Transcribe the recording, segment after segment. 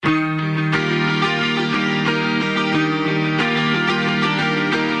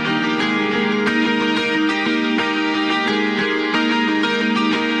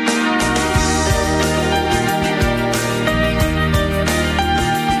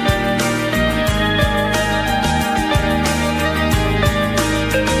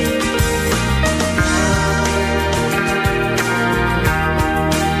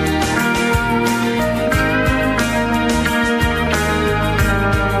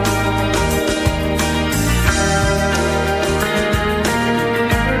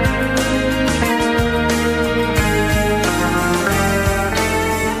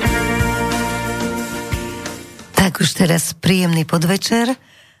teraz príjemný podvečer.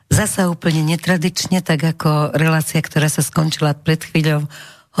 Zasa úplne netradične, tak ako relácia, ktorá sa skončila pred chvíľou,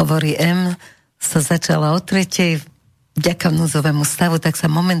 hovorí M, sa začala o 3:00, vďaka núdzovému stavu, tak sa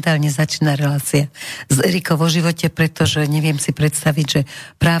momentálne začína relácia s Erikou o živote, pretože neviem si predstaviť, že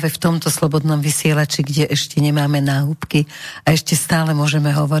práve v tomto slobodnom vysielači, kde ešte nemáme náhubky a ešte stále môžeme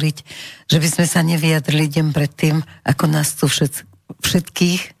hovoriť, že by sme sa nevyjadrili deň pred tým, ako nás tu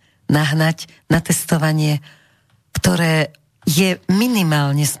všetkých nahnať na testovanie, ktoré je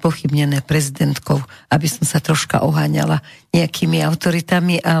minimálne spochybnené prezidentkou, aby som sa troška oháňala nejakými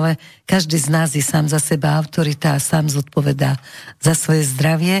autoritami, ale každý z nás je sám za seba autorita a sám zodpovedá za svoje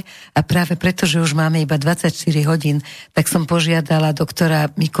zdravie a práve preto, že už máme iba 24 hodín, tak som požiadala doktora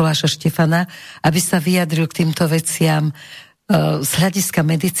Mikuláša Štefana, aby sa vyjadril k týmto veciam z hľadiska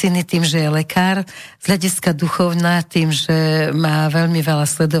medicíny, tým, že je lekár, z hľadiska duchovná, tým, že má veľmi veľa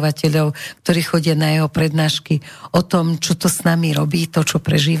sledovateľov, ktorí chodia na jeho prednášky o tom, čo to s nami robí, to, čo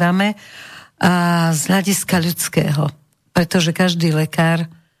prežívame, a z hľadiska ľudského, pretože každý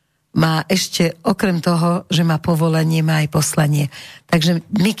lekár má ešte, okrem toho, že má povolanie, má aj poslanie. Takže,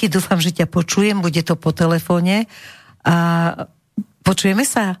 Miki, dúfam, že ťa počujem, bude to po telefóne a počujeme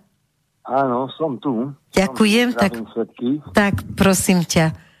sa? Áno, som tu. Ďakujem, tak prosím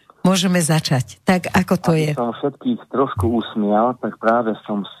ťa, môžeme začať. Tak, ako to je? Som všetkých trošku usmial, tak práve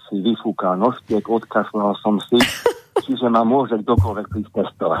som si vyfúkal nožtiek, odkašľal som si, čiže ma môže kdokoľvek prísť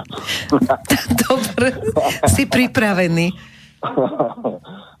testovať. Dobre, si pripravený.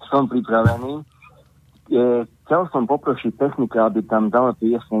 Som pripravený. Chcel som poprosiť technika, aby tam dala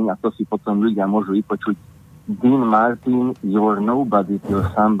pieseň a to si potom ľudia môžu vypočuť. Dean Martin, You're Nobody Till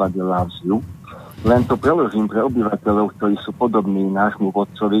Somebody Loves You. Len to preložím pre obyvateľov, ktorí sú podobní nášmu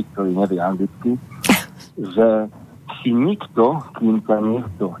vodcovi, ktorý nevie anglicky, že si nikto, kým ťa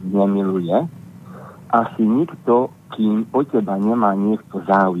niekto nemiluje, a si nikto, kým o teba nemá niekto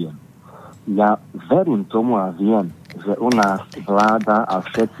záujem. Ja verím tomu a viem, že o nás vláda a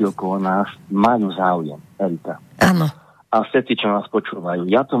všetci okolo nás majú záujem. Erika. Áno. A všetci, čo nás počúvajú.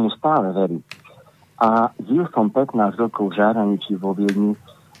 Ja tomu stále verím. A žil som 15 rokov v zahraničí vo Viedni,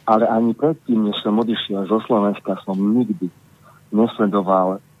 ale ani predtým, než som odišiel zo Slovenska, som nikdy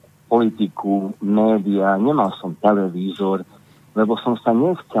nesledoval politiku, médiá, nemal som televízor, lebo som sa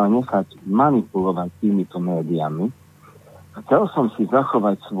nechcel nechať manipulovať týmito médiami. Chcel som si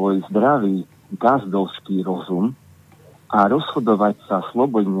zachovať svoj zdravý gazdovský rozum a rozhodovať sa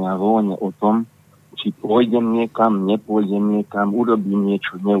slobodne a voľne o tom, či pôjdem niekam, nepôjdem niekam, urobím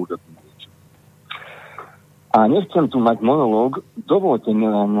niečo, neurobím. A nechcem tu mať monológ, dovolte mi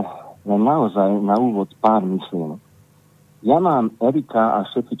len naozaj na úvod pár myšlienok. Ja mám, Erika a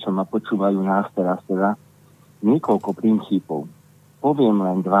všetci, čo ma počúvajú nás teraz, niekoľko princípov. Poviem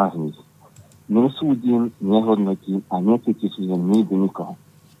len 2 z nich. Nesúdim, nehodnotím a nekritizujem nikdy nikoho.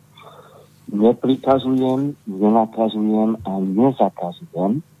 Neprikazujem, nenakazujem a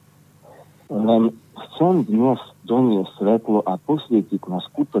nezakazujem, len chcem dnes doniesť svetlo a posvietiť na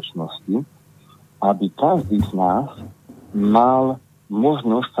skutočnosti, aby každý z nás mal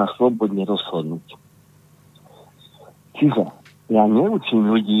možnosť sa slobodne rozhodnúť. Čiže ja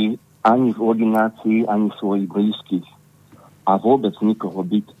neučím ľudí ani v ordinácii, ani svojich blízkych a vôbec nikoho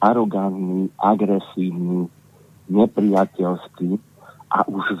byť arogantný, agresívny, nepriateľský a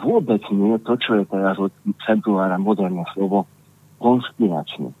už vôbec nie to, čo je teraz od centulára moderné slovo,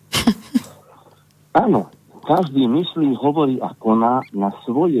 konšpiračný. Áno, každý myslí, hovorí a koná na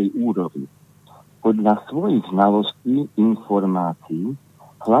svojej úrovni. Podľa svojich znalostí, informácií,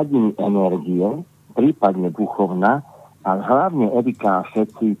 hladiny energie, prípadne duchovná, a hlavne Erika a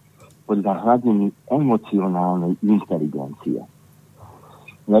všetci podľa hladiny emocionálnej inteligencie.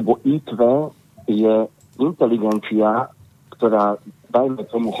 Lebo IQ je inteligencia, ktorá, dajme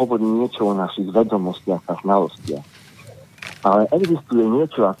tomu, hovorí niečo o našich vedomostiach a znalostiach. Ale existuje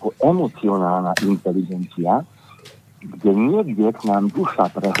niečo ako emocionálna inteligencia, kde niekde k nám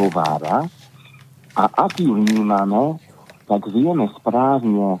duša prehovára, a ak ju vnímame, tak vieme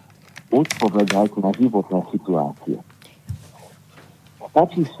správne odpovedať na životné situácie.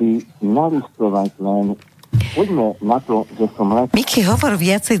 Stačí si nalistovať len, poďme na to, že som lekár. Miki, hovor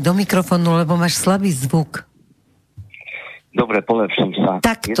viacej do mikrofónu, lebo máš slabý zvuk. Dobre, polepším sa.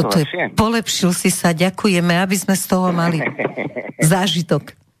 Tak, toto je, polepšil si sa, ďakujeme, aby sme z toho mali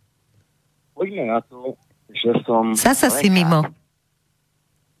zážitok. Poďme na to, že som Zasa lekár. Si mimo.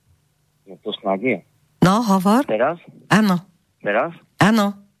 No to snad nie. No, hovor. Teraz? Áno. Teraz?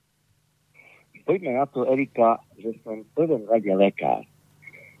 Áno. Poďme na to, Erika, že som v prvom rade lekár.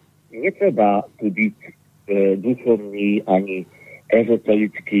 Netreba tu byť duchovný, ani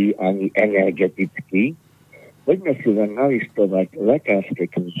ezoterický, ani energetický. Poďme si len nalistovať lekárske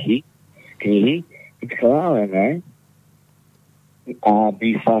knihy schválené, aby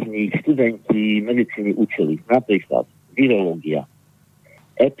sa v nich študenti medicíny učili. Napríklad virológia,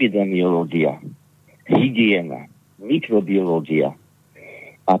 epidemiológia, hygiena, mikrobiológia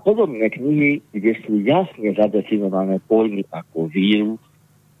a podobné knihy, kde sú jasne zadefinované pojmy ako vírus,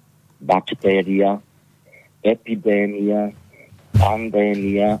 baktéria, epidémia,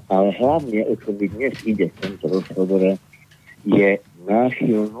 pandémia, ale hlavne, o čo mi dnes ide v tomto rozhovore, je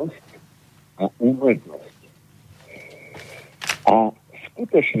náchylnosť a úmrtnosť. A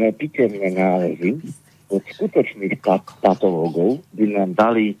skutočné pitevné nálezy od skutočných patológov by nám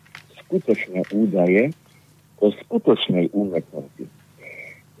dali skutočné údaje o skutočnej úmrtnosti.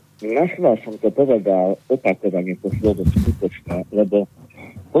 Našla som to povedal opakovane to slovo skutočné, lebo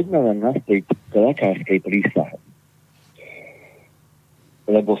poďme len naspäť k lekárskej prísahe.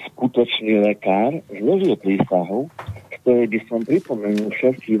 Lebo skutočný lekár zložil prísahu, z ktorej by som pripomenul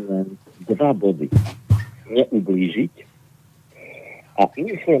všetkým len 2 body. Neublížiť a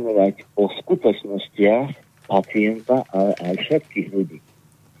informovať o skutočnostiach pacienta, ale aj všetkých ľudí.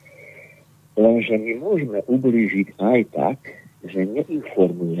 Lenže my môžeme ublížiť aj tak, že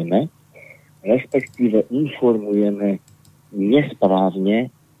neinformujeme, respektíve informujeme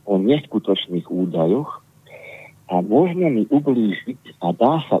nesprávne o neskutočných údajoch a môžeme mi ublížiť a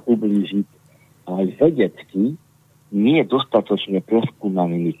dá sa ublížiť aj vedecky nie dostatočne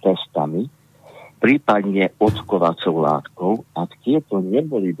preskúmanými testami, prípadne očkovacou látkou, ak tieto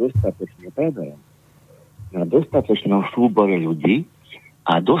neboli dostatočne preverené na dostatočnom súbore ľudí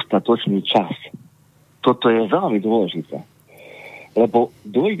a dostatočný čas. Toto je veľmi dôležité. Lebo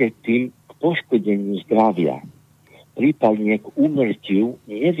dojde tým k poškodeniu zdravia, prípadne k úmrtiu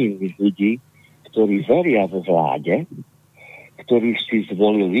nevinných ľudí, ktorí veria vo vláde, ktorí si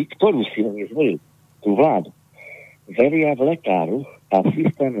zvolili, ktorú si oni zvolili, tú vládu. Veria v lekároch a v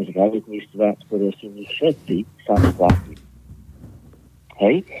systéme zdravotníctva, ktoré si my všetci sami platíme.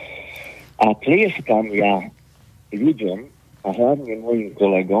 Hej? A tlieskam ja ľuďom a hlavne mojim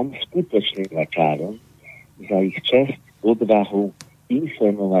kolegom, skutočným lekárom, za ich česť, odvahu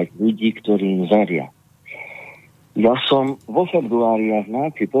informovať ľudí, ktorí im veria. Ja som vo februári a v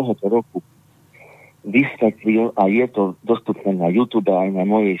marci tohoto roku vysvetlil, a je to dostupné na YouTube, aj na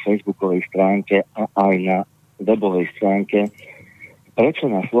mojej facebookovej stránke a aj na webovej stránke, prečo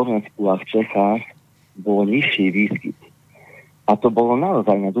na Slovensku a v Čechách bol nižší výskyt. A to bolo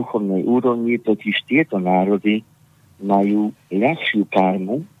naozaj na duchovnej úrovni, totiž tieto národy majú ľahšiu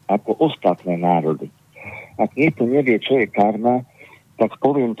karmu ako ostatné národy. Ak niekto nevie, čo je karma, tak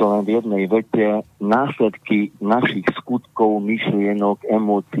poviem to len v jednej vete. Následky našich skutkov, myšlienok,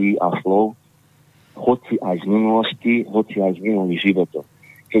 emócií a slov, hoci aj z minulosti, hoci aj z minulých životov.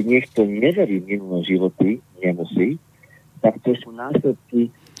 Keď niekto neverí v minulé životy, nemusí, tak to sú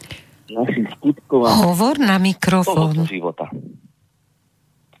následky našich skutkov a hovor na mikrofón života.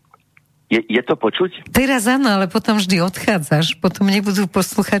 Je to počuť? Teraz áno, ale potom vždy odchádzaš. Potom nebudú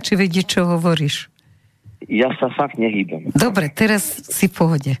posluchači vedieť, čo hovoríš. Ja sa fakt nehýbem. Dobre, teraz si v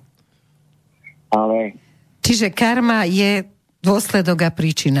pohode. Ale... Čiže karma je dôsledok a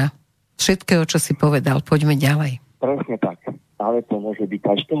príčina všetkého, čo si povedal. Poďme ďalej. Presne tak. Ale to môže byť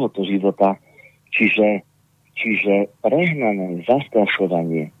aj z tohoto života. Čiže prehnané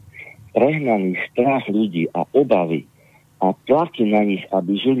zastrašovanie, prehnaný strach ľudí a obavy a tlaky na nich,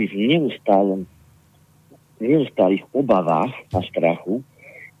 aby žili v neustálých obavách a strachu,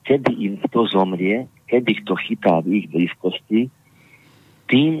 kedy im kto zomrie, kedy kto chytá v ich blízkosti,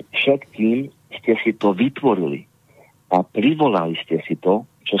 tým všetkým ste si to vytvorili a privolali ste si to,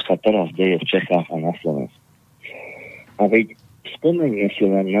 čo sa teraz deje v Čechách a na Slovensku. A veď spomeňme si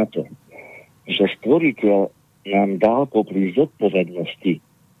len na to, že Stvoriteľ nám dal popri zodpovednosti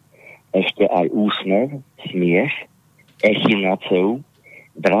ešte aj úsmev, smiech, echinaceu,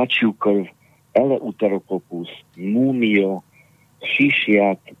 dračiu krv, eleuterokokus, múmio,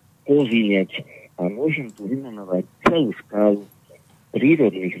 šišiak, kozinec a môžem tu vymenovať celú skálu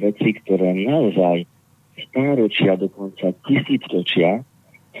prírodných vecí, ktoré naozaj stáročia, dokonca tisícročia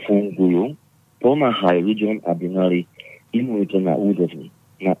fungujú, pomáhajú ľuďom, aby mali imunitu na úrovni.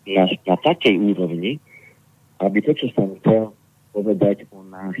 Na takej úrovni, aby to, čo som chcel povedať o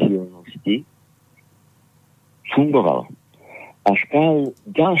náchylnosti, fungovalo. A škálu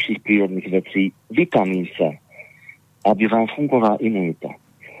ďalších prírodných vecí, vitamín C, aby vám fungovala imunita.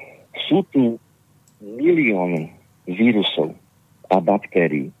 Sú tu milióny vírusov a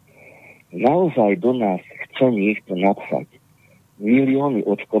baktérií. Naozaj do nás chce niekto napsať milióny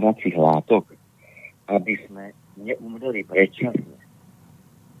očkovacích látok, aby sme neumreli predčasne.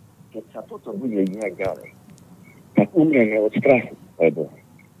 Keď sa toto bude nejak ďalej, tak umrieme od strachu, lebo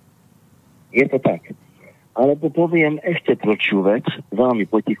je to tak. Alebo poviem ešte tvrdšiu vec, veľmi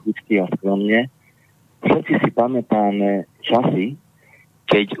potichučky a skromne. Všetci si pamätáme časy,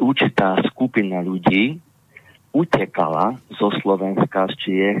 keď určitá skupina ľudí utekala zo Slovenska, z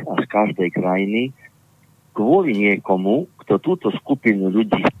Čiech a z každej krajiny kvôli niekomu, kto túto skupinu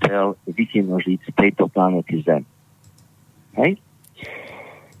ľudí chcel vykynožiť z tejto planety Zem. Hej?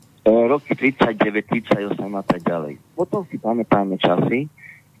 Roky 39, 38 a tak ďalej. Potom si pamätáme časy,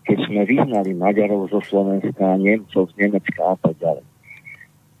 keď sme vyhnali Maďarov zo Slovenska, Nemcov z Nemecka a tak ďalej.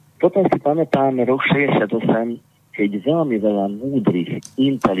 Potom si pamätáme rok 68, keď veľmi veľa múdrych,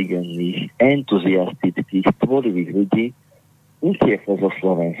 inteligentných, entuziastických, tvorivých ľudí utieklo zo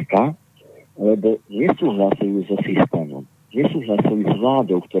Slovenska, lebo nesúhlasujú so systémom. Nesúhlasujú s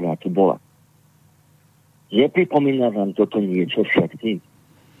vládou, ktorá tu bola. Nepripomína vám toto niečo všetkým?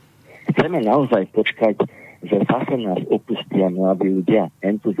 Chceme naozaj počkať, že zase nás opustia mladí ľudia,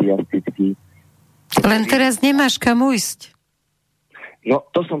 entuziastickí. Len teraz nemáš kam ujsť. No,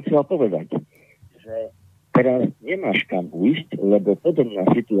 to som chcel povedať, že teraz nemáš kam ujsť, lebo podobná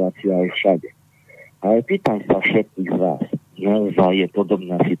situácia je všade. Ale pýtam sa všetkých z vás, naozaj je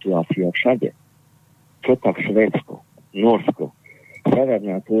podobná situácia všade. Čo tak Švédsko, Norsko,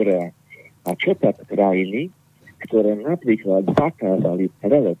 Severná Kórea a čo tak krajiny, ktoré napríklad zakázali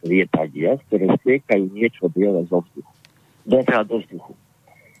prelet lietadiel, ktoré striekajú niečo biele zo vzduchu. Do vzduchu.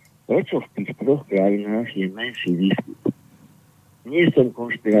 Prečo v tých troch krajinách je menší výskyt? Nie som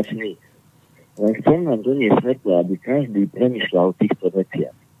konšpiračný, len chcem vám doniesť svetlo, aby každý premýšľal o týchto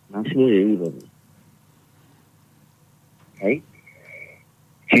veciach na svojej úrovni. Hej?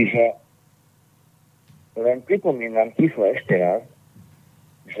 Čiže len pripomínam ticho ešte raz,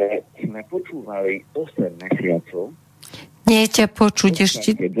 že sme počúvali 8 mesiacov. Nie je ťa počuť,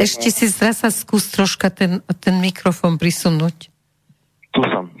 ešte si zasa skús troška ten mikrofón prisunúť. Tu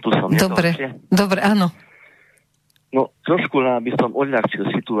som. Dobre, áno. No, trošku aby som odľahčil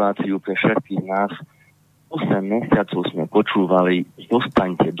situáciu pre všetkých nás. 8 mesiacov sme počúvali,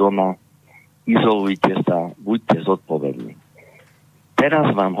 zostaňte doma, izolujte sa, buďte zodpovední.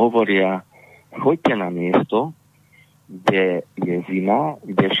 Teraz vám hovoria, choďte na miesto, kde je zima,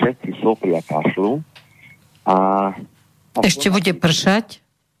 kde všetci soplia kašľú a ešte bude pršať?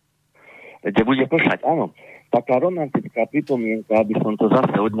 Kde bude pršať, áno. Taká romantická pripomienka, aby som to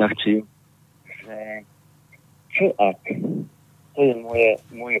zase odľahčil, že čo ak, to je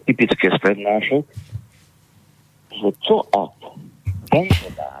moje typické z prednášok, že čo ak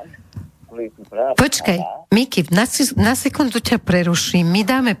tento dáš, počkaj, Miki, na sekundu ťa preruším. My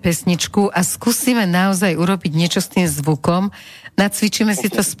dáme pesničku a skúsime naozaj urobiť niečo s tým zvukom. Nacvičíme si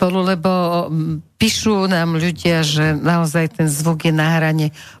to spolu, lebo píšu nám ľudia, že naozaj ten zvuk je na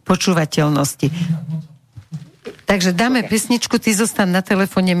hrane počúvateľnosti. Takže dáme pesničku, ty zostan na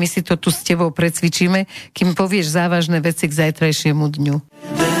telefóne, my si to tu s tebou precvičíme, kým povieš závažné veci k zajtrajšiemu dňu.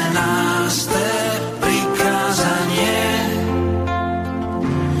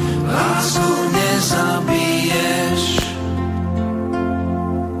 Lásku nezabiješ.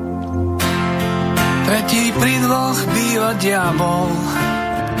 Tretí pri dvoch býva diabol,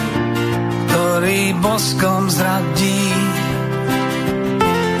 ktorý boskom zradí.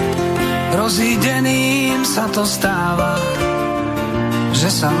 Rozídeným sa to stáva, že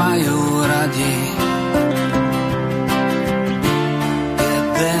sa majú radi.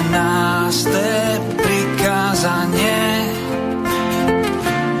 11. prikázanie: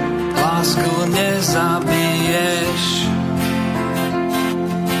 lásku nezabiješ.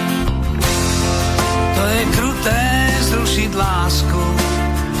 To je kruté zrušiť lásku,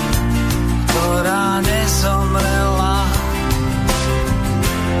 ktorá nezomrela.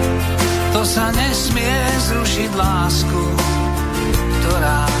 To sa nesmie zrušiť lásku,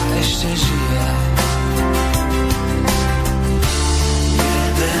 ktorá ešte žije.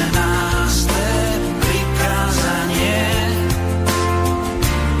 11. prikázanie: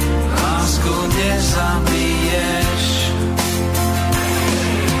 lásku nezabiješ.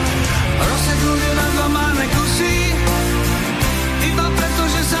 Rozseknúť na dva máme kusy, iba preto,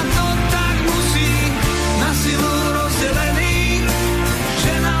 že sa to tak musí. Na silu rozdelený,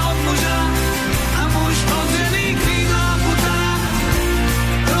 žena od muža a muž od ženy. Krídla budú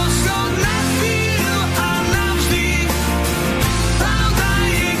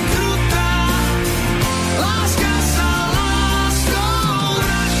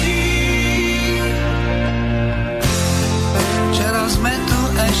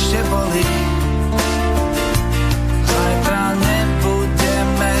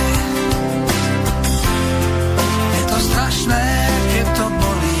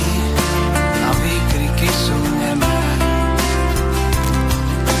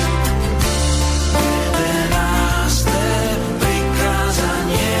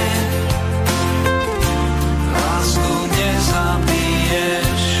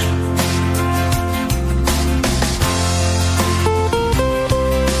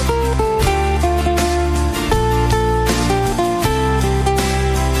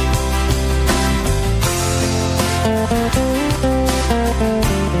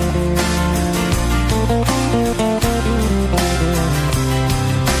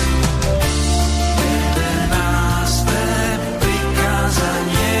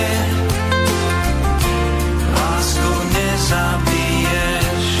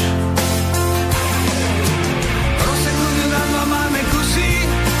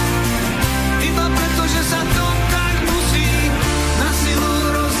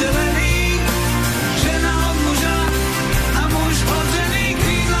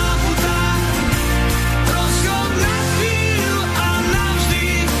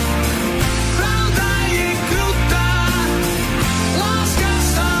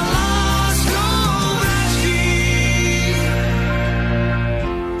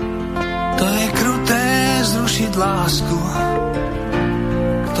lásku,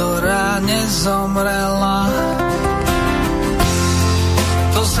 ktorá nezomrela.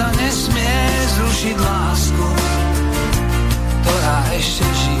 To sa nesmie zrušiť lásku, ktorá ešte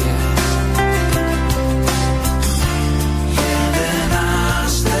žije.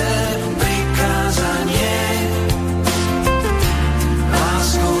 11. prikázanie,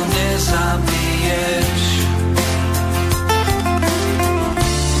 lásku nezabiješ.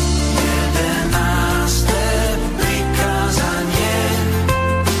 11. prikázanie,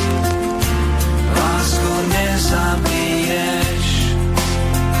 lásku nezabiješ.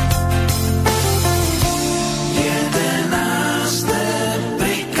 11.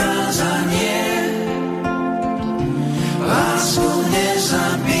 prikázanie, lásku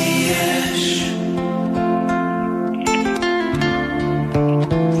nezabiješ.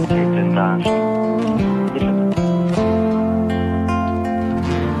 11.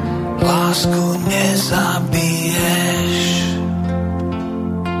 Lásku nezabiješ.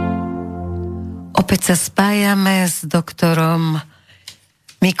 Opäť sa spájame s doktorom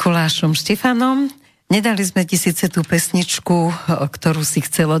Mikulášom Štefanom. Nedali sme ti síce tú pesničku, ktorú si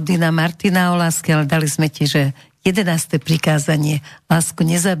chcel od Dina Martina o láske, ale dali sme ti, že 11. prikázanie, lásku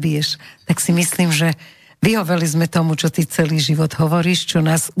nezabiješ. Tak si myslím, že vyhoveli sme tomu, čo ty celý život hovoríš, čo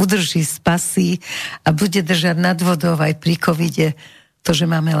nás udrží, spasí a bude držať nad vodou aj pri covide, to, že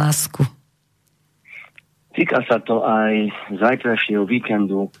máme lásku. Týka sa to aj zajtrajšieho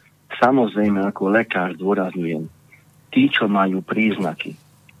víkendu. Samozrejme, ako lekár zdôrazňujem, tí, čo majú príznaky,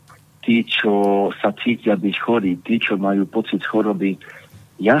 tí, čo sa cítia byť chorí, tí, čo majú pocit choroby,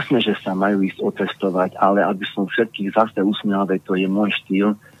 jasné, že sa majú ísť otestovať, ale aby som všetkých zase usmial, veď to je môj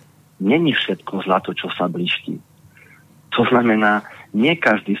štýl, není všetko zlato, čo sa blíšti. To znamená, nie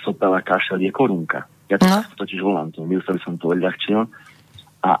každý sopel a kašel je korunka. Ja to totiž volám to, by som to odľahčil.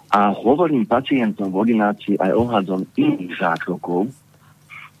 A hovorím pacientom v ordinácii aj ohľadom iných zákrokov,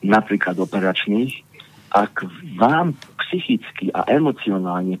 napríklad operačných, ak vám psychicky a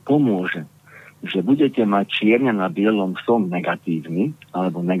emocionálne pomôže, že budete mať čierne na bielom som negatívny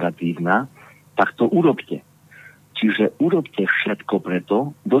alebo negatívna, tak to urobte. Čiže urobte všetko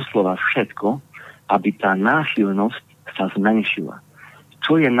preto, doslova všetko, aby tá náchylnosť sa zmenšila.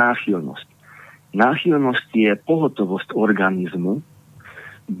 Čo je náchylnosť? Náchylnosť je pohotovosť organizmu,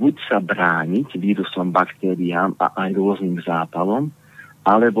 buď sa brániť vírusom, baktériám a aj rôznym zápalom,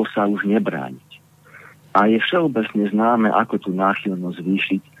 alebo sa už nebrániť. A je všeobecne známe, ako tú náchylnosť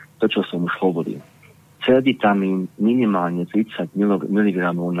zvýšiť, to, čo som už hovoril. C-vitamín minimálne 30 mg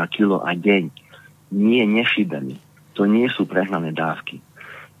na kilo a deň. Nie nešibený. To nie sú prehnané dávky.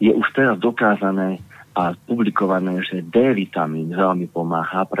 Je už teraz dokázané a publikované, že D-vitamín veľmi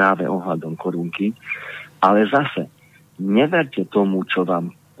pomáha práve ohľadom korunky, ale zase neverte tomu, čo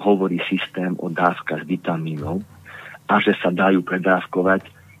vám hovorí systém o dávkach vitamínov a že sa dajú predávkovať.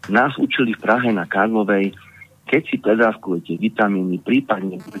 Nás učili v Prahe na Karlovej, keď si predávkujete vitamíny,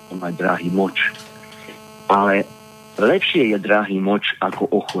 prípadne budete mať drahý moč. Ale lepšie je drahý moč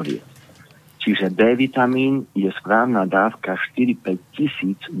ako ochorie. Čiže D-vitamín je správna dávka 4-5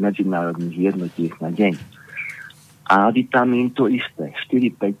 tisíc medzinárodných jednotiek na deň. A-vitamín to isté,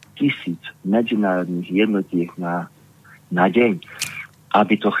 4-5 tisíc medzinárodných jednotiek na deň,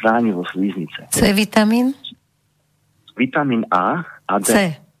 aby to chránilo sliznice. C-vitamín? Vitamín A a D.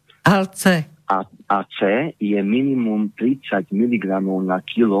 C. A C je minimum 30 mg na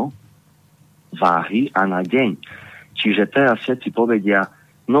kilo váhy a na deň. Čiže teraz všetci povedia,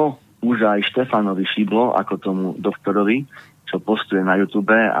 no už aj Štefanovi šiblo, ako tomu doktorovi, čo postuje na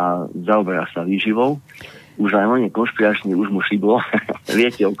YouTube a zaoberá sa výživou. Už aj on je konšpiračný, už mu šiblo.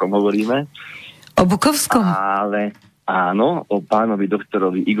 Viete, o kom hovoríme? O Bukovskom? Ale áno, o pánovi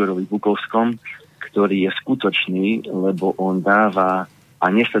doktorovi Igorovi Bukovskom, ktorý je skutočný, lebo on dáva, a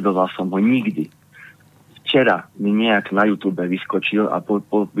nesledoval som ho nikdy. Včera mi nejak na YouTube vyskočil a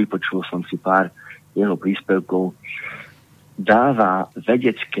vypočul som si pár jeho príspevkov. Dáva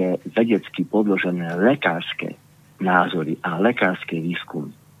vedecky podložené lekárske názory a lekárske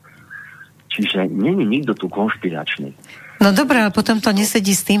výskumy. Čiže není nikto tu konšpiračný. No dobré, ale potom to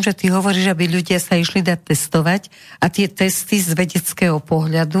nesedí s tým, že ty hovoríš, aby ľudia sa išli dať testovať a tie testy z vedeckého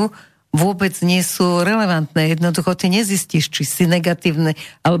pohľadu vôbec nie sú relevantné. Jednoducho ty nezistíš, či si negatívny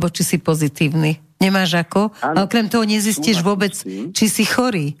alebo či si pozitívny. Nemáš ako? Áno, ale okrem toho nezistíš vôbec, či si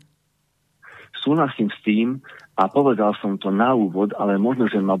chorý. Súhlasím s tým a povedal som to na úvod, ale možno,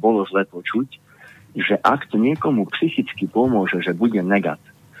 že ma bolo zle počuť, že ak to niekomu psychicky pomôže, že bude negat,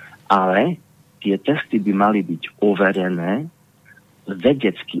 ale tie testy by mali byť overené,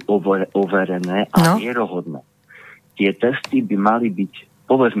 vedecky overené a vierohodné. Tie testy by mali byť,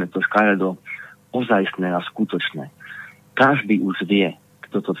 povedzme to škaredo, ozajstné a skutočné. každý už vie,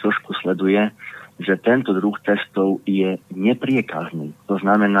 kto to trošku sleduje, že tento druh testov je nepriekazný. To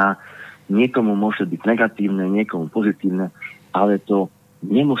znamená, niekomu môže byť negatívne, niekomu pozitívne, ale to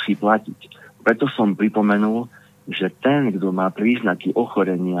nemusí platiť. Preto som pripomenul, že ten, kto má príznaky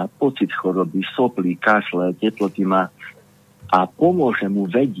ochorenia, pocit choroby, soplí, kašle, teploty má a pomôže mu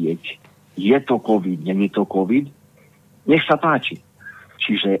vedieť, je to COVID, nie je to COVID, nech sa páči.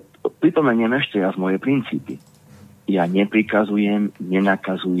 Čiže pripomeniem ešte raz moje princípy. Ja neprikazujem,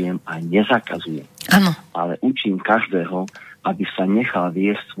 nenakazujem a nezakazujem. Áno. Ale učím každého, aby sa nechal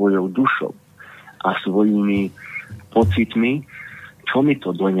viesť svojou dušou a svojimi pocitmi, čo mi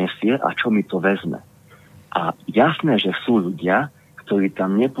to donesie a čo mi to vezme. A jasné, že sú ľudia, ktorí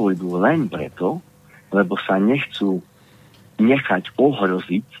tam nepôjdu len preto, lebo sa nechcú nechať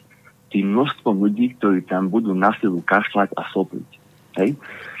ohroziť tým množstvom ľudí, ktorí tam budú na silu kašľať a sopliť. Hej?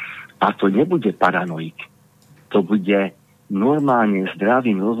 A to nebude paranoik. To bude normálne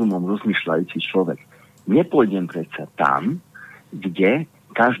zdravým rozumom rozmýšľajúci človek. Nepôjdem predsa tam, kde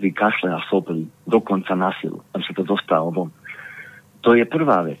každý kašle a soplí, dokonca na silu, aby sa to dostalo von. To je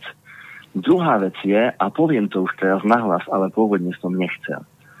prvá vec. Druhá vec je, a poviem to už teraz nahlas, ale pôvodne som nechcel.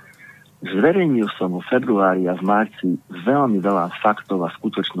 Zverejnil som v februári a v marci veľmi veľa faktov a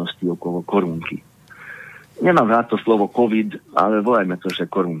skutočností okolo korunky. Nemám rád to slovo COVID, ale volajme to,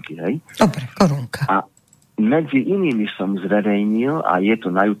 že korunky, hej? Dobre, korunka. A medzi inými som zverejnil, a je to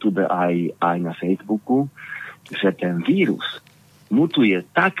na YouTube aj na Facebooku, že ten vírus mutuje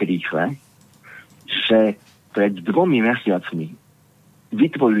tak rýchle, že pred 2 mesiacmi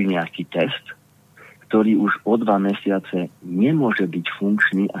vytvorili nejaký test, ktorý už o 2 mesiace nemôže byť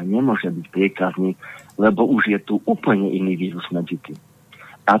funkčný a nemôže byť priekazný, lebo už je tu úplne iný vírus medzi tým.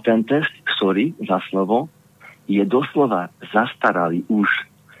 A ten test, sorry za slovo, je doslova zastaralý už.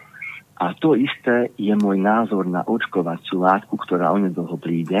 A to isté je môj názor na očkovaciu látku, ktorá onedlho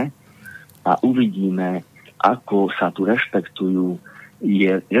príde a uvidíme, ako sa tu rešpektuje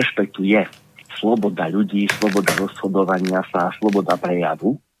sloboda ľudí, sloboda rozhodovania sa, sloboda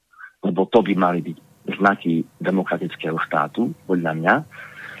prejavu, lebo to by mali byť znaky demokratického štátu, podľa mňa,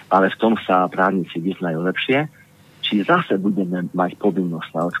 ale v tom sa právnici vyznajú lepšie. Či zase budeme mať povinnosť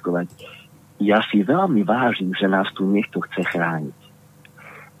sa očkovať. Ja si veľmi vážim, že nás tu niekto chce chrániť.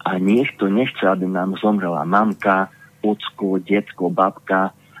 A niekto nechce, aby nám zomrela mamka, ocko, detko,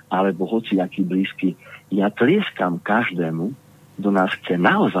 babka, alebo hociaký blízky. Ja tlieskam každému, kto nás chce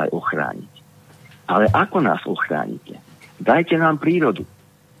naozaj ochrániť. Ale ako nás ochránite? Dajte nám prírodu.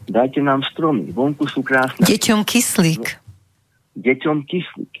 Dajte nám stromy. Vonku sú krásne. Deťom kyslík.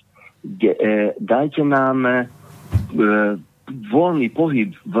 Dajte nám voľný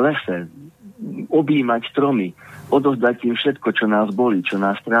pohyb v lese. Objímať stromy. Odovzdať im všetko, čo nás bolí, čo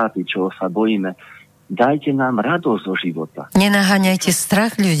nás trápi, čo sa bojíme. Dajte nám radosť zo života. Nenaháňajte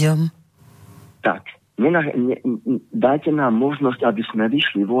strach ľuďom. Tak. Dajte nám možnosť, aby sme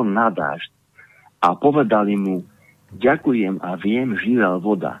vyšli von na dážď a povedali mu, ďakujem a viem, živel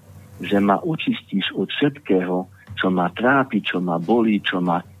voda, že ma očistíš od všetkého, čo ma trápi, čo ma bolí, čo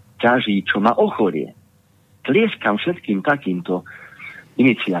ma ťaží, čo ma ochorie. Tlieskam všetkým takýmto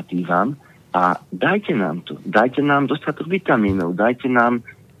iniciatívam a dajte nám to. Dajte nám dostatok vitamínov, dajte nám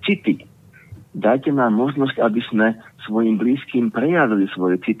city. Dajte nám možnosť, aby sme svojim blízkym prejavili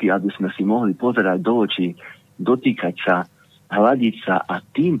svoje city, aby sme si mohli pozerať do očí, dotýkať sa, hľadiť sa a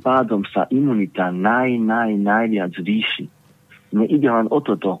tým pádom sa imunita najviac zvýši. Nejde len o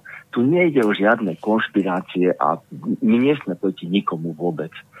toto. Tu nejde o žiadne konšpirácie a my nie sme proti nikomu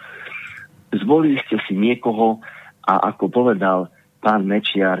vôbec. Zvolili ste si niekoho a ako povedal pán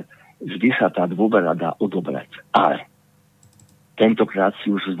Mečiar, vždy sa tá dôvera dá odobrať. Ale tentokrát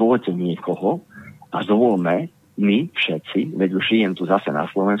si už zvolte niekoho a zvolme my všetci, veď už žijem tu zase na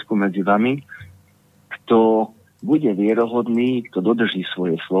Slovensku medzi vami, kto bude vierohodný, kto dodrží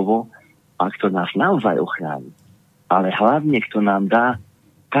svoje slovo a kto nás naozaj ochráni. Ale hlavne, kto nám dá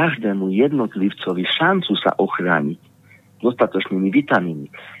každému jednotlivcovi šancu sa ochrániť dostatočnými vitamínmi.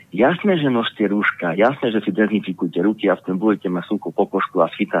 Jasné, že noste rúška, jasné, že si dezinfikujte ruky a v tom budete mať súku pokožku a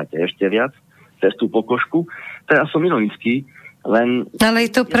schytáte ešte viac cez tú pokožku. Teraz som ironický, len... Ale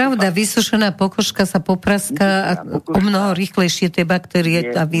je to pravda, vysušená pokožka sa popraská a o mnoho rýchlejšie tie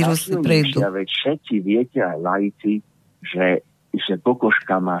baktérie a vírusy prejdú. Veď všetci viete aj laici, že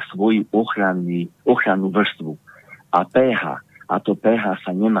pokožka má svoju ochrannú vrstvu a pH. A to pH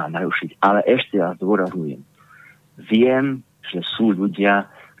sa nemá narušiť. Ale ešte raz zdôrazňujem. Viem, že sú ľudia,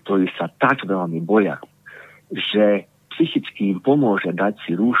 ktorí sa tak veľmi boja, že psychicky im pomôže dať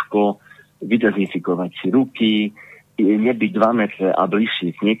si rúško, vydezinfikovať si ruky, nebyť 2 metre a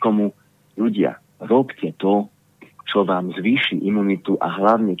bližšie k niekomu. Ľudia, robte to, čo vám zvýši imunitu a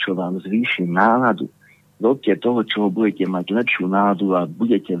hlavne, čo vám zvýši náladu. Robte toho, čo budete mať lepšiu náladu a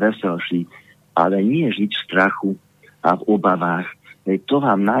budete veselší, ale nie žiť v strachu a v obavách. To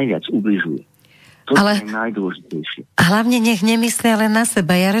vám najviac ubližuje. To je najdôležitejšie. A hlavne nech nemyslia len na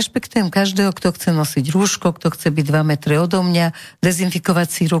seba. Ja rešpektujem každého, kto chce nosiť rúško, kto chce byť 2 metre odo mňa, dezinfikovať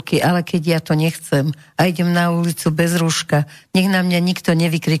si ruky, ale keď ja to nechcem a idem na ulicu bez rúška, nech na mňa nikto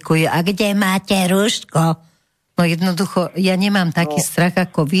nevykrikuje: a kde máte rúško? No jednoducho, ja nemám taký strach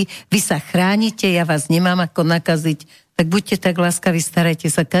ako vy. Vy sa chránite, ja vás nemám ako nakaziť. Tak buďte tak láskaví, starajte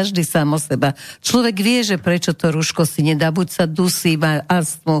sa každý sám o seba. Človek vie, že prečo to rúško si nedá. Buď sa dusí, má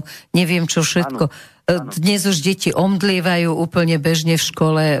astmu, neviem čo všetko. Áno. Dnes už deti omdlievajú úplne bežne v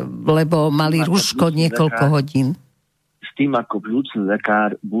škole, lebo mali rúško niekoľko hodín. S tým ako plúcny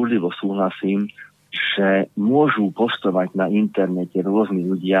lekár búrlivo súhlasím, že môžu postovať na internete rôzni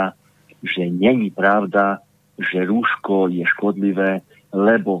ľudia, že není pravda, že rúško je škodlivé,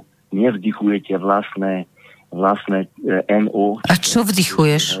 lebo nevzdychujete vlastné NO. A čo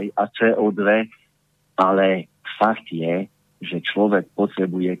vdychuješ? A CO2, ale fakt je, že človek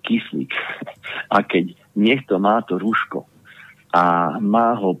potrebuje kyslík. A keď niekto má to rúško a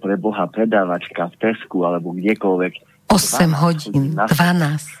má ho pre Boha predávačka v Tesku alebo kdekoľvek 8 hodín,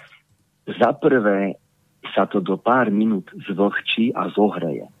 12. Za prvé sa to do pár minút zvlhčí a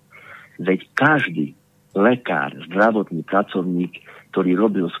zohreje. Veď každý lekár, zdravotný pracovník, ktorý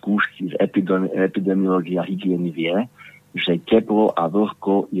robil skúšky z epidemiológie a hygieny, vie, že teplo a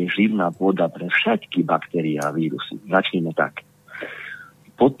vlhko je živná pôda pre všetky baktérie a vírusy. Začneme tak.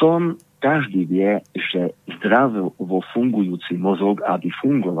 Potom každý vie, že zdravo fungujúci mozog, aby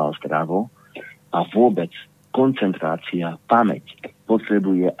fungoval zdravo a vôbec koncentrácia, pamäť,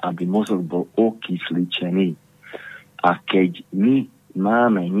 potrebuje, aby mozog bol okysličený. A keď my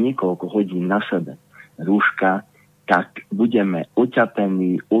máme niekoľko hodín na sebe rúška, tak budeme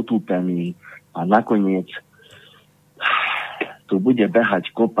oťapení, otúpení a nakoniec tu bude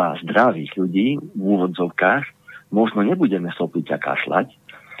behať kopa zdravých ľudí v úvodzovkách. Možno nebudeme sopliť a kašľať,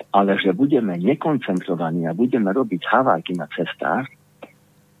 ale že budeme nekoncentrovaní a budeme robiť havajky na cestách,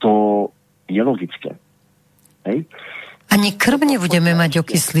 to je logické. Hej? Ani krv nebudeme mať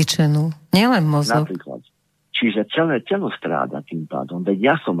okysličenú, nielen mozog. Napríklad. Čiže celé telo stráda tým pádom.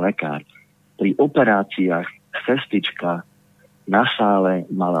 Veď ja som lekár. Pri operáciách sestrička na sále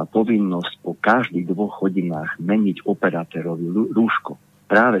mala povinnosť po každých 2 hodinách meniť operatérovi rúško.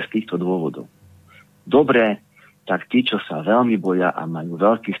 Práve z týchto dôvodov. Dobre, tak tí, čo sa veľmi boja a majú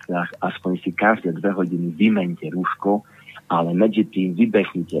veľký strach, aspoň si každé 2 hodiny vymente rúško, ale medzi tým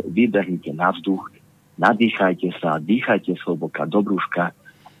vybehnite na vzduch, nadýchajte sa, dýchajte slboka do brúška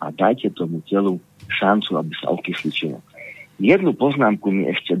a dajte tomu telu šancu, aby sa okysličilo. Jednu poznámku mi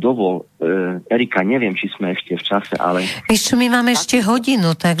ešte dovol, Erika, neviem, či sme ešte v čase, ale... Víš čo, my máme ešte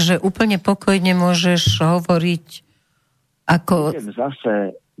hodinu, takže úplne pokojne môžeš hovoriť ako...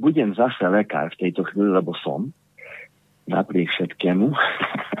 Budem zase lekár v tejto chvíli, lebo som, napriek všetkému.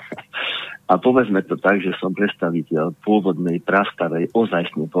 A povedzme to tak, že som predstaviteľ pôvodnej, prastarej,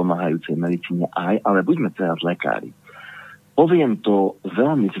 ozajstne pomáhajúcej medicíne aj, ale buďme teraz lekári. Poviem to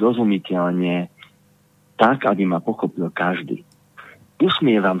veľmi zrozumiteľne, tak, aby ma pochopil každý.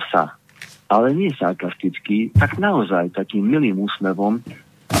 Usmievam sa, ale nie sarkasticky, tak naozaj takým milým úsmevom,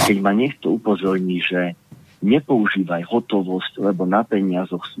 keď ma niekto upozorní, že nepoužívaj hotovosť, lebo na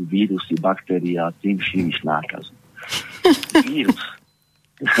peniazoch sú vírusy, baktérie a tým šíriš nákazu. Vírus.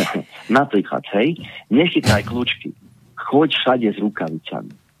 Napríklad, hej, nechytaj kľúčky, choď všade s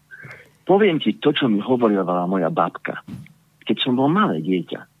rukavicami. Poviem ti to, čo mi hovorila moja babka, keď som bol malé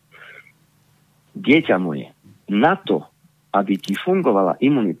dieťa. Dieťa moje, na to, aby ti fungovala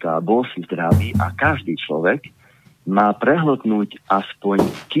imunita a bol si zdravý a každý človek má prehltnúť aspoň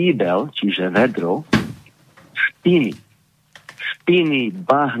kýbel, čiže vedro, špiny,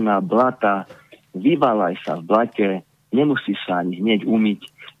 bahna, blata, vyvalaj sa v blate, nemusíš sa ani hneď umyť,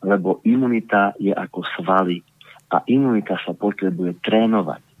 lebo imunita je ako svaly a imunita sa potrebuje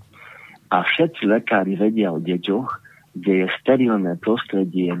trénovať. A všetci lekári vedia o deťoch, kde je sterilné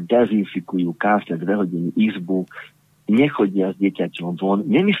prostredie, dezinfikujú každé 2 hodiny izbu, nechodia s dieťaťom von.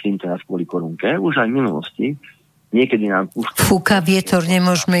 Nemyslím teraz kvôli korunke, už aj v minulosti. Niekedy nám púšťajú... Fúka vietor,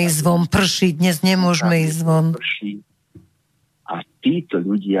 nemôžeme ísť von, prší, dnes nemôžeme ísť von. A títo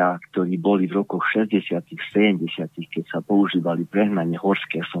ľudia, ktorí boli v rokoch 60., 70., keď sa používali prehnane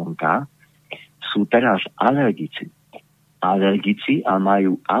horské slnka, sú teraz alergici. Alergici a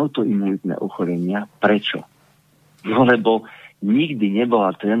majú autoimunitné ochorenia. Prečo? No lebo nikdy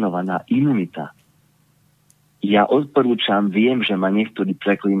nebola trénovaná imunita. Ja odporúčam, viem, že ma niektorí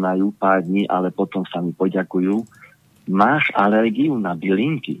preklínajú pár dní, ale potom sa mi poďakujú. máš alergiu na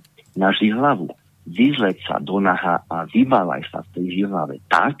bylinky, na žihlavu, vyzleď sa do naha a vybalaj sa v tej žihlave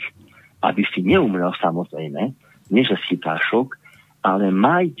tak, aby si neumrel samozrejme, nie že si šok, ale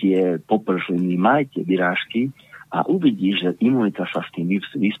maj tie popržliny, maj tie vyrážky a uvidíš, že imunita sa s tým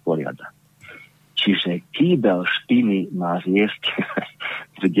vysporiada. Čiže kýbel špiny má zjesť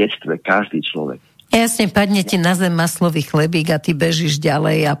v detstve každý človek. Jasne, padne ti na zem maslový chlebík a ty bežíš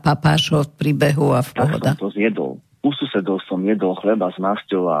ďalej a papáš ho v príbehu a v pohoda. Tak som to zjedol. U susedov som jedol chleba s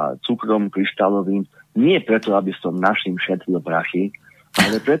masťou a cukrom kryštálovým. Nie preto, aby som našim šetril prachy,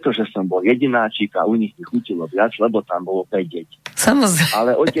 ale preto, že som bol jedináčik a u nich mi chutilo viac, lebo tam bolo 5 detí. Samozrejme.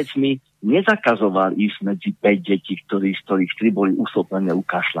 Ale otec mi nezakazoval ísť medzi 5 detí, z ktorých 3 boli usoplené,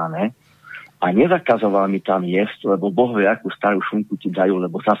 ukašľané. A nezakazoval mi tam jesť, lebo Boh vie, akú starú šunku ti dajú,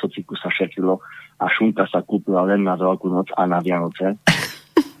 lebo za sociku sa šetrilo a šunka sa kúpila len na Veľkú noc a na Vianoce.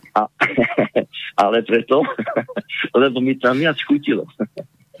 Ale preto, lebo mi tam viac chutilo.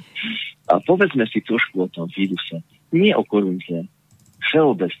 A povedzme si trošku o tom víruse. Nie o korunke.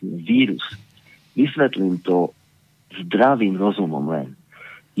 Všeobecne vírus. Vysvetlím to zdravým rozumom len.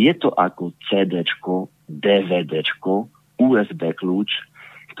 Je to ako CDčko, DVDčko, USB kľúč,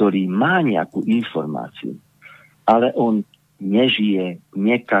 ktorý má nejakú informáciu, ale on nežije,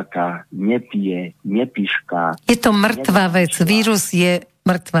 nekaká, nepije, nepišká. Je to mŕtvá vec. Vírus je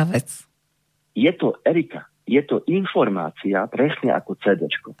mŕtvá vec. Je to, Erika, je to informácia presne ako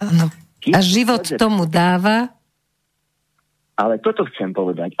CDčko. Áno. A život CDčko tomu dáva. Ale toto chcem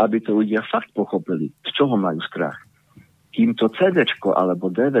povedať, aby to ľudia fakt pochopili, z čoho majú strach. Kým to CDčko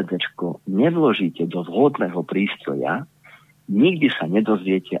alebo DVDčko nevložíte do vhodného prístroja, nikdy sa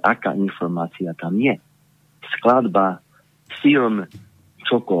nedozviete, aká informácia tam je. Skladba, film,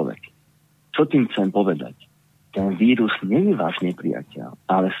 čokoľvek. Čo tým chcem povedať? Ten vírus nie je váš nepriateľ,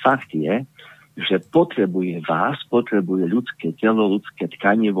 ale fakt je, že potrebuje vás, potrebuje ľudské telo, ľudské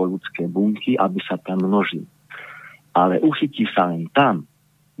tkanivo, ľudské bunky, aby sa tam množil. Ale uchytí sa len tam,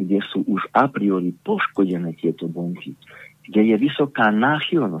 kde sú už a priori poškodené tieto bunky, kde je vysoká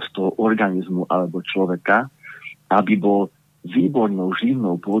náchylnosť toho organizmu alebo človeka, aby bol výbornou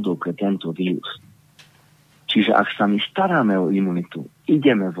živnou pôdou pre tento vírus. Čiže ak sa my staráme o imunitu,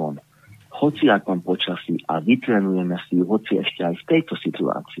 ideme von, hoci akom počasí a vytrenujeme si ju, hoci ešte aj v tejto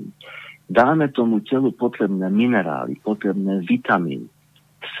situácii, dáme tomu telu potrebné minerály, potrebné vitamíny,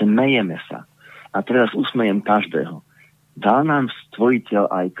 smejeme sa. A teraz usmejem každého. Dá nám stvoriteľ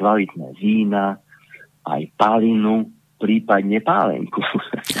aj kvalitné vína, aj palinu, prípadne pálenku.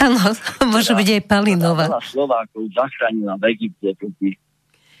 Áno, môže byť aj palinová. Veľa Slovákov zachránila v Egypte,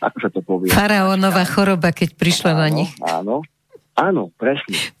 ako sa to povie? Faraónová choroba, keď prišla na nich. Áno,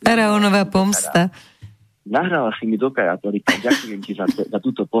 presne. Faraónová pomsta. Nahrala si mi do kajatorika. Ďakujem ti za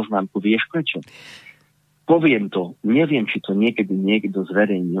túto poznámku. Vieš prečo? Poviem to. Neviem, či to niekedy niekto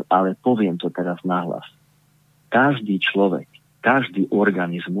zverejnil, ale poviem to teraz nahlas. Každý človek, každý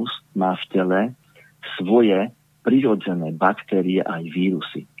organizmus má v tele svoje prirodzené baktérie aj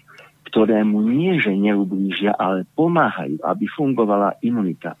vírusy, ktoré mu nie že neublížia, ale pomáhajú, aby fungovala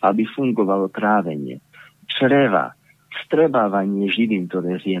imunita, aby fungovalo trávenie, čreva, vstrebávanie živín,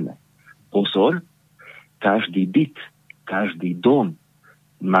 ktoré zjeme. Pozor, každý byt, každý dom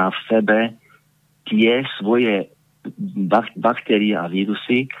má v sebe tie svoje baktérie a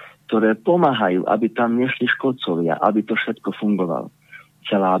vírusy, ktoré pomáhajú, aby tam nešli škodcovia, aby to všetko fungovalo.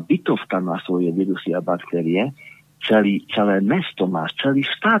 Celá bytovka má svoje vírusy a baktérie, celé mesto má, celý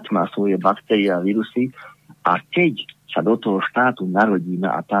štát má svoje baktérie a vírusy a keď sa do toho štátu narodíme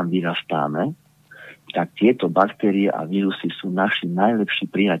a tam vyrastáme, tak tieto baktérie a vírusy sú naši najlepší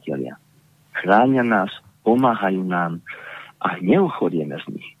priatelia. Chránia nás, pomáhajú nám a neochorieme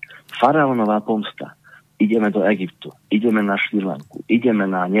z nich. Faraónová pomsta. Ideme do Egyptu, ideme na Šrí Lanku, ideme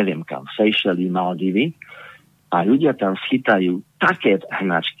na neviem kam, Seychely, Maldivy a ľudia tam schytajú také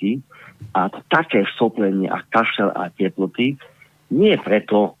hnačky a také soplenie a kašel a teploty, nie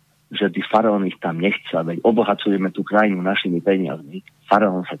preto, že by faraón ich tam nechcel, veď obohacujeme tú krajinu našimi peniazmi.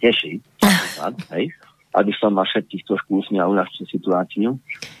 Faraón sa teší, hej, aby som mal všetkých trošku usmial a uľahčil situáciu,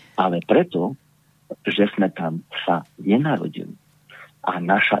 ale preto, že sme tam sa nenarodili. A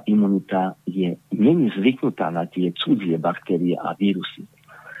naša imunita není zvyknutá na tie cudzie baktérie a vírusy.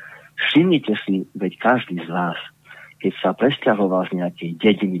 Všimnite si, veď každý z vás, keď sa presťahoval z nejakej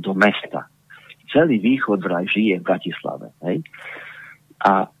dediny do mesta, celý východ vraj žije v Bratislave. Hej?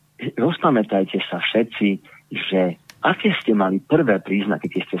 A rozpamätajte sa všetci, že aké ste mali prvé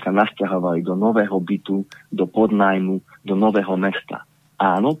príznaky, keď ste sa nasťahovali do nového bytu, do podnájmu, do nového mesta.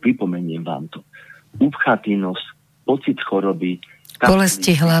 Áno, pripomeniem vám to. Upchatý nos, pocit choroby,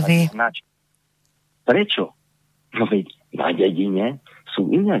 bolesti hlavy. Prečo? No veď na dedine sú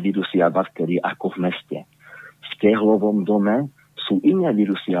iné vírusy a baktérie ako v meste. V tehlovom dome sú iné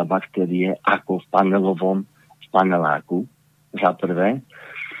vírusy a baktérie ako v paneláku, za prvé.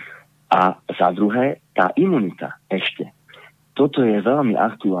 A za druhé, tá imunita ešte. Toto je veľmi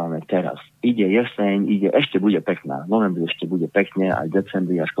aktuálne teraz. Ide jeseň, ešte bude pekná. V novembri ešte bude pekne, aj v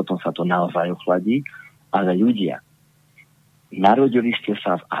decembri, až potom sa to naozaj ochladí. Ale ľudia, narodili ste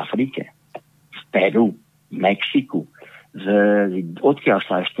sa v Afrike, v Peru, v Mexiku, odkiaľ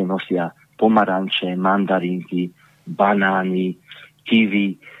sa ešte nosia pomaranče, mandarinky, banány,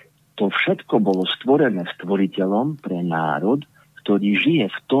 kiwi. To všetko bolo stvorené stvoriteľom pre národ, ktorý žije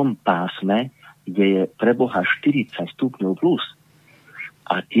v tom pásme, kde je pre Boha 40 stupňov plus.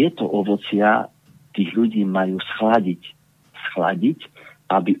 A tieto ovocia tých ľudí majú schladiť,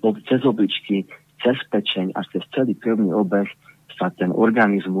 aby cez obličky, cez pečeň a cez celý krvný obeh sa ten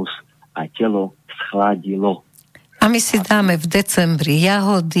organizmus a telo schladilo. A my si dáme v decembri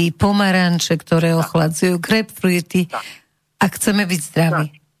jahody, pomaranče, ktoré ochladzujú, grapefruity a chceme byť zdraví.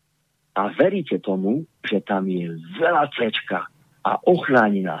 A veríte tomu, že tam je veľa C-čka a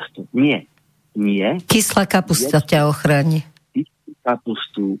ochráni nás to? Nie. Kyslá kapusta ťa ochráni.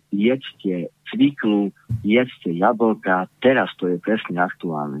 Kapustu, jedzte cviklu, jedzte jablka. Teraz to je presne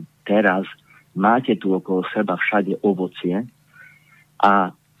aktuálne. Teraz máte tu okolo seba všade ovocie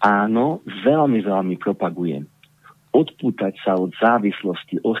a áno, veľmi, veľmi propagujem odpútať sa od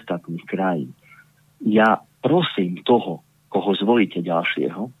závislosti ostatných krajín. Ja prosím toho, koho zvolíte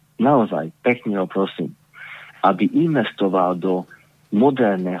ďalšieho, naozaj pekne ho prosím, aby investoval do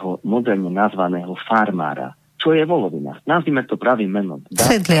moderne nazvaného farmára, čo je volovina. Nazvime to pravým menom.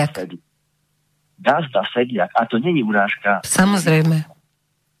 Sedliak. Gazda sedliak. A to není urážka. Samozrejme.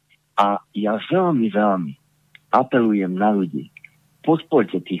 A ja veľmi, veľmi apelujem na ľudí.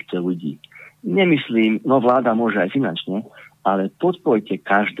 Podporte týchto ľudí. Nemyslím, vláda môže aj finančne, ale podporte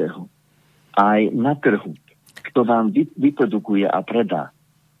každého. Aj na trhu, kto vám vyprodukuje a predá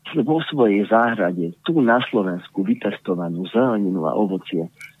vo svojej záhrade, tu na Slovensku vytestovanú zeleninu a ovocie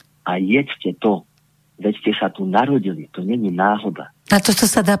a jedzte to. Veď ste sa tu narodili, to není náhoda. A toto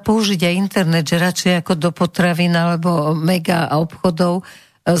sa dá použiť aj internet, že radšej ako do potravín alebo mega a obchodov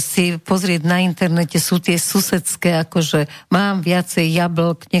si pozrieť na internete, sú tie susedské, akože mám viacej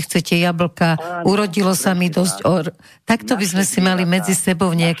jablk, nechcete jablka, urodilo sa mi dosť takto by sme si mali medzi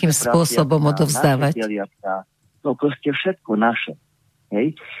sebou nejakým spôsobom odovzdávať. No proste všetko naše.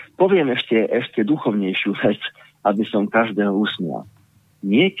 Hej. Poviem ešte duchovnejšiu vec, aby som každého usmial.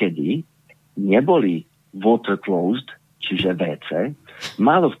 Niekedy neboli water closed, čiže WC.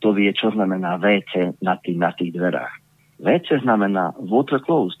 Málo kto vie, čo znamená WC na tých dverách. WC znamená water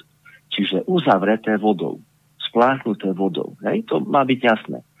closed, čiže uzavreté vodou, spláchnuté vodou. Hej, to má byť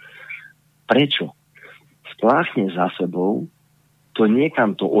jasné. Prečo? Spláchne za sebou, to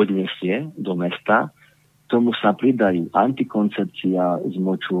niekam to odnesie do mesta, tomu sa pridajú antikoncepcia z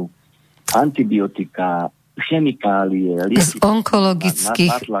moču, antibiotika, chemikálie, lieky z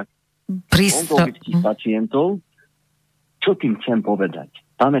onkologických pacientov. Čo tým chcem povedať?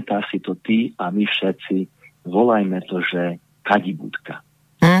 Pamätá si to ty a my všetci, volajme to, že kadibúdka.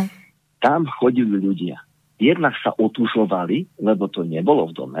 Tam chodili ľudia. Jednak sa otužovali, lebo to nebolo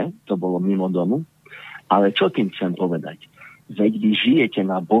v dome, to bolo mimo domu, ale čo tým chcem povedať? Veď vy žijete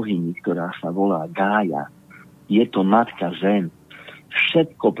na bohyni, ktorá sa volá Gája. Je to Matka Zem.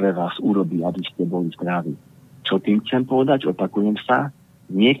 Všetko pre vás urobí, aby ste boli zdraví. Čo tým chcem povedať? Opakujem sa.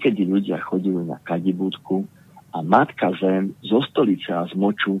 Niekedy ľudia chodili na kadibúdku a Matka Zem zo stolice a z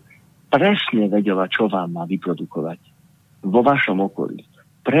moču presne vedela, čo vám má vyprodukovať. Vo vašom okolí.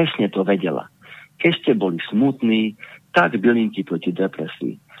 Presne to vedela. Keď ste boli smutní, tak bylinky proti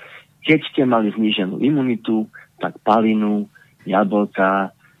depresii. Keď ste mali zníženú imunitu, tak palinu,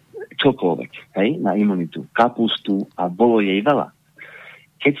 jablka, čokoľvek, hej, na imunitu. Kapustu a bolo jej veľa.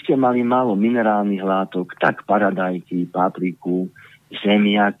 Keď ste mali málo minerálnych látok, tak paradajky, papriku,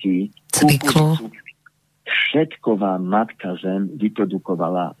 zemiaky, cviklu. Všetko vám Matka Zem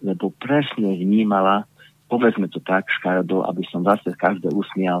vyprodukovala, lebo presne vnímala, povedzme to tak, škaredo, aby som zase každé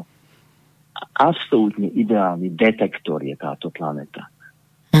usmial, absolútne ideálny detektor je táto planeta.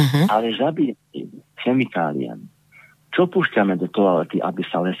 Ale zabíjať chemikáliami. Čo púšťame do toalety, aby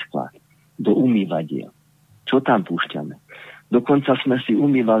sa leskla? Do umývadiel. Čo tam púšťame? Dokonca sme si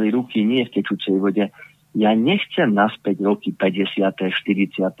umývali ruky nie v tečúcej vode. Ja nechcem naspäť roky 50.,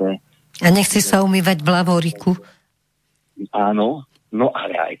 40. A nechce sa umývať v lavoriku? Áno, no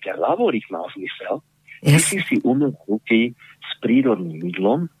ale aj ten lavorik mal zmysel. Ty si umyl ruky s prírodným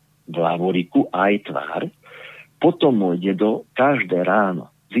mydlom v lavoriku aj tvár. Potom môj dedo každé ráno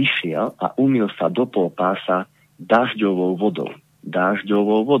vyšiel a umyl sa do pol pása dažďovou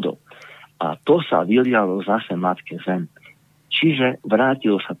vodou. A to sa vylialo zase Matke Zem. Čiže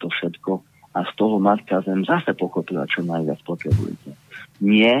vrátilo sa to všetko a z toho Matka Zem zase pochopila, čo najviac potrebujete.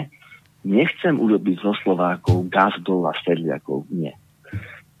 Nie, nechcem urobiť zo Slovákov gazdov a sedliakov, nie.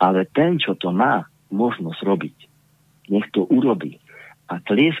 Ale ten, čo to má možnosť robiť, nech to urobí. A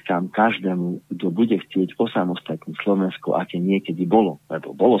tlieskam každému, kto bude chcieť osamostatniť Slovensko, aké niekedy bolo,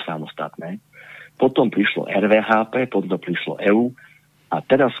 lebo bolo samostatné. Potom prišlo RVHP, potom prišlo EU a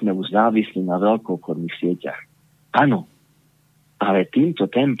teraz sme už závislí na veľkoobchodných sieťach. Áno, ale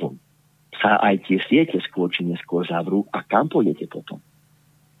týmto tempom sa aj tie siete skôr či neskôr zavrú a kam pôjdete potom?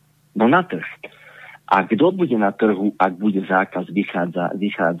 No na trh. A kto bude na trhu, ak bude zákaz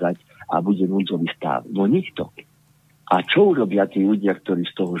vychádzať a bude núdzový stav? No nikto. A čo urobia tí ľudia, ktorí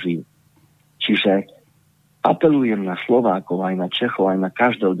z toho žijú? Čiže apelujem na Slovákov, aj na Čechov, aj na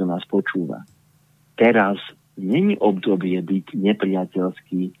každého, kto nás počúva. Teraz není obdobie byť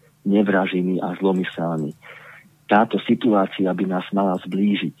nepriateľský, nevraživý a zlomyselný. Táto situácia by nás mala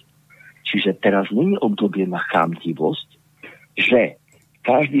zblížiť. Čiže teraz není obdobie na chamtivosť, že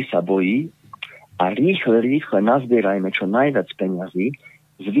každý sa bojí a rýchle nazbierajme čo najviac peňazí,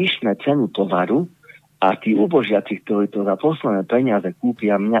 zvýšme cenu tovaru a tí ubožiaci, ktorí to za posledné peniaze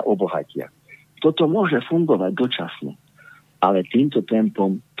kúpia, mňa obohatia. Toto môže fungovať dočasne, ale týmto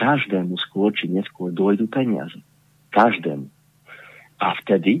tempom každému skôr či neskôr dojdu peniaze. Každému. A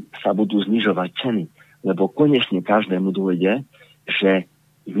vtedy sa budú znižovať ceny, lebo konečne každému dojde, že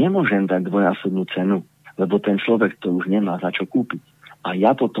nemôžem dať dvojnásobnú cenu, lebo ten človek to už nemá za čo kúpiť. A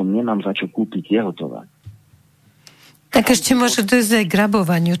ja potom nemám za čo kúpiť jeho tovar. Tak ešte môže dojsť aj k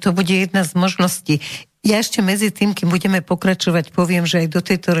rabovaniu, to bude jedna z možností. Ja ešte medzi tým, kým budeme pokračovať, poviem, že aj do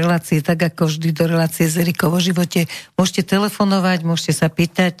tejto relácie, tak ako vždy do relácie z Erikou o živote, môžete telefonovať, môžete sa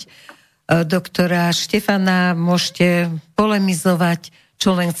pýtať doktora Štefana, môžete polemizovať,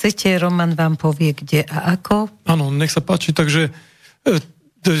 čo len chcete, Roman vám povie, kde a ako. Áno, nech sa páči, takže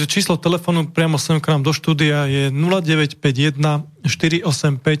číslo telefónu priamo sem k nám do štúdia je 0951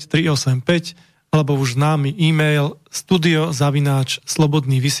 485 385 alebo už známy e-mail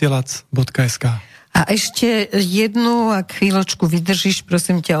studio@slobodnyvysielac.sk. A ešte jednu, ak chvíľočku vydržíš,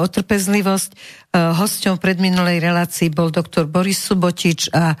 prosím ťa o trpezlivosť. Hosťom predminulej relácii bol doktor Boris Subotič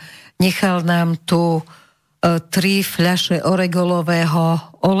a nechal nám tu 3 fľaše oregolového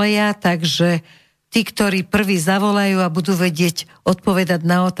oleja, takže tí, ktorí prví zavolajú a budú vedieť odpovedať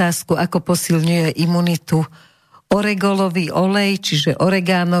na otázku, ako posilňuje imunitu oregolový olej, čiže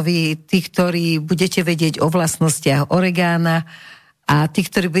oregánový, tí, ktorí budete vedieť o vlastnostiach oregána a tí,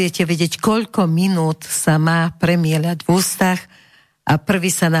 ktorí budete vedieť, koľko minút sa má premieľať v ústach a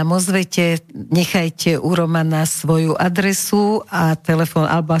prvý sa nám ozvete, nechajte u Romana svoju adresu a telefón,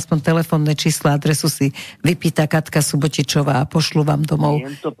 alebo aspoň telefónne číslo, adresu si vypýta Katka Subotičová a pošlu vám domov.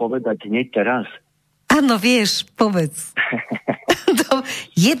 Viem to povedať hneď teraz. Áno, vieš, povedz.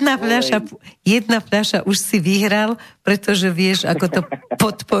 Jedna fľaša už si vyhral, pretože vieš, ako to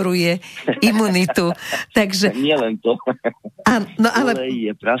podporuje imunitu. Takže... Nie len to. No, ale... Olej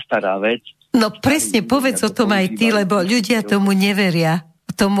je prastará vec. No presne, povedz o tom aj ty, lebo ľudia tomu neveria.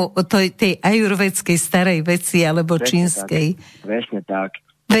 Tej ajurvédskej starej veci, alebo čínskej. Presne tak.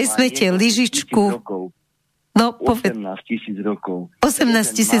 Vezmete lyžičku... No, 18 000 rokov. 18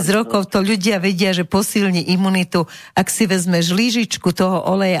 000 rokov to ľudia vedia, že posilní imunitu. Ak si vezmeš lyžičku toho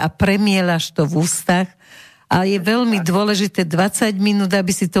oleja a premielaš to v ústach, a je veľmi dôležité 20 minút,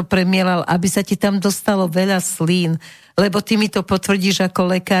 aby si to premielal, aby sa ti tam dostalo veľa slín, lebo ty mi to potvrdíš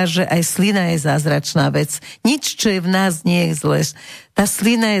ako lekár, že aj slina je zázračná vec. Nič, čo je v nás, nie je zlé. Tá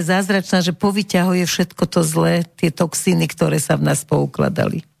slina je zázračná, že povyťahuje všetko to zlé, tie toxíny, ktoré sa v nás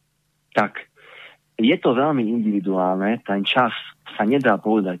poukladali. Tak. Je to veľmi individuálne, ten čas sa nedá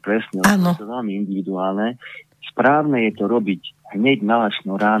povedať presne, ale je to veľmi individuálne. Správne je to robiť hneď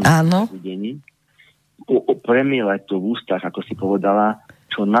nalačno ráno v deni, premielať to v ústach, ako si povedala,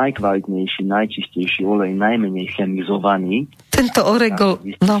 čo najkvalitnejší, najčistejší olej, najmenej chemizovaný. Tento oregol,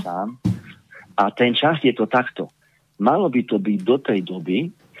 no. A ten čas je to takto. Malo by to byť do tej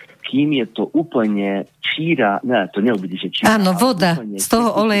doby, kým je to úplne číra, to neobíde, že číra. Áno, voda. Z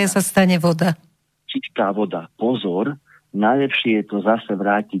toho oleja sa stane voda. Čistá voda. Pozor, najlepšie je to zase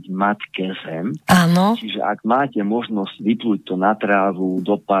vrátiť Matke Zem. Áno. Čiže ak máte možnosť vyplúť to na trávu,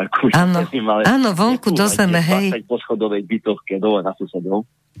 do parku, áno, vonku do zeme, hej. 20 poschodovej bytovke dole na susedov,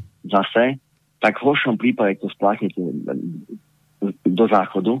 zase, tak v horšom prípade to spláchnete do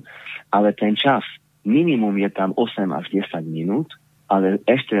záchodu, ale ten čas, minimum je tam 8 až 10 minút, ale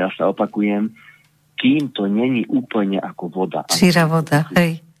ešte raz sa opakujem, kým to není úplne ako voda. Číra voda,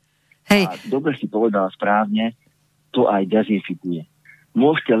 hej. A dobre si povedala správne, to aj dezinfikuje.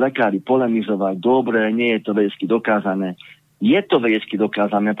 Môžete lekári polemizovať, dobre, nie je to vedecky dokázané. Je to vedecky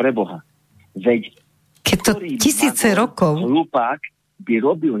dokázané pre Boha. Veď keď to tisíce rokov hlupák by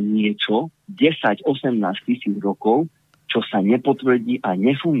robil niečo 10-18 tisíc rokov, čo sa nepotvrdí a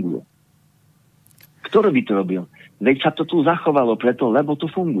nefunguje. Kto by to robil? Veď sa to tu zachovalo preto, lebo to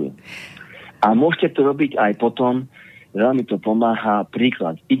funguje. A môžete to robiť aj potom, veľmi to pomáha.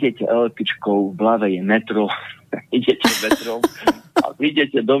 Príklad, idete električkou, v hlave je metro, idete metrou a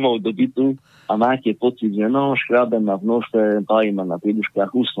prídete domov do bytu a máte pocit, že škrábem ma v nose, palí ma na príduškách,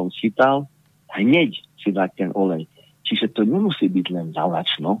 už som schytal, hneď si dať ten olej. Čiže to nemusí byť len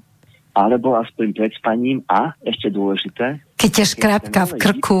zalačno, alebo aspoň pred spaním a ešte dôležité, keď je škrábka v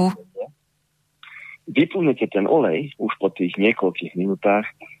krku, vyplnete ten olej už po tých niekoľkých minútach,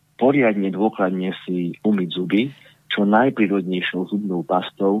 poriadne dôkladne si umyť zuby, čo najprírodnejšou zubnou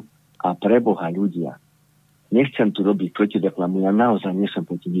pastou a pre Boha ľudia. Nechcem tu robiť protireklamu, ja naozaj nesom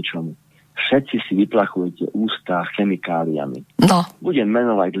proti ničomu. Všetci si vyplachujete ústa chemikáliami. No. Budem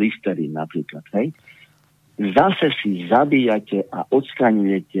menovať Listerín napríklad, hej? Zase si zabíjate a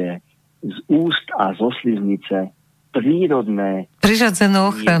odstraňujete z úst a zo sliznice prírodné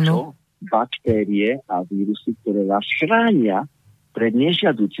prirodzenú ochranu, baktérie a vírusy, ktoré vás chránia pred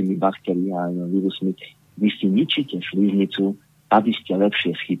nežiaducimi baktériami a vírusmi. Vy si ničíte sliznicu, aby ste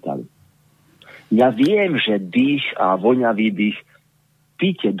lepšie schytali. Ja viem, že dých a voňavý dých,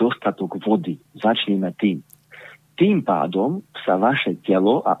 píte dostatok vody. Začneme tým. Tým pádom sa vaše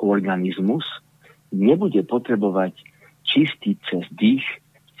telo a organizmus nebude potrebovať čistiť cez dých,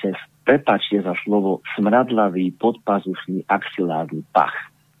 cez, prepáčte za slovo, smradlavý, podpazušný, axilárny pach.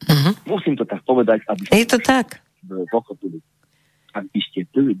 Musím to tak povedať, aby ste... Je to tak? Pochopili. Aby ste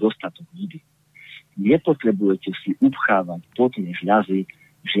pili dostatok vody. Nepotrebujete si upchávať potne žľazy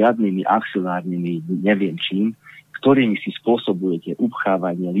žiadnymi axilárnymi, neviem čím, ktorými si spôsobujete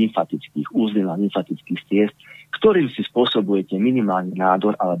upchávanie lymfatických úzlin a lymfatických ciest, ktorým si spôsobujete minimálny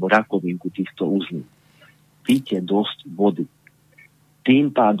nádor alebo rakovinku týchto úzlin. Píte dosť vody.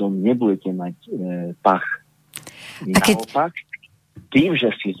 Tým pádom nebudete mať pach. Naopak, tým, že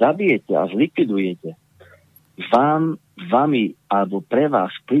si zabijete a zlikvidujete vami alebo pre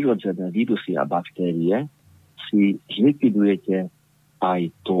vás prirodzené vírusy a baktérie, si zlikvidujete aj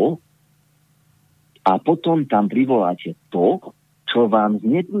to a potom tam privoláte to, čo vám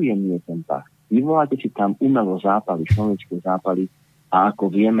znepríjemňuje ten pach. Vyvoláte si tam umelo zápaly, človecké zápaly a ako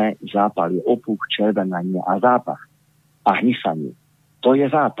vieme, zápal je opuch, červenanie a zápach a hnysanie. To je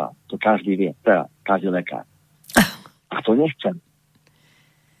zápal, to každý vie, teda každý lekár. A to nechcem.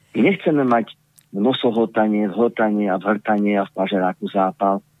 My nechceme mať nosohltanie, zhltanie a vrtanie a v pažeráku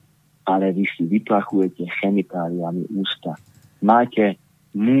zápal, ale vy si vyplachujete chemikáliami ústa. Máte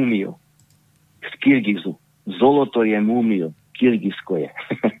múmiu z Kyrgyzu. Zoloto je múmio, Kyrgyzsko je.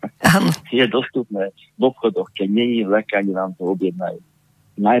 Je dostupné v obchodoch, keď není v lekárni, vám to objednajú.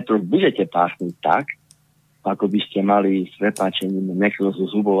 Najprv budete pásnuť tak, ako by ste mali s prepáčením nekrozu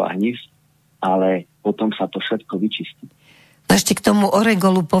zubov a hníz, ale potom sa to všetko vyčistí. Ešte k tomu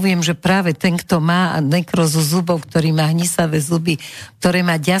oregolu poviem, že práve ten, kto má nekrozu zubov, ktorý má hnisavé zuby, ktoré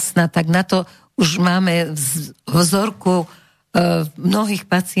má ďasna, tak na to už máme vzorku mnohých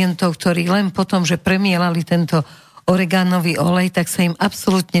pacientov, ktorí len potom, že premielali tento oregánový olej, tak sa im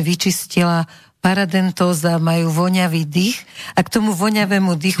absolútne vyčistila paradentóza, majú voňavý dých a k tomu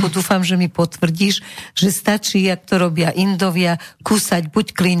voňavému dýchu dúfam, že mi potvrdíš, že stačí, jak to robia Indovia, kúsať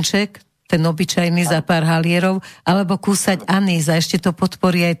buď klinček, ten obyčajný za pár halierov, alebo kúsať anís a ešte to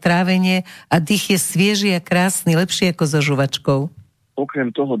podporí aj trávenie a dých je svieži a krásny, lepšie ako so žuvačkou.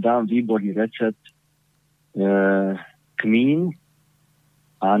 Okrem toho dám výborný recept kmín,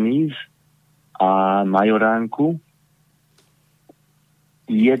 anís a majoránku.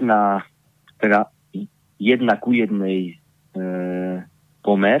 Jedna ku jednej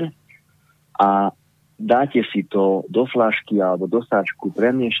pomer a dáte si to do fľašky alebo do sáčku,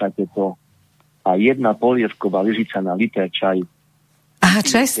 premiešate to a jedna polievková lyžica na liter čaju. Aha,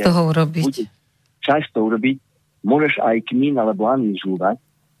 čaj z toho urobiť. Čaj z toho urobiť. Môžeš aj kmín alebo anís žúvať,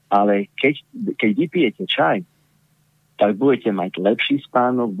 ale keď vypijete čaj, tak budete mať lepší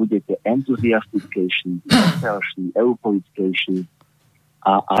spánok, budete entuziastickejší, veselší, euforickejší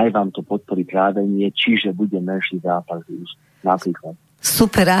a aj vám to podporí trávenie, čiže bude menší zápal napríklad.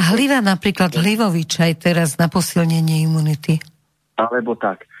 Super, a hliva napríklad hlivový čaj teraz na posilnenie imunity? Alebo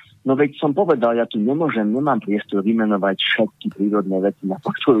tak. No veď som povedal, ja tu nemám priestor vymenovať všetky prírodné veci na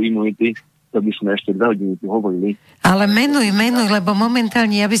podporu imunity, to by sme ešte 2 hodiny tu hovorili. Ale menuj, lebo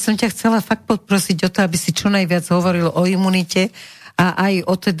momentálne ja by som ťa chcela fakt poprosiť o to, aby si čo najviac hovoril o imunite a aj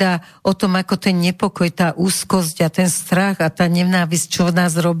o tom, ako ten nepokoj, tá úzkosť a ten strach a tá nenávisť, čo v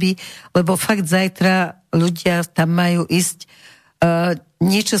nás robí, lebo fakt zajtra ľudia tam majú ísť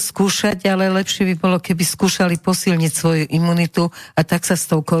niečo skúšať, ale lepšie by bolo, keby skúšali posilniť svoju imunitu a tak sa s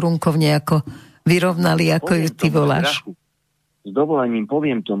tou korunkou nejako vyrovnali, ako ju ty voláš. S dovolením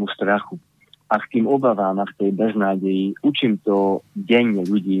poviem tomu strachu a k tým obavám a k tej beznádeji. Učím to denne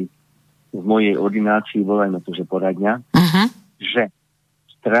ľudí v mojej ordinácii, volajme to, že poradňa, že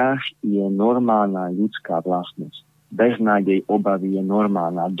strach je normálna ľudská vlastnosť. Beznádej, obavy je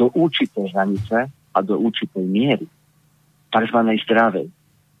normálna do určitej hranice a do určitej miery. Takzvanej zdravej.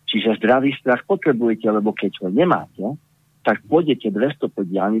 Čiže zdravý strach potrebujete, lebo keď ho nemáte, tak pôjdete 200 po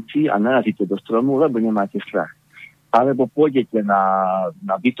diaľnici a narazíte do stromu, lebo nemáte strach. Alebo pôjdete na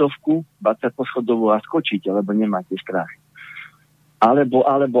bytovku 20-poschodovú a skočíte, lebo nemáte strach. Alebo.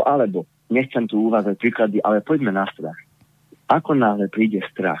 Nechcem tu uvádzať príklady, ale poďme na strach. Ako náhle príde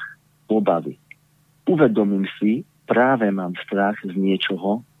strach, obavy, uvedomím si, práve mám strach z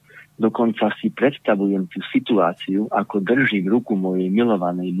niečoho, dokonca si predstavujem tú situáciu, ako držím ruku mojej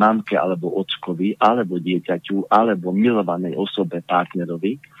milovanej mamke alebo ockovi, alebo dieťaťu, alebo milovanej osobe,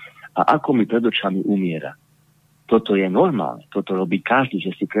 partnerovi a ako mi pred očami umiera. Toto je normálne. Toto robí každý,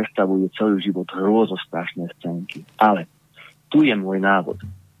 že si predstavuje celý život hrôzostrašné scénky. Ale tu je môj návod.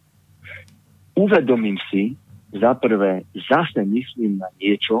 Uvedomím si, za prvé, zase myslím na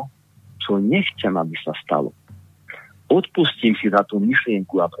niečo, čo nechcem, aby sa stalo. Odpustím si za tú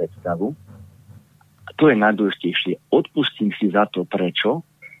myšlienku a predstavu. To je najdôležitejšie. Odpustím si za to prečo,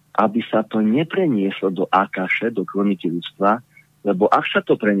 aby sa to neprenieslo do akaše, do kroniky ľudstva, lebo ak sa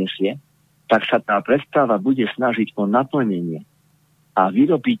to prenesie, tak sa tá predstava bude snažiť o naplnenie. A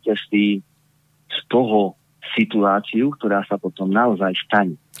vyrobíte si z toho situáciu, ktorá sa potom naozaj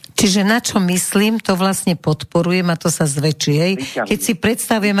stane. Čiže na čo myslím, to vlastne podporujem a to sa zväčší. Hej? Keď si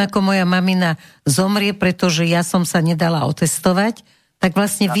predstavím, ako moja mamina zomrie, pretože ja som sa nedala otestovať, tak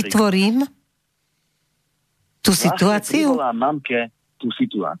vlastne vytvorím tú situáciu? Vlastne mamke tú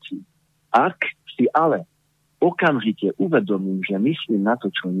situáciu. Ak si ale okamžite uvedomím, že myslím na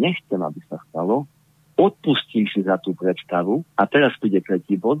to, čo nechcem, aby sa stalo, odpustím si za tú predstavu a teraz príde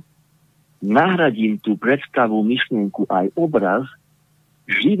tretí bod, nahradím tú predstavu, myšlienku aj obraz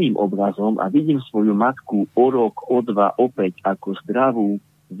živým obrazom a vidím svoju matku o rok, o dva, opäť ako zdravú,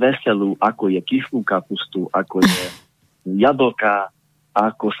 veselú, ako je kyslú kapustu, ako je jablka,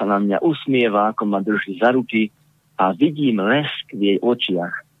 ako sa na mňa usmieva, ako ma drží za ruky a vidím lesk v jej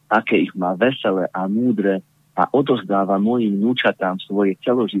očiach, aké ich má veselé a múdre a odozdáva mojim vnúčatám svoje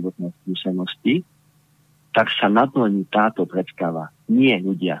celoživotné skúsenosti, tak sa naplní táto predstava. Nie,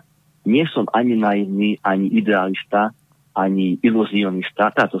 ľudia. Nie som ani naivný, ani idealista, ani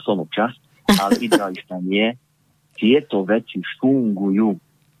iluzionista, táto som občas, ale idealista nie. Tieto veci fungujú.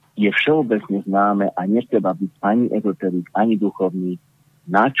 Je všeobecne známe a netreba byť ani ezoterik, ani duchovný.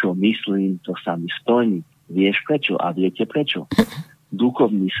 Na čo myslím, to sa mi splní. Vieš prečo a viete prečo?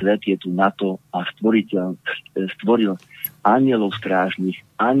 Duchovný svet je tu na to a stvoril anielov strážnych,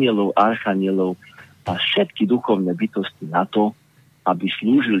 anielov, archanielov a všetky duchovné bytosti na to, aby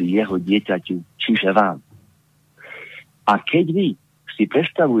slúžili jeho dieťaťu, čiže vám. A keď vy si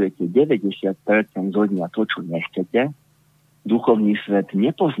predstavujete 90% zo dňa to, čo nechcete, duchovný svet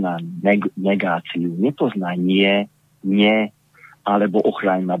nepozná negáciu, nepozná nie, alebo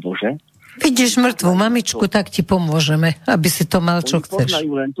ochráň ma Bože. Vidíš mŕtvú mamičku, tak ti pomôžeme, aby si to mal, čo chceš.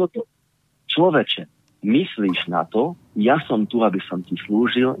 Poznajú len toto. Človeče, myslíš na to, ja som tu, aby som ti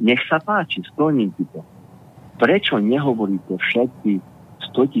slúžil, nech sa páči, splním ti to. Prečo nehovoríte všetci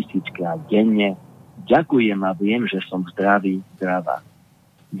 100 000 krát denne, ďakujem a viem, že som zdravý, zdravá.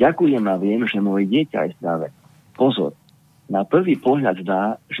 Ďakujem a viem, že moje dieťa je zdravé. Pozor, na prvý pohľad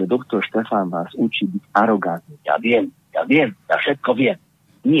zdá, že doktor Štefan vás učí byť arogantný. Ja viem, ja všetko viem.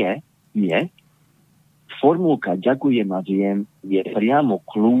 Nie. Formulka ďakujem a viem je priamo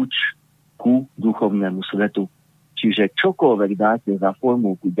kľúč ku duchovnému svetu. Čiže čokoľvek dáte za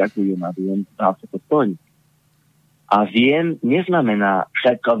formulku ďakujem a viem, dá sa to splniť. A viem neznamená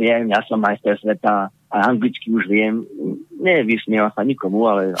všetko viem, ja som majster sveta a anglicky už viem. Nevysmieva sa nikomu,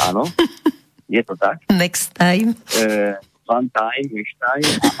 ale áno, je to tak. Next time. One time, next time.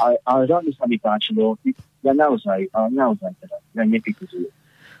 Ale veľmi sa mi páčilo. Ja naozaj teraz, ja nekritizujem.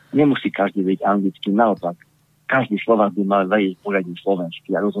 Nemusí každý vedieť anglicky, naopak. Každý Slovák by mal vedieť poriadne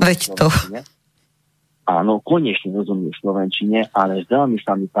slovensky. Ja rozumiem slovenčine. Áno, konečne rozumiem slovenčine, ale veľmi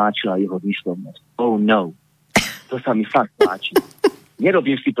sa mi páčila jeho výslovnosť. Oh no. To sa mi fakt páči.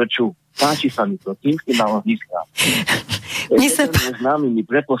 Nerobím si prču. Páči sa mi to. Tým si mal získať. Známy mi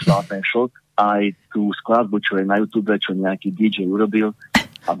preposlal ten šok aj tú skladbu, čo je na YouTube, čo nejaký DJ urobil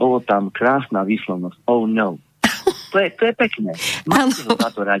a bolo tam krásna výslovnosť. Oh no. To je pekné. Mám sa za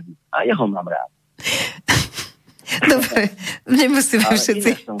to radi. A jeho mám rád. Dobre, nemusíme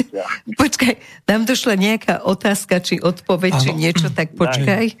všetci. Počkaj, nám došla nejaká otázka, či odpoveď, či niečo, tak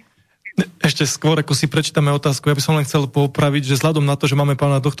počkaj. Ešte skôr, ako si prečítame otázku, ja by som len chcel popraviť, že vzhľadom na to, že máme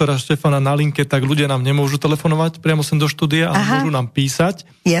pána doktora Štefana na linke, tak ľudia nám nemôžu telefonovať priamo sem do štúdia, ale môžu nám písať.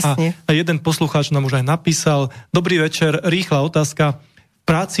 Jasne. A jeden poslucháč nám už aj napísal: Dobrý večer, rýchla otázka. V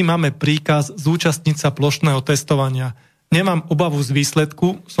práci máme príkaz zúčastniť sa plošného testovania. Nemám obavu z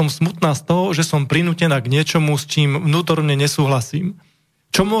výsledku, som smutná z toho, že som prinútená k niečomu, s čím vnútorne nesúhlasím.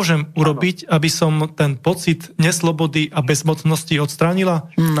 Čo môžem urobiť, aby som ten pocit neslobody a bezmocnosti odstránila?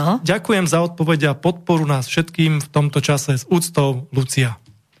 No. Ďakujem za odpoveď a podporu nás všetkým v tomto čase. S úctou, Lucia.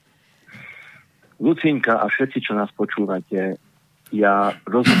 Lucinka a všetci, čo nás počúvate, ja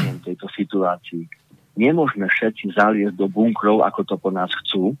rozumiem tejto situácii. Nemôžeme všetci zaliesť do bunkrov, ako to po nás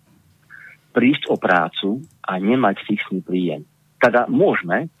chcú, prísť o prácu a nemať fixný príjem. Teda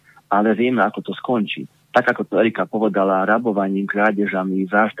môžeme, ale vieme, ako to skončí. Tak ako to Erika povedala, rabovaním, krádežami,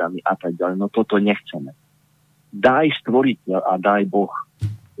 vraždami a tak ďalej. No toto nechceme. Daj stvoriteľ a daj Boh,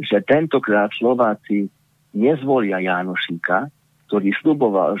 že tentokrát Slováci nezvolia Jánošíka, ktorý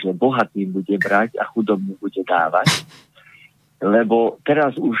sľuboval, že bohatý bude brať a chudobný bude dávať. Lebo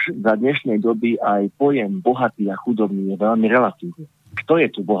teraz už za dnešnej doby aj pojem bohatý a chudobný je veľmi relatívny. Kto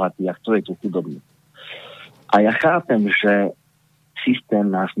je tu bohatý a kto je tu chudobný? A ja chápem, že systém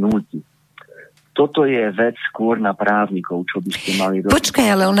nás núti. Toto je vec skôr na právnikov, čo by ste mali robiť. Počkaj,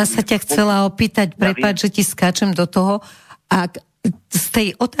 ale ona sa ťa chcela opýtať, prepáč, že ti skáčem do toho, a z tej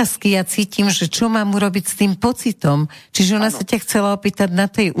otázky ja cítim, že čo mám urobiť s tým pocitom. Čiže ona sa ťa chcela opýtať na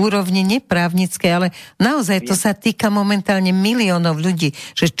tej úrovni neprávnickej, ale naozaj to sa týka momentálne miliónov ľudí,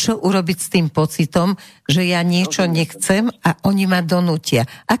 že čo urobiť s tým pocitom, že ja niečo nechcem a oni ma donútia.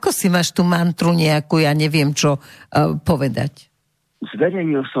 Ako si máš tú mantru nejakú, ja neviem čo povedať?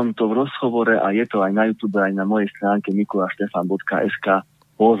 Zverejnil som to v rozhovore a je to aj na YouTube, aj na mojej stránke mikulášštefan.sk.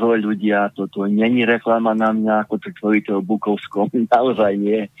 Pozor ľudia, toto není reklama na mňa, ako tvoriteľ Bukovskom, naozaj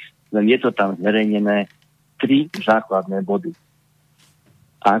nie. Len je to tam zverejnené 3 základné body.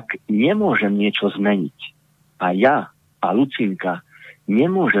 Ak nemôžem niečo zmeniť, a ja a Lucinka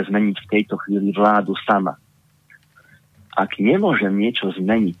nemôže zmeniť v tejto chvíli vládu sama. Ak nemôžem niečo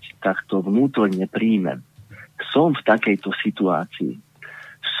zmeniť, tak to vnútorne príjmem. Som v takejto situácii.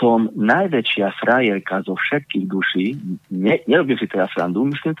 Som najväčšia frajerka zo všetkých duší, nerobím si teraz srandu,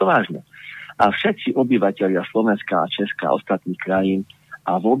 myslím to vážne. A všetci obyvateľia Slovenska a Česka a ostatných krajín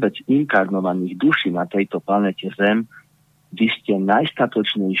a vôbec inkarnovaných duší na tejto planete Zem, vy ste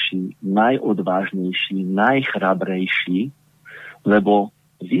najstatočnejší, najodvážnejší, najchrabrejší, lebo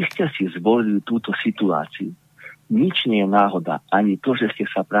vy ste si zvolili túto situáciu. Nič nie je náhoda. Ani to, že ste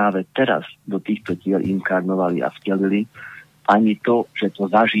sa práve teraz do týchto tiel inkarnovali a vtelili, ani to, že to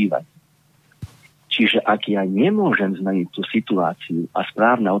zažívate. Čiže ak ja nemôžem zmeniť tú situáciu, a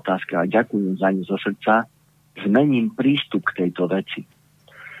správna otázka, a ďakujem za ňu zo srdca, zmením prístup k tejto veci.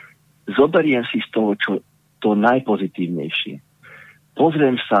 Zoberiem si z toho, čo to najpozitívnejšie.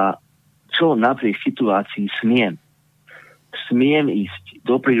 Pozriem sa, čo napriek situácii smiem. Smiem ísť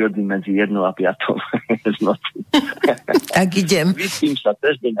do prírody medzi 1 a 5 z noci. Tak idem. Vyspím sa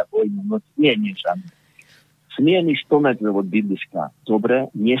cez deň a pôjdem noc. Nie, sami. Smiem ísť 100 metrov od bydliska.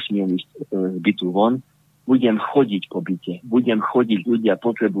 Dobre, nesmiem ísť z bytu von. Budem chodiť po byte. Budem chodiť, ľudia,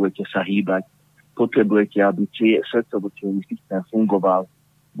 potrebujete sa hýbať. Potrebujete, aby srdcovo-cievny systém fungoval.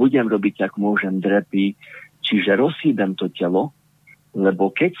 Budem robiť, ak môžem, drepy. Čiže rozhýbem to telo,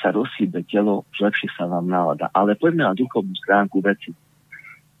 lebo keď sa rozhýbe telo, lepšie sa vám nálada. Ale poďme na duchovnú stránku veci.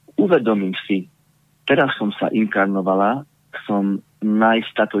 Uvedomím si, teraz som sa inkarnovala, som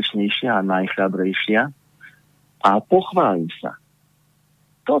najstatočnejšia a najchrabrejšia a pochválim sa.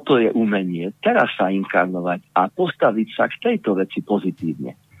 Toto je umenie, teraz sa inkarnovať a postaviť sa k tejto veci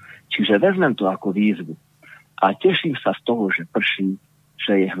pozitívne. Čiže vezmem to ako výzvu a teším sa z toho, že prší,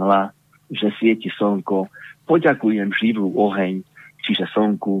 že je hmla, že svieti slnko, poďakujem živú oheň, čiže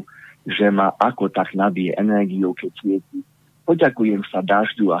slnku, že ma ako tak nabije energiou, keď svieti. Poďakujem sa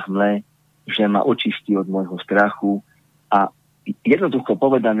dažďu a hmle, že ma očistí od môjho strachu a jednoducho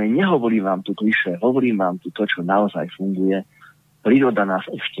povedané, nehovorím vám tu klišé, hovorím vám tu to, čo naozaj funguje. Príroda nás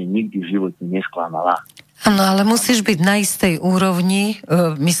ešte nikdy v živote nesklamala. Áno, ale musíš byť na istej úrovni,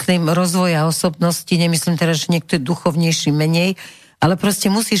 myslím, rozvoja osobnosti, nemyslím teraz, že niekto je duchovnejší menej, ale proste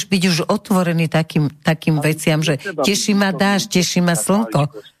musíš byť už otvorený takým veciam, že teší ma dážď, teší ma slnko.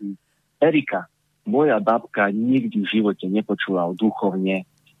 Erika, moja babka nikdy v živote nepočula o duchovne,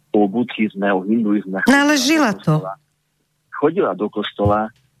 o buddhizme, o hinduizme. No ale žila to. Chodila do kostola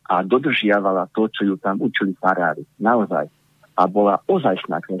a dodržiavala to, čo ju tam učili farári. Naozaj. A bola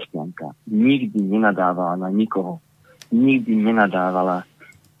ozajstná kresťanka. Nikdy nenadávala na nikoho. Nikdy nenadávala.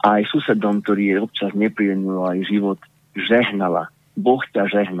 Aj susedom, ktorý je občas nepríjemnil aj život, žehnala. Boh ťa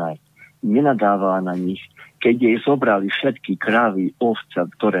žehnaj. Nenadávala na nich. Keď jej zobrali všetky krávy, ovce,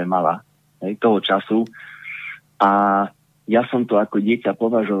 ktoré mala toho času, a ja som to ako dieťa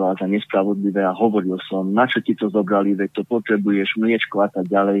považoval za nespravodlivé a hovoril som, na čo ti to zobrali, veď to potrebuješ mliečko a tak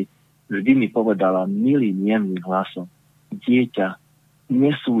ďalej. Vždy mi povedala milým, jemným hlasom, dieťa,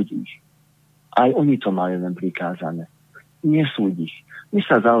 nesúď ich. Aj oni to mali len prikázané. Nesúď ich. My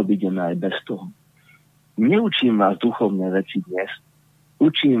sa zaobídeme aj bez toho. Neučím vás duchovné veci dnes.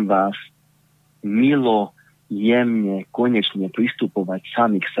 Učím vás milo, jemne, konečne pristupovať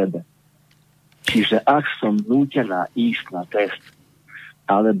sami k sebe. Čiže ak som nútená ísť na test,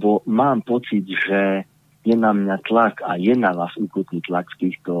 alebo mám pocit, že je na mňa tlak a je na vás ukutný tlak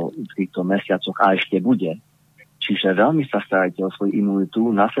v týchto mesiacoch a ešte bude, čiže veľmi sa starajte o svoju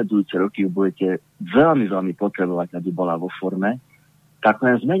imunitu, nasledujúce roky budete veľmi, veľmi potrebovať, aby bola vo forme, tak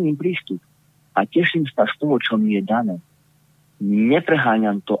len zmením prístup a teším sa z toho, čo mi je dané.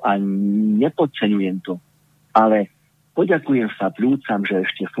 Nepreháňam to a nepodceňujem to, ale poďakujem sa pľúcam, že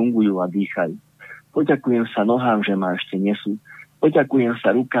ešte fungujú a dýchajú. Poďakujem sa nohám, že ma ešte nesú. Poďakujem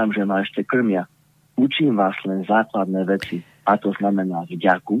sa rukám, že ma ešte krmia. Učím vás len základné veci, a to znamená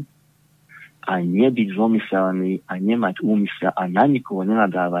vďaku a nebyť zlomyselný a nemať úmysel a na nikoho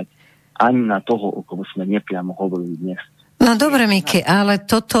nenadávať, ani na toho, o kom sme nepriamo hovorili dnes. No dobre, Miki, ale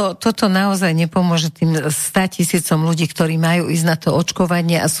toto naozaj nepomôže tým 100 000 ľudí, ktorí majú ísť na to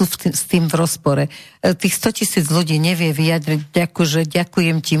očkovanie a sú s tým v rozpore. Tých 100 000 ľudí nevie vyjadriť, že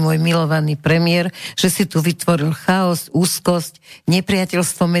ďakujem ti, môj milovaný premiér, že si tu vytvoril chaos, úzkosť,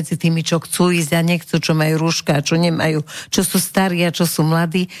 nepriateľstvo medzi tými, čo chcú ísť a nechcú, čo majú rúška a čo nemajú, čo sú starí a čo sú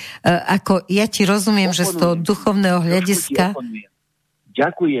mladí. Ako ja ti rozumiem, že z toho duchovného hľadiska...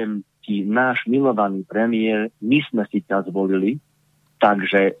 Ďakujem ti, náš milovaný premiér, my sme si ťa zvolili,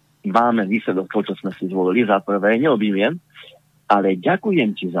 takže máme výsledok to, čo sme si zvolili. Za prvé, neobjímiem, ale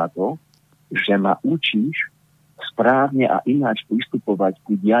ďakujem ti za to, že ma učíš správne a ináč pristupovať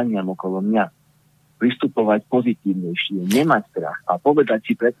k dianiam okolo mňa. Pristupovať pozitívnejšie, nemať strach a povedať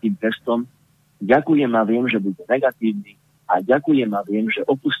si pred tým testom, ďakujem a viem, že bude negatívny a ďakujem a viem, že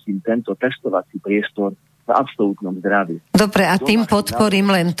opustím tento testovací priestor v absolútnom zdraví. Dobre, a tým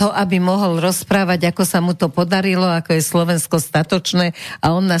podporím len to, aby mohol rozprávať, ako sa mu to podarilo, ako je Slovensko statočné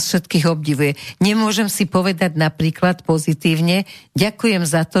a on nás všetkých obdivuje. Nemôžem si povedať napríklad pozitívne, ďakujem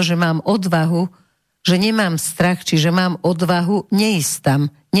za to, že mám odvahu, že nemám strach, čiže mám odvahu neísť tam,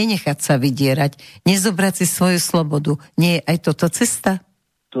 nenechať sa vydierať, nezobrať si svoju slobodu. Nie je aj toto cesta?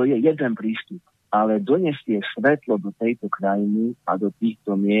 To je jeden prístup. Ale donesie svetlo do tejto krajiny a do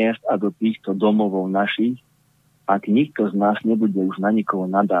týchto miest a do týchto domovov našich, ak nikto z nás nebude už na nikoho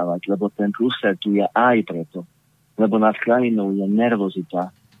nadávať, lebo ten prúser tu je aj preto, lebo nad krajinou je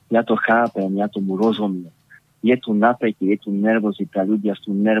nervozita. Ja to chápem, ja tomu rozumiem. Je tu napätie, je tu nervozita, ľudia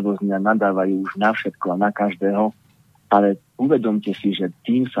sú nervózni a nadávajú už na všetko a na každého, ale uvedomte si, že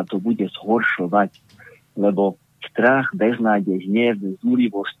tým sa to bude zhoršovať, lebo strach, beznádej, hnev,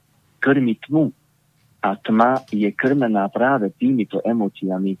 zúrivosť krmi tmu. A tma je krmená práve týmito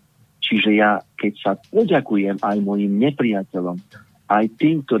emóciami. Čiže ja, keď sa poďakujem aj mojim nepriateľom, aj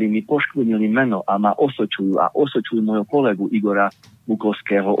tým, ktorí mi poškvrnili meno a ma osočujú a osočujú môjho kolegu Igora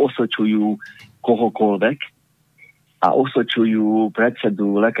Bukovského, osočujú kohokoľvek a osočujú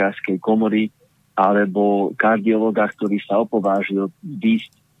predsedu lekárskej komory alebo kardiologa, ktorý sa opovážil výjsť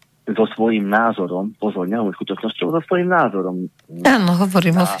so svojím názorom, pozor, nehovorím skutočnosťou, so svojím názorom. Áno,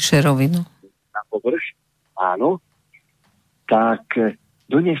 hovorím o Fischerovi, no. Na površ, áno, tak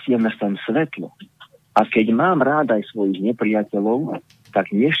donesieme sem svetlo. A keď mám rád aj svojich nepriateľov,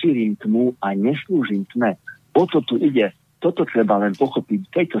 tak nešírim tmu a neslúžim tme. O to tu ide. Toto treba len pochopiť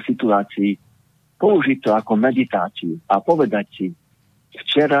v tejto situácii, použiť to ako meditáciu a povedať si,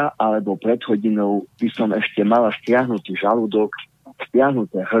 včera alebo pred hodinou by som ešte mala stiahnutý žalúdok,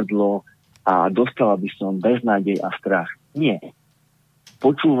 stiahnuté hrdlo a dostala by som beznádej a strach. Nie.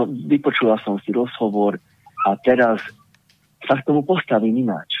 Vypočula som si rozhovor a teraz sa k tomu postavím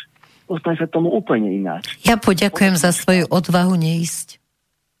ináč. Postavím sa k tomu úplne ináč. Ja poďakujem za svoju odvahu neísť.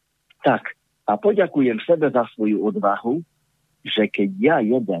 Tak, a poďakujem sebe za svoju odvahu, že keď ja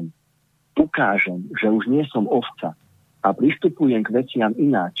jeden ukážem, že už nie som ovca a pristupujem k veciam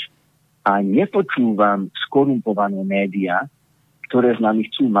ináč a nepočúvam skorumpované médiá, ktoré s nami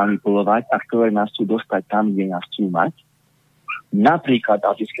chcú manipulovať a ktoré nás chcú dostať tam, kde nás chcú mať, Napríklad,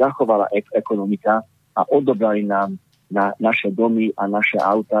 aby skrachovala ekonomika a odobrali nám na naše domy a naše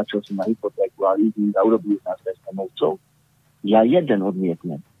autá, čo sú na hypotéku a leasing a urobili nás bezdomovcov. Ja jeden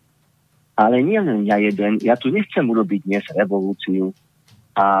odmietnem. Ale nie len ja jeden. Ja tu nechcem urobiť dnes revolúciu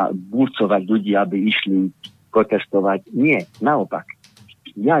a burcovať ľudí, aby išli protestovať. Nie, naopak.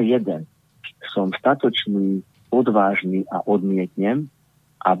 Ja jeden som statočný, odvážny a odmietnem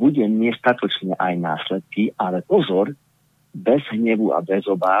a budem miesť statočne aj následky, ale pozor, bez hnevu a bez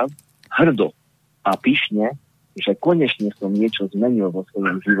obáv, hrdo a pyšne, že konečne som niečo zmenil vo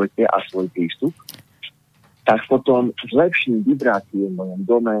svojom živote a svoj prístup, tak potom zlepším vibrácie v mojom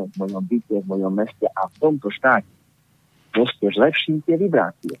dome, v mojom byte, v mojom meste a v tomto štáte. Proste zlepším tie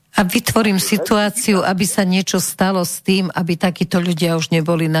vibrácie. A vytvorím situáciu, aby sa niečo stalo s tým, aby takíto ľudia už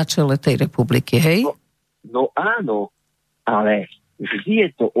neboli na čele tej republiky, hej? No áno, ale vždy je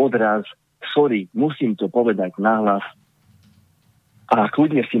to odraz, sorry, musím to povedať nahlas, a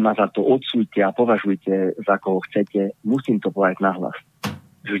kľudne si ma za to odsúďte a považujte za koho chcete, musím to povedať nahlas.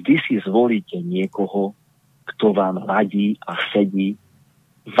 Vždy si zvolíte niekoho, kto vám ladí a sedí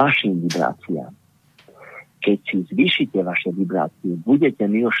vašim vibráciám. Keď si zvýšite vaše vibrácie, budete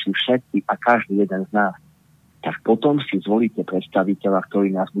milší všetci a každý jeden z nás, tak potom si zvolíte predstaviteľa,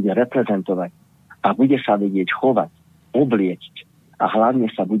 ktorý nás bude reprezentovať a bude sa vedieť chovať, obliecť a hlavne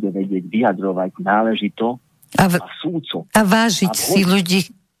sa bude vedieť vyjadrovať náležito a súco. A vážiť si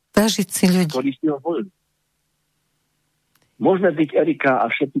ľudí. Ktorí si ho volili. Môžeme byť, Erika, a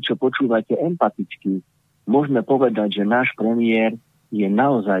všetci, čo počúvate, empatickí. Môžeme povedať, že náš premiér je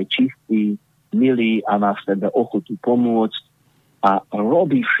naozaj čistý, milý a má v sebe ochotu pomôcť a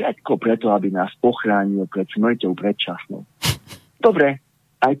robí všetko preto, aby nás ochránil pred smrťou predčasnou. Dobre,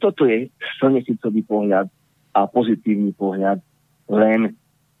 aj toto je slnečnicový pohľad a pozitívny pohľad, len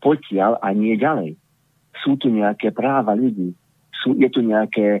potiaľ a nie ďalej. Sú tu nejaké práva ľudí, je tu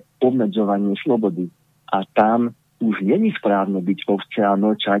nejaké obmedzovanie slobody a tam už není správne byť ovce a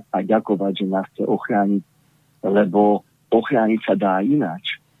mlčať a ďakovať, že nás chce ochrániť, lebo ochrániť sa dá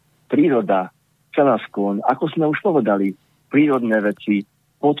ináč. Príroda, celá skôr, ako sme už povedali, prírodné veci,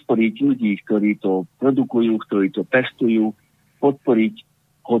 podporiť ľudí, ktorí to produkujú, ktorí to pestujú, podporiť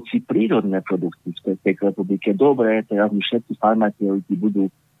hoci prírodné produkty v tej republike. Dobre, teraz mi všetci farmaceuti budú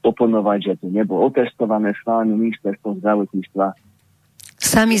oponovať, že to nebolo otestované schválené ministerstvom zdravotníctva.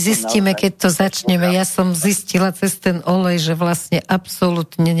 Sami zistíme, keď to začneme. Ja som zistila cez ten olej, že vlastne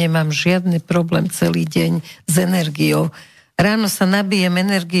absolútne nemám žiadny problém celý deň s energiou. Ráno sa nabijem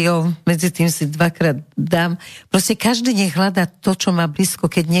energiou, medzi tým si 2-krát dám. Proste každý nech hľadá to, čo má blízko,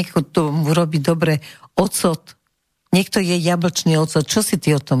 keď niekto to robí dobre. Ocot. Niekto je jablčný ocot. Čo si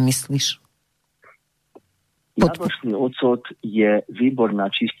ty o tom myslíš? Jablčný ocot je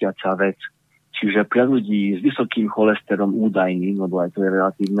výborná čistiaca vec. Čiže pre ľudí s vysokým cholesterolom údajným, lebo aj to je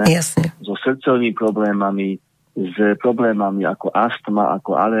relatívne, jasne, so srdcovými problémami, s problémami ako astma,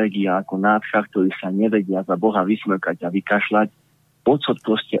 ako alergia, ako nádcha, ktorí sa nevedia za Boha vysmrkať a vykašľať, ocot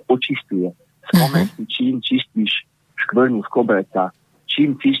proste očistuje. Spomen si, čím čistíš škvrnu z koberca,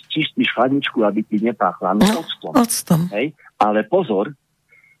 čím čistíš chladničku, aby ti nepáchla. No octom. Hej? Ale pozor,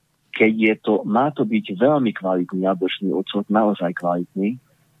 keď má to byť veľmi kvalitný jablčný ocot, naozaj kvalitný.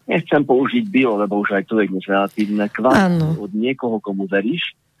 Nechcem použiť bio, lebo už aj to je dnes relatívne kvalitný od niekoho, komu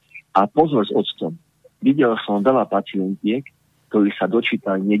veríš. A pozor s octom. Videl som veľa pacientiek, ktorí sa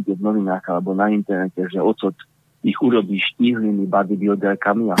dočítali niekde v novinách alebo na internete, že ocot ich urobí štíhlými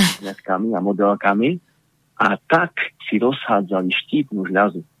bodybuilderkami a fitnesskami a modelkami a tak si rozhádzali štítnu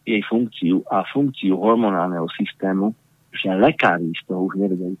žľazu, jej funkciu a funkciu hormonálneho systému, že lekári z toho už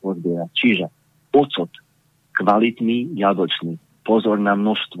nevedeli pozbierať. Čiže ocot, kvalitný, jablčný. Pozor na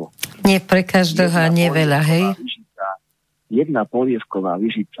množstvo. Nie pre každého a nie veľa, hej? Jedna polievková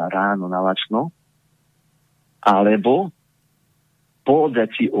lyžica ráno na lačno, alebo pol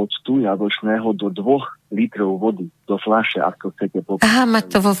deci octu jablčného do 2 litrov vody, do fľaše, ako chcete popísať. Aha, mať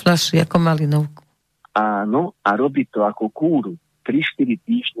to vo fľaši, ako malinovku. Áno, a robiť to ako kúru. 3-4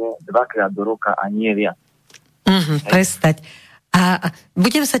 týždne, 2-krát do roka a nie viac. Prestať. A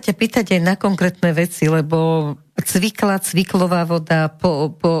budem sa ťa pýtať aj na konkrétne veci, lebo cviklová voda,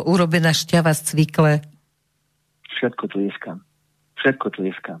 urobená šťava z cvikle. Všetko to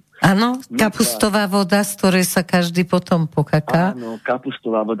jeskám. Áno, kapustová voda, z ktorej sa každý potom pokaká. Áno,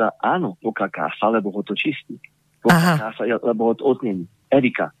 kapustová voda, áno, pokaká sa, lebo ho to čistí. Pokaká sa, lebo ho to odnení.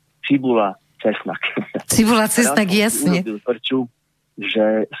 Erika, cibula, cesnak. Cibula, cesnak, jasne. Urobil prču,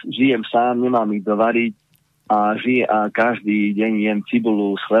 že žijem sám, nemám ich dovariť a každý deň jem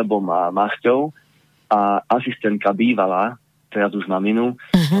cibulu s chlebom a masťou a asistentka bývalá, teraz už mám inú,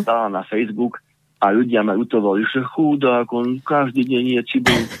 dala na Facebook, A ľudia ma utovali, že chudák, on každý deň je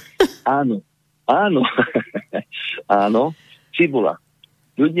cibulu. Áno, áno, cibula.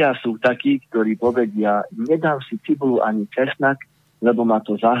 Ľudia sú takí, ktorí povedia, nedám si cibulu ani cesnak, lebo ma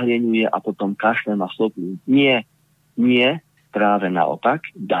to zahrieňuje a potom kašlem a sopím. Nie, práve naopak,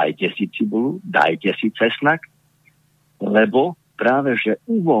 dajte si cibulu, dajte si cesnak, lebo práve, že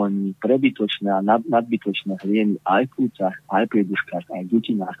uvoľní prebytočné a nadbytočné hlieny aj v plúcach, aj pri duškách, aj v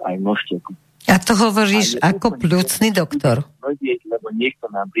dutinách, aj v nožteku. A to hovoríš ako pľúcny doktor? Lebo niekto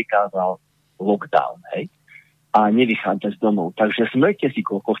nám prikázal lockdown, hej? A nevychádzať z domov. Takže smrťte si,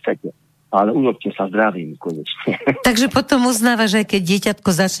 koľko chcete. Ale urobte sa zdravým konečne. Takže potom uznávaš, že aj keď dieťatko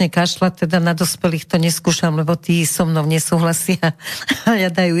začne kašľať, teda na dospelých to neskúšam, lebo tí so mnou nesúhlasia a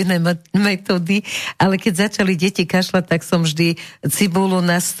hľadajú iné metódy. Ale keď začali deti kašľať, tak som vždy cibulu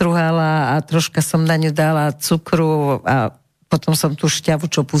nastruhala a troška som na ňu dala cukru a potom som tú šťavu,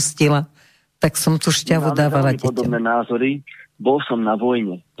 čo pustila, tak som tú šťavu dávala deťom. Podobné názory. Bol som na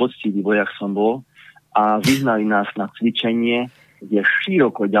vojne, poctivý vojak som bol a vyhnali nás na cvičenie, kde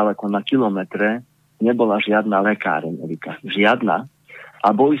široko, ďaleko na kilometre nebola žiadna lekáreň, Erika. Žiadna. A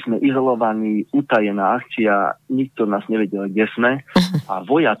boli sme izolovaní, utajená akcia, nikto nás nevedel, kde sme. A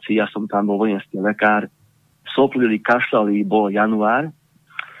vojaci, ja som tam bol vojenský lekár, soplili, kašľali, bol január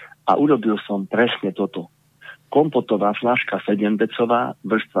a urobil som presne toto. Kompotová fľaška 7-decová,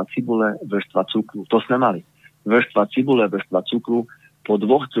 vrstva cibule, vrstva cukru. To sme mali. Vrstva cibule, vrstva cukru. Po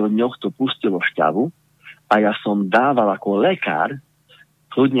 2-3 dňoch to pustilo šťavu a ja som dával ako lekár,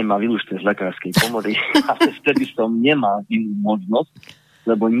 kľudne ma vylúčte z lekárskej komory, ale vtedy som nemal inú možnosť,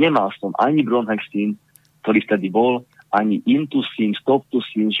 lebo nemal som ani bromhextín, ktorý vtedy bol, ani intusín,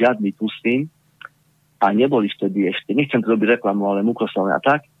 stoptusín, žiadny tusín a neboli vtedy ešte, nechcem to robiť reklamu, ale mukosolné a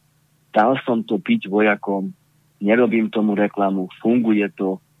tak, dal som to piť vojakom, nerobím tomu reklamu, funguje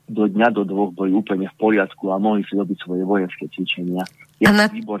to, do dňa, do 2 boli úplne v poriadku a mohli si robiť svoje vojenské cvičenia. Je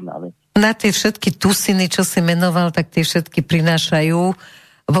to výborná vec. Na tie všetky tusiny, čo si menoval, tak tie všetky prinášajú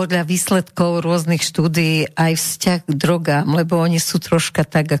podľa výsledkov rôznych štúdií aj vzťah k drogám, lebo oni sú troška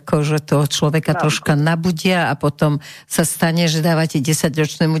tak, ako že toho človeka troška nabudia a potom sa stane, že dávate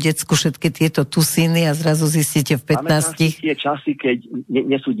 10-ročnému decku všetky tieto tusiny a zrazu zistíte v 15. Máme tie časy, keď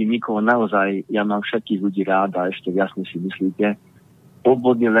nesúdim nikoho naozaj, ja mám všetkých ľudí rád a ešte jasne si myslíte,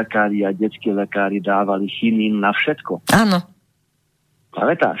 obvodní lekári a detskí lekári dávali chinín na všetko. Áno.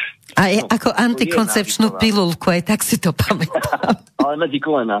 Pamätáš? A je ako antikoncepčnú pilulku, aj tak si to pamätám. Ale medzi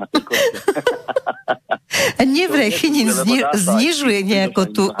kolená. A nevrej, chinín znižuje nejako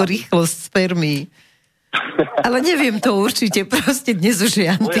tú rýchlosť spermií. Ale neviem to určite, proste dnes už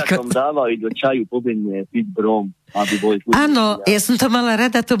je antikoncepčná. Vojakom dávali do čaju povinne piť brom, aby boli... Áno, ja som to mala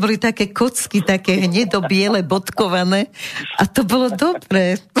rada, to boli také kocky, také hnedo-biele, bodkované a to bolo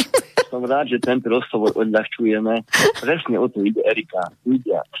dobré. Som rád, že tento rozhovor odľahčujeme. Presne o to ide, Erika.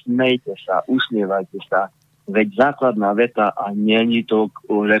 Ľudia, smejte sa, usmievajte sa. Veď základná veta a není to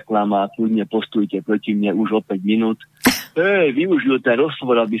reklama, kľudne postujte proti mne už o 5 minút. Využil ten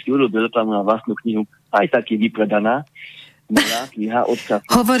rozhovor, aby si urobil reklamu na vlastnú knihu. Aj taký vypredaná. Moja kniha Odkaz.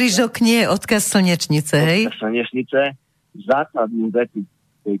 Hovoríš o knihe Odkaz slnečnice, hej? Odkaz slnečnice. Základnú vetu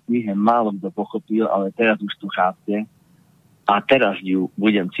tej knihe málo kto pochopil, ale teraz už to chápte. A teraz ju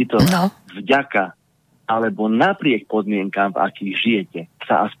budem citovať. No. Vďaka, alebo napriek podmienkám, v akých žijete,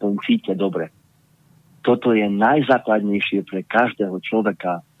 sa aspoň cíte dobre. Toto je najzákladnejšie pre každého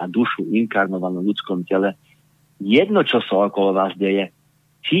človeka a dušu inkarnovanú v ľudskom tele. Jedno, čo sa okolo vás deje,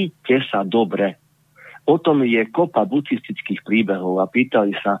 cíte sa dobre. O tom je kopa buddhistických príbehov a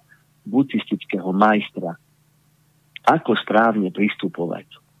pýtali sa buddhistického majstra, ako správne pristupovať.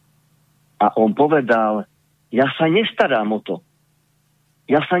 A on povedal, ja sa nestarám o to.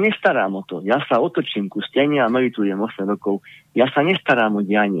 Ja sa otočím ku stene a meditujem 8 rokov. Ja sa nestarám o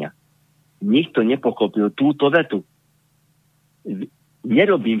diania. Nikto nepochopil túto vetu.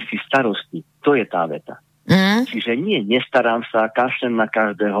 Nerobím si starosti. To je tá veta. Čiže nie, nestarám sa, kašlem na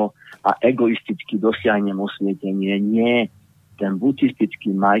každého a egoisticky dosiahnem osvietenie. Nie. Ten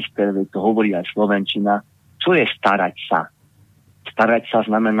buddhistický majster, to hovorí aj slovenčina, čo je starať sa? Starať sa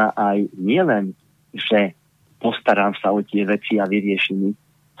znamená aj nielen, že postarám sa o tie veci a vyrieším ich.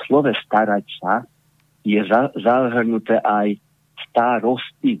 V slove starať sa je zahrnuté aj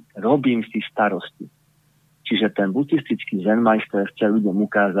starosti. Robím si starosti. Čiže ten buddhistický zenmajster chce ľuďom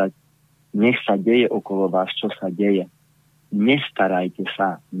ukázať, nech sa deje okolo vás, čo sa deje. Nestarajte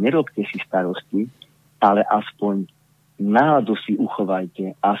sa, nerobte si starosti, ale aspoň náladu si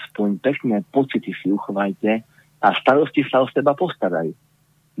uchovajte, aspoň pekné pocity si uchovajte a starosti sa o seba postarajú.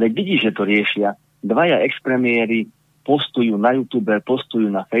 Veď vidíš, že to riešia. 2 expremiéri postujú na YouTube, postujú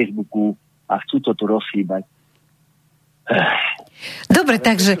na Facebooku a chcú to tu rozhýbať. Dobre,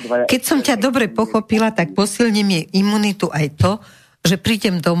 takže keď som ťa dobre pochopila, tak posilním jej imunitu aj to, že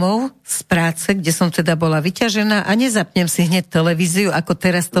prídem domov z práce, kde som teda bola vyťažená a nezapnem si hneď televíziu, ako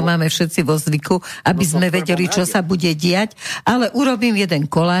teraz to máme všetci vo zvyku, aby sme vedeli, čo sa bude diať, ale urobím jeden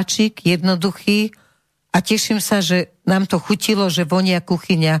koláčik, jednoduchý, a teším sa, že nám to chutilo, že vonia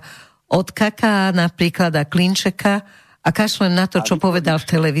kuchyňa od kaká napríklad a klinčeka a kašlem na to, čo povedal v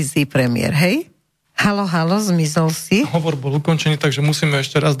televízii premiér, hej? Halo, zmizol si. Hovor bol ukončený, takže musíme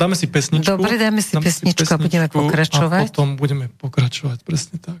ešte raz. Dáme si pesničku. Dobre, dáme si pesničku a budeme pokračovať. A potom budeme pokračovať,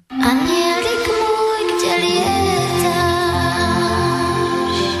 presne tak. Anielik môj, kde lietáš,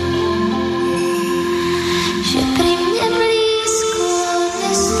 že pri mne blízko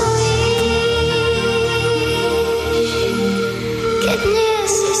nestojíš, keď nie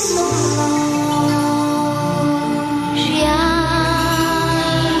si so mnou, žiaľ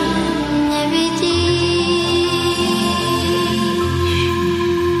nevidíš.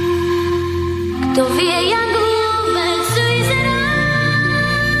 Kto vie, jak vôbec vyzeráš,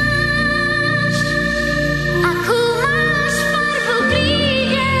 akú máš farbu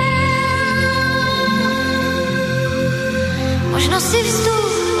príde. Možno si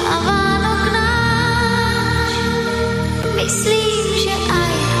vzduch a Vánok náš, myslím, že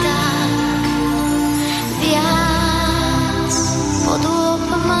aj tak viac podôb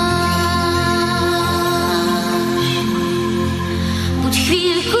máš. Buď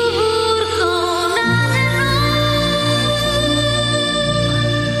chvíľku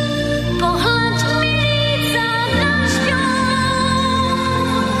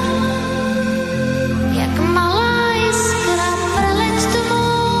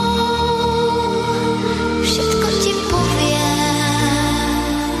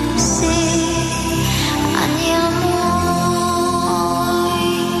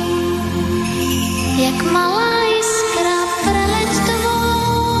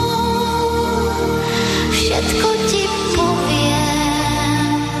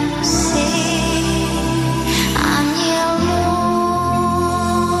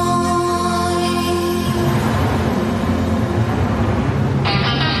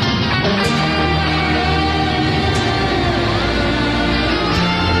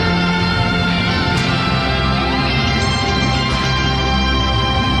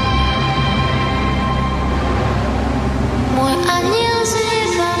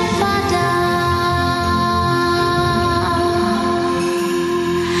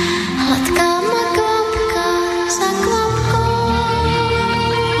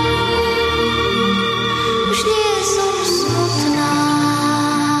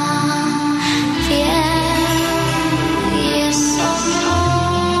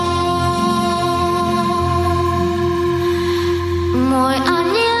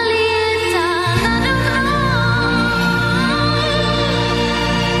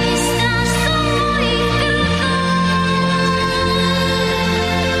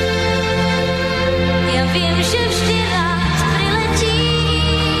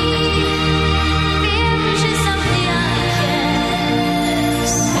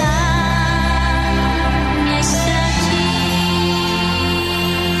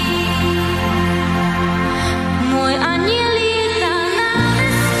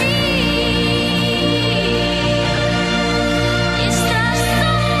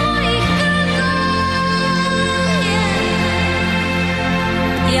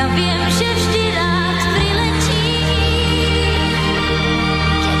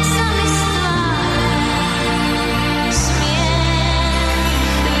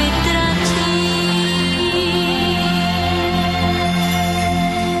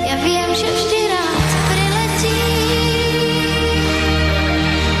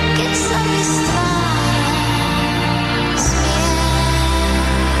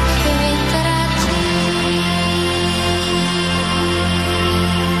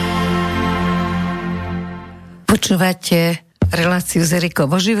Počúvate reláciu s Erikou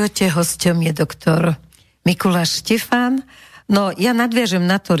vo živote. Hosťom je doktor Mikuláš Štefan. No, ja nadviažem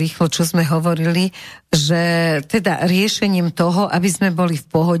na to rýchlo, čo sme hovorili, že teda riešením toho, aby sme boli v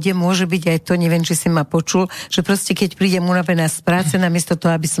pohode, môže byť aj to, neviem, či si ma počul, že proste keď prídem unavená z práce, namiesto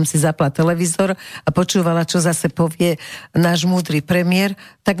toho, aby som si zapla televízor a počúvala, čo zase povie náš múdry premiér,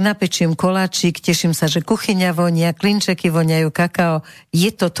 tak napečiem koláčik, teším sa, že kuchyňa vonia, klinčeky voniajú, kakao. Je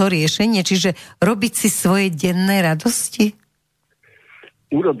to riešenie? Čiže robiť si svoje denné radosti?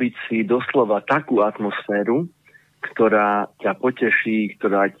 Urobiť si doslova takú atmosféru, ktorá ťa poteší,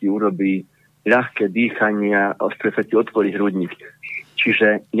 ktorá ti urobí ľahké dýchanie a sa ti otvorí hrudník.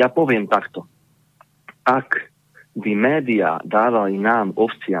 Čiže ja poviem takto. Ak by médiá dávali nám,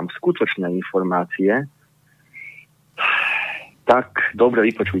 ovciam, skutočné informácie, tak dobre,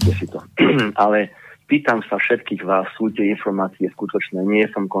 vypočujte si to. Ale pýtam sa všetkých vás, sú tie informácie skutočné, nie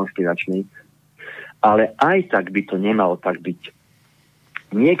som konšpiračný, ale aj tak by to nemalo tak byť.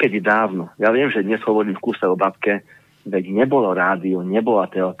 Niekedy dávno, ja viem, že dnes hovorím v kuse o babke, veď nebolo rádio,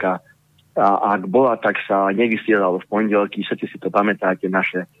 nebola telka, a ak bola, tak sa nevysielalo v pondelky, všetci si to pamätáte,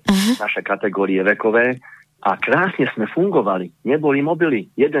 naše kategórie vekové. A krásne sme fungovali. Neboli mobily.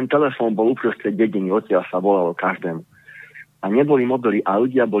 Jeden telefón bol uprostred dediny, odtiaľ sa volalo každému. A neboli mobily a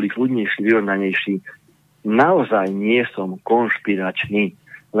ľudia boli kľudnejší, vyrovnanejší. Naozaj nie som konšpiračný.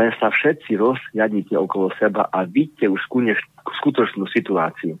 Len sa všetci rozjadnite okolo seba a vidíte už skutočnú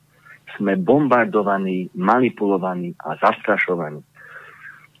situáciu. Sme bombardovaní, manipulovaní a zastrašovaní.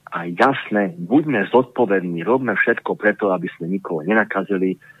 A jasné, buďme zodpovední, robme všetko preto, aby sme nikoho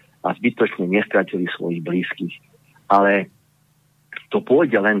nenakazili a zbytočne nestratili svojich blízkych. Ale to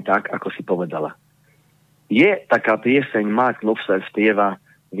pôjde len tak, ako si povedala. Je taká pieseň, Mark Knopfler spieva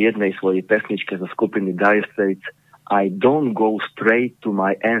v jednej svojej pesničke zo skupiny Dire Straits I don't go straight to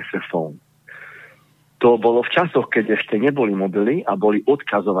my answer phone. To bolo v časoch, keď ešte neboli mobily a boli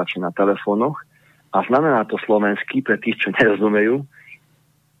odkazovače na telefónoch a znamená to slovensky pre tých, čo nerozumejú,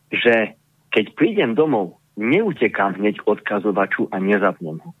 že keď prídem domov, neutekám hneď k odkazovaču a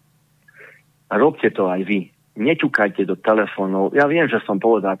nezapnem ho. Robte to aj vy. Neťukajte do telefónov. Ja viem, že som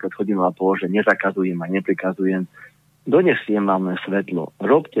povedal pred hodinou a pol, že nezakazujem a neprikazujem. Donesiem vám len svetlo.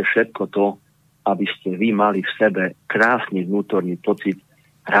 Robte všetko to, aby ste vy mali v sebe krásny vnútorný pocit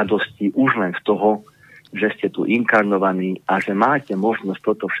radosti už len z toho, že ste tu inkarnovaní a že máte možnosť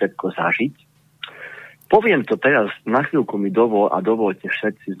toto všetko zažiť. Poviem to teraz, na chvíľku mi dovolte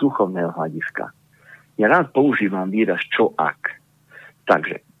všetci z duchovného hľadiska. Ja rád používam výraz čo ak.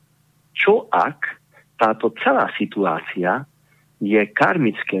 Takže, čo ak táto celá situácia je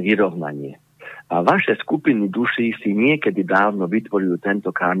karmické vyrovnanie a vaše skupiny duší si niekedy dávno vytvorili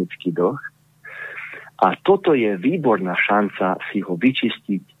tento karmický dlh a toto je výborná šanca si ho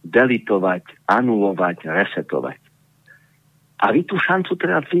vyčistiť, delitovať, anulovať, resetovať. A vy tú šancu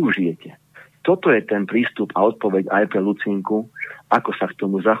teraz využijete. Toto je ten prístup a odpoveď aj pre Lucinku, ako sa k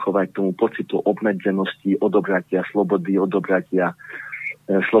tomu zachovať, tomu pocitu obmedzenosti, odobratia slobody,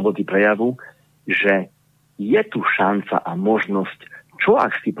 slobody prejavu, že je tu šanca a možnosť, čo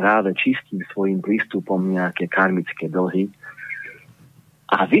ak si práve čistím svojim prístupom nejaké karmické dlhy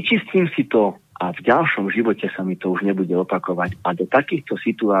a vyčistím si to a v ďalšom živote sa mi to už nebude opakovať a do takýchto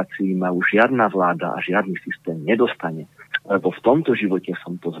situácií ma už žiadna vláda a žiadny systém nedostane. Lebo v tomto živote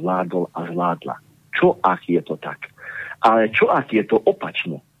som to zvládol a zvládla. Čo ak je to tak? Ale čo ak je to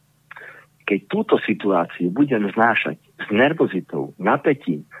opačne? Keď túto situáciu budem znášať s nervozitou,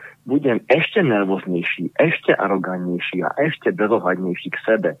 napätím, budem ešte nervóznejší, ešte arogantnejší a ešte bezohľadnejší k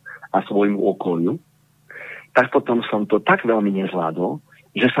sebe a svojmu okoliu, tak potom som to tak veľmi nezvládol,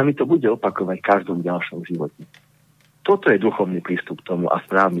 že sa mi to bude opakovať v každom ďalšom živote. Toto je duchovný prístup k tomu a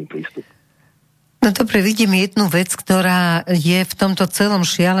správny prístup. No dobre, vidím jednu vec, ktorá je v tomto celom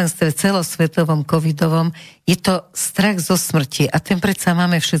šialenstve, celosvetovom covidovom, je to strach zo smrti a ten predsa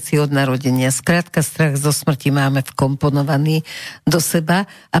máme všetci od narodenia. Skrátka strach zo smrti máme vkomponovaný do seba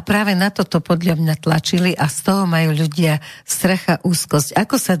a práve na toto podľa mňa tlačili a z toho majú ľudia strach a úzkosť.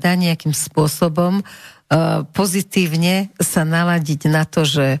 Ako sa dá nejakým spôsobom pozitívne sa naladiť na to,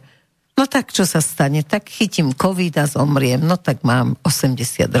 že no tak čo sa stane, tak chytím covid a zomriem, no tak mám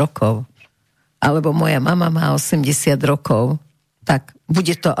 80 rokov. Alebo moja mama má 80 rokov, tak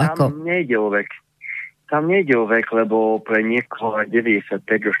bude to ako? Tam nejde o vek, lebo pre niekoho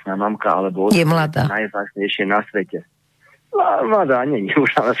 95-ročná mamka alebo je mladá. Najvážnejšie na svete. Mladá, nie,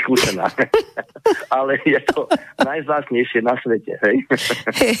 už ale skúsená. Ale je to najvzácnejšie na svete, hej?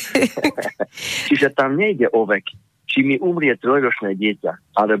 Čiže tam nejde o vek. Či mi umrie 3-ročné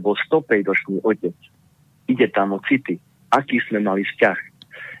dieťa, alebo 105-ročný otec. Ide tam o city. Aký sme mali vzťah?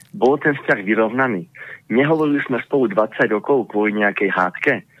 Bol ten vzťah vyrovnaný. Nehovorili sme spolu 20 rokov kvôli nejakej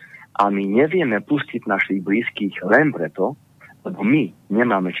hádke a my nevieme pustiť našich blízkych len preto, lebo my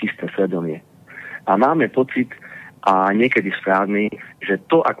nemáme čisté svedomie. A máme pocit, a niekedy správny, že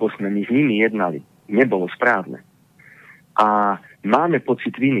to, ako sme my s nimi jednali, nebolo správne. A máme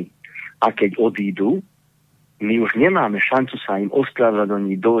pocit viny. A keď odídu, my už nemáme šancu sa im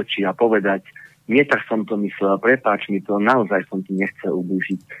ospravedlniť do očí a povedať, nie tak som to myslel, prepáč mi to, naozaj som ti nechcel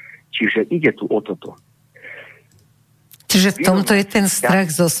ublížiť. Čiže ide tu o toto. Čiže v tomto je ten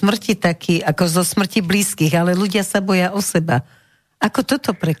strach zo smrti taký, ako zo smrti blízkych, ale ľudia sa boja o seba. Ako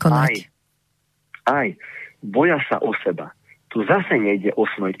toto prekonať? Aj. Boja sa o seba. Tu zase nejde o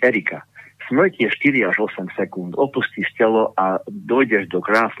smrť Erika. Smrť je 4 až 8 sekúnd. Opustíš telo a dojdeš do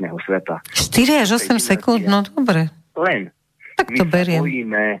krásneho sveta. 4 až 8 sekúnd? No dobre. Len. Tak to beriem.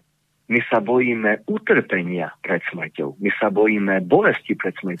 My sa bojíme utrpenia pred smrťou. My sa bojíme bolesti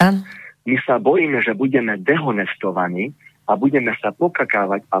pred smrťou. Áno. My sa bojíme, že budeme dehonestovaní a budeme sa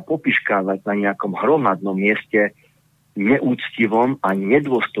pokakávať a popiškávať na nejakom hromadnom mieste neúctivom a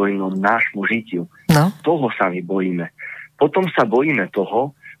nedôstojnom nášmu žitiu. No. Toho sa my bojíme. Potom sa bojíme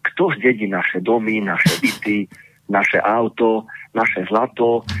toho, kto zdedí naše domy, naše byty, naše auto, naše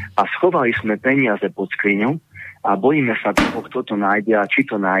zlato a schovali sme peniaze pod skriňou a bojíme sa toho, kto to nájde a či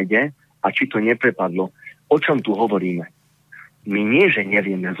to nájde a či to neprepadlo. O čom tu hovoríme? My nie, že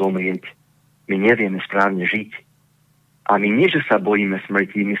nevieme zomrieť, my nevieme správne žiť. A my nie, že sa bojíme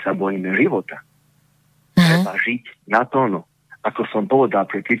smrti, my sa bojíme života. Treba žiť naplno. Ako som povedal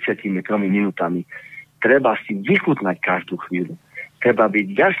pred 33 minútami, treba si vychutnať každú chvíľu. Treba byť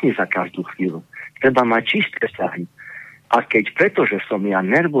vďačný za každú chvíľu. Treba mať čisté vzťahy. A keď pretože som ja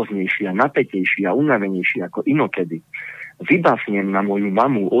nervóznejší a napätejší a unavenejší ako inokedy, vybavnem na moju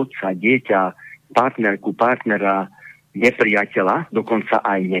mamu, otca, dieťa, partnerku, partnera, nepriateľa, dokonca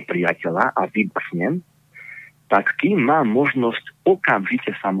aj nepriateľa a vybavnem, tak kým mám možnosť,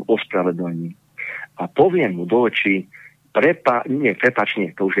 okamžite sa mu ospravedlním. A poviem mu do očí,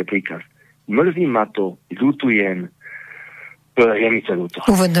 prepačne, to už je príkaz. Mrzí ma to, ľutujem, je mi to ľúto.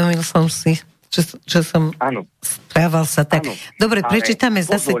 Uvedomil som si, že som správal sa tak. Áno. Dobre, prečítame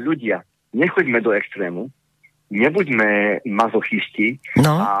zase... Ľudia, nechoďme do extrému, nebuďme mazochisti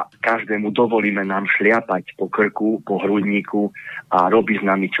a každému dovolíme nám šliapať po krku, po hrudníku a robiť s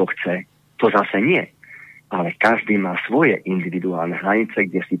nami, čo chce. To zase nie. Ale každý má svoje individuálne hranice,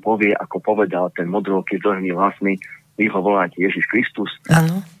 kde si povie, ako povedal ten modrovky s dlhými vlasmi, vy ho voláte Ježiš Kristus,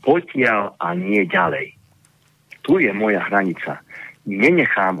 potiaľ a nie ďalej. Tu je moja hranica.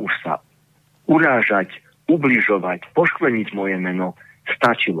 Nenechám už sa urážať, ubližovať, poškvrniť moje meno.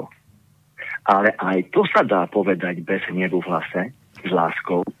 Stačilo. Ale aj to sa dá povedať bez hnevu v hlase, s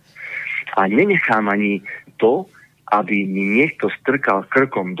láskou. A nenechám ani to, aby mi niekto strkal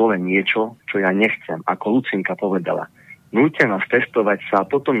krkom dole niečo, čo ja nechcem. Ako Lucinka povedala. Núťte nás testovať sa,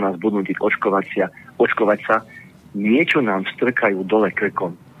 potom nás budú nutiť očkovať sa. Niečo nám strkajú dole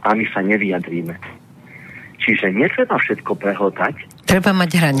krkom a my sa nevyjadríme. Čiže netreba všetko prehltať. Treba mať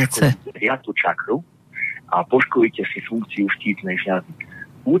hranice. Tú čakru a poškodíte si funkciu štítnej žľazy.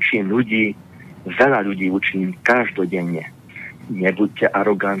 Učím ľudí, veľa ľudí učím každodenne. Nebuďte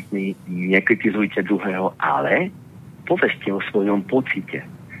arogantní, nekritizujte druhého, ale povedzte o svojom pocite.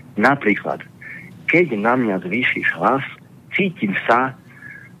 Napríklad, keď na mňa zvýšiš hlas, cítim sa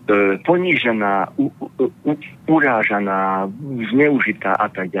ponížená, urážaná, zneužitá a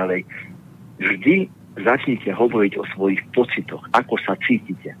tak ďalej. Vždy začnite hovoriť o svojich pocitoch, ako sa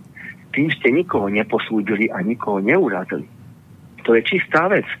cítite. Tým ste nikoho neposúdili a nikoho neurazili. To je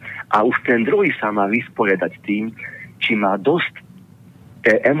čistá vec. A už ten druhý sa má vysporiadať tým, či má dosť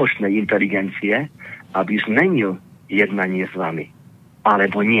emočnej inteligencie, aby zmenil jednanie s vami.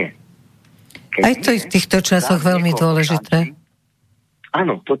 Alebo nie. Keď aj to je v týchto časoch veľmi dôležité.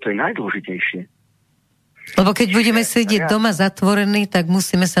 Áno, toto je najdôležitejšie. Lebo keď budeme sedieť doma zatvorení, tak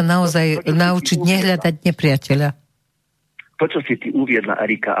musíme sa naozaj naučiť nehľadať nepriateľa. To, čo si ty uviedla,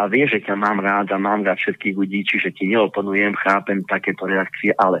 Erika, a vieš, že ťa mám rád všetkých ľudí, čiže ti neoponujem, chápem takéto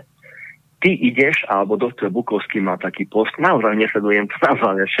reakcie, ale ty ideš, alebo doktor Bukovský má taký post, naozaj nesledujem to,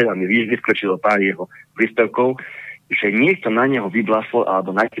 naozaj včera mi vyskočilo pár jeho príspevkov, že niekto na neho vyblasol,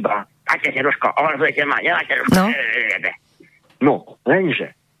 alebo na teba, máte Teruško, ohrazujete ma, nemáte Teruško. No,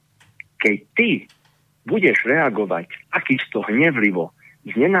 lenže, keď ty budeš reagovať takisto hnevlivo,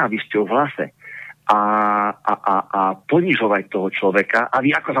 s nenávisťou v hlase a ponižovať toho človeka, a vy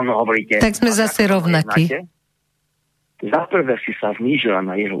ako za mnou hovoríte... Tak sme zase rovnakí. Za prvé si sa znížila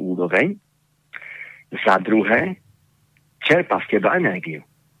na jeho úroveň, za druhé čerpa z teba energiu.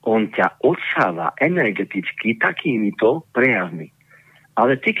 On ťa odsáva energeticky takýmito prejavmi.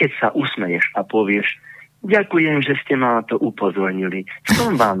 Ale ty, keď sa usmeješ a povieš, ďakujem, že ste ma na to upozornili,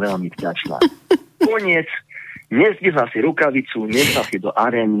 som vám veľmi vďačná. Koniec, nezdvihla si rukavicu, nešla si do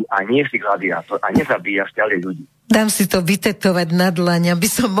arény a nie si gladiátor a nezabíjaš ďalej ľudí. Dám si to vytetovať na dlaň, aby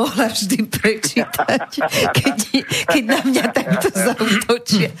som mohla vždy prečítať, keď na mňa takto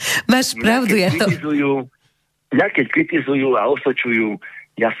zaútočia. Máš pravdu, ja to... Mňa keď kritizujú a osočujú,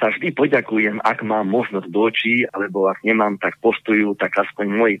 ja sa vždy poďakujem, ak mám možnosť do očí, alebo ak nemám, tak postujú, tak aspoň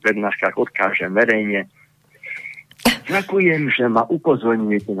v mojich prednáškach odkážem verejne. Ďakujem, že ma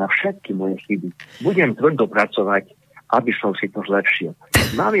upozorňujete na všetky moje chyby. Budem tvrdo pracovať, aby som si to zlepšil.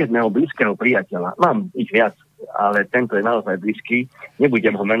 Mám jedného blízkeho priateľa, mám ich viac, ale tento je naozaj blízky.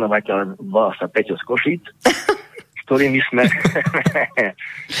 Nebudem ho menovať, ale volá sa Peťo z Košíc, s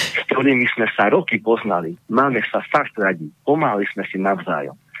ktorými sme sa roky poznali. Máme sa fakt radi. Pomáhali sme si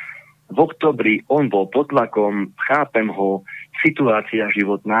navzájom. V oktobri on bol pod tlakom, chápem ho, situácia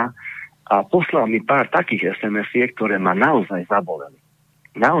životná a poslal mi pár takých SMS-iek, ktoré ma naozaj zaboleli.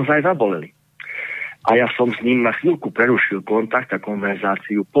 Naozaj zaboleli. A ja som s ním na chvíľku prerušil kontakt a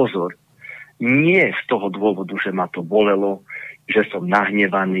konverzáciu. Pozor, nie z toho dôvodu, že ma to bolelo, že som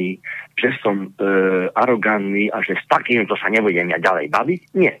nahnevaný, že som arogantný a že s takýmto sa nebudem ja ďalej baviť.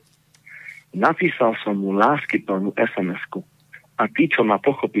 Nie. Napísal som mu láskyplnú SMS-ku. A tí, čo ma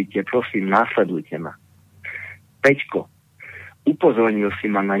pochopíte, prosím, následujte ma. Peťko, upozornil si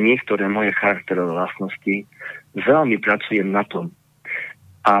ma na niektoré moje charakterové vlastnosti. Veľmi pracujem na tom.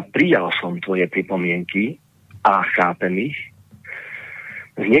 A prijal som tvoje pripomienky a chápem ich.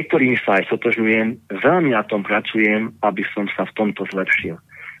 S niektorými sa aj sotožňujem, veľmi na tom pracujem, aby som sa v tomto zlepšil.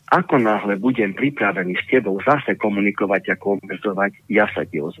 Ako náhle budem pripravený s tebou zase komunikovať a konverzovať, ja sa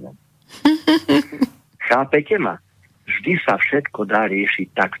ti ozvem. Chápete ma? Vždy sa všetko dá riešiť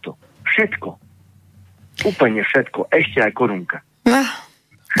takto. Všetko. Úplne všetko. Ešte aj korunka.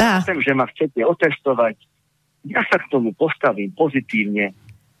 Chápem, že ma chcete otestovať. Ja sa k tomu postavím pozitívne.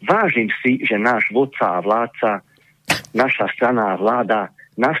 Vážim si, že náš vodca a vládca, naša strana a vláda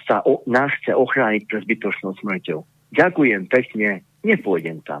nás chce ochrániť pred zbytočnou smrťou. Ďakujem pekne,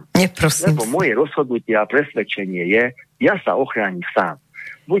 nepôjdem tam. Lebo moje rozhodnutie a presvedčenie je, ja sa ochránim sám.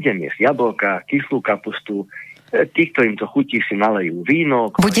 Budem jesť jablka, kyslú kapustu, tí, ktorým to chutí, si nalejú víno.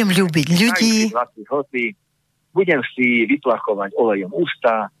 Budem ľúbiť ľudí. Budem si vyplachovať olejom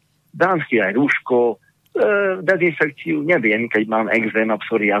ústa, dám si aj rúško, dezinfekciu neviem, keď mám exém a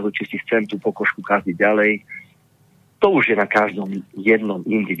psoriázu, či si chcem tú pokožku kaziť ďalej. To už je na každom jednom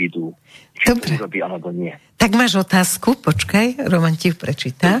individu. Či to urobí, alebo nie. Tak máš otázku? Počkaj, Roman ti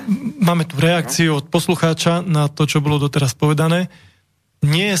prečíta. Máme tu reakciu od poslucháča na to, čo bolo doteraz povedané.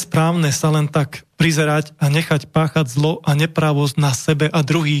 Nie je správne sa len tak prizerať a nechať páchať zlo a neprávosť na sebe a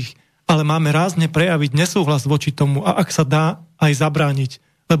druhých, ale máme rázne prejaviť nesúhlas voči tomu a ak sa dá, aj zabrániť.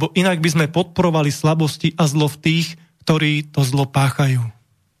 Lebo inak by sme podporovali slabosti a zlo v tých, ktorí to zlo páchajú.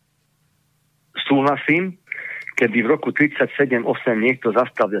 Súhlasím, keby v roku 1937-1938 niekto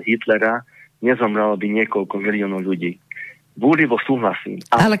zastavil Hitlera, nezomrelo by niekoľko miliónov ľudí. Búrivo súhlasím.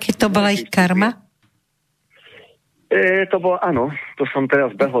 Ale keď to bola ich karma? To bolo, áno, to som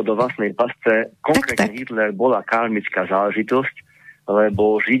teraz behol do vlastnej pasce. Konkrétne tak. Hitler bola karmická záležitosť,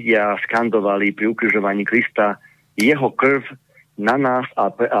 lebo Židia skandovali pri ukrižovaní Krista jeho krv na nás a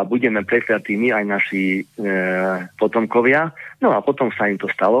budeme prekliatí my aj naši potomkovia. No a potom sa im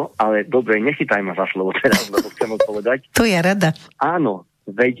to stalo, ale dobre, nechytaj ma za slovo teraz, lebo chcem odpovedať. To je rada. Áno,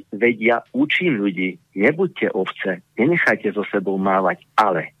 veď ja učím ľudí, nebuďte ovce, nenechajte so sebou mávať,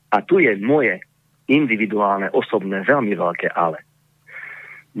 ale. A tu je moje individuálne, osobné, veľmi veľké ale.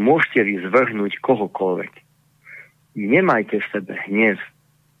 Môžete vy zvrhnúť kohokoľvek. Nemajte v sebe hnev,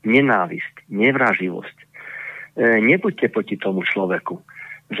 nenávisť, nevraživosť. Nebuďte proti tomu človeku.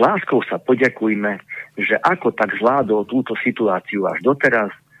 S láskou sa poďakujme, že ako tak zvládol túto situáciu až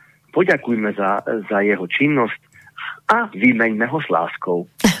doteraz. Poďakujme za jeho činnosť a vymeňme ho s láskou.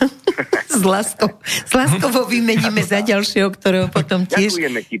 S láskou ho vymeníme za ďalšieho, ktorého potom tiež...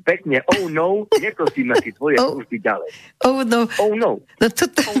 Ďakujeme ti pekne. Oh no, neprosíme si tvoje služby ďalej. Oh no. Oh no.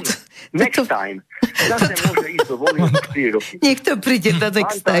 Next time. Zase môže ísť do voľby 4 roky. Niekto príde do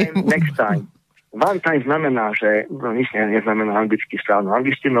next time. Next time. One time znamená, že nič neznamená anglicky správnu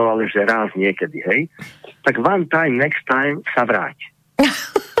angličtinou, ale že raz niekedy, hej. Tak one time, next time sa vráť.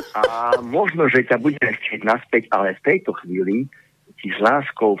 A možno, že ťa budeme chcieť naspäť, ale v tejto chvíli ti s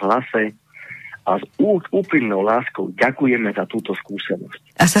láskou v hlase a s úprimnou láskou ďakujeme za túto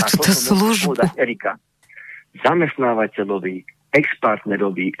skúsenosť. A za túto službu. Erika, zamestnávateľovi,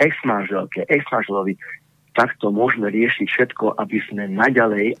 ex-partnerovi, ex-manželovi, takto môžeme riešiť všetko, aby sme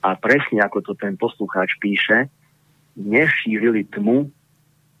naďalej, a presne ako to ten poslucháč píše, nešírili tmu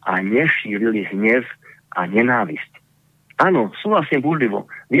a nešírili hnev a nenávisť. Áno, súhlasím búrlivo.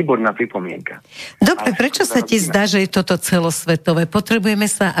 Výborná pripomienka. Dobre, prečo sa ti zdá, že je toto celosvetové? Potrebujeme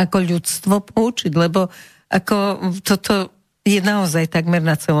sa ako ľudstvo poučiť, lebo ako toto je naozaj takmer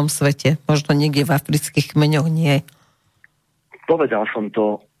na celom svete. Možno niekde v afrických kmeňoch nie. Povedal som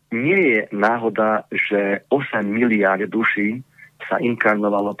to. Nie je náhoda, že 8 miliárd duší sa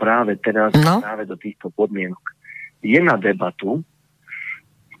inkarnovalo práve teraz, práve do týchto podmienok. Je na debatu,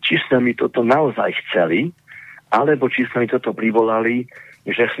 či sme mi toto naozaj chceli, alebo či sme mi toto privolali,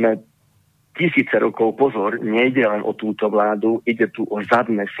 že sme tisíce rokov, pozor, nejde len o túto vládu, ide tu o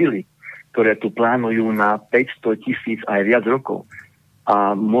zadné sily. ktoré tu plánujú na 500 000 aj viac rokov.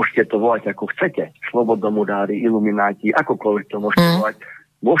 A môžete to volať ako chcete. Slobodomurári, ilumináti, akokoľvek to môžete volať.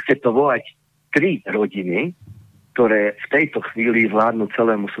 Môžete to volať 3 rodiny, ktoré v tejto chvíli vládnu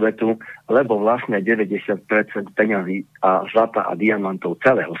celému svetu, lebo vlastne 90% peňazí a zlata a diamantov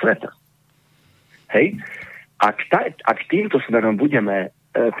celého sveta. Hej? Ak týmto smerom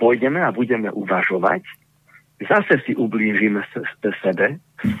pôjdeme a budeme uvažovať, zase si ublížime sebe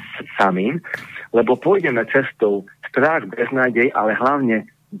samým, lebo pôjdeme cestou strach, beznádej, ale hlavne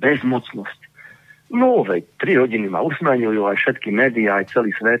bezmocnosť. No, veď 3 rodiny ma usmaňujú, aj všetky médiá, aj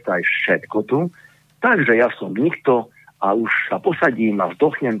celý svet, aj všetko tu. Takže ja som nikto a už sa posadím a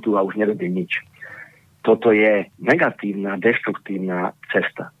vzdochnem tu a už nerobím nič. Toto je negatívna, deštruktívna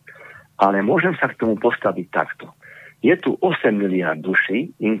cesta. Ale môžem sa k tomu postaviť takto. Je tu 8 miliárd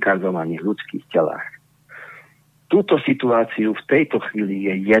duší inkarnovaných v ľudských telách. Túto situáciu v tejto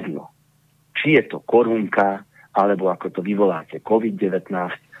chvíli je jedno. Či je to korunka, alebo ako to vyvoláte COVID-19,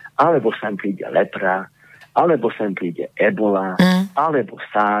 alebo sem príde lepra, alebo sem príde ebola, alebo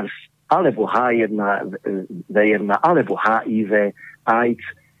SARS, alebo H1V1, alebo HIV, AIDS,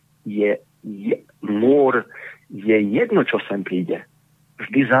 je jedno, čo sem príde.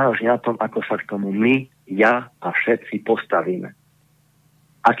 Vždy záleží na tom, ako sa k tomu my, ja a všetci postavíme.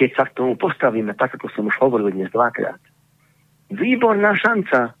 A keď sa k tomu postavíme, tak ako som už hovoril dnes 2-krát, výborná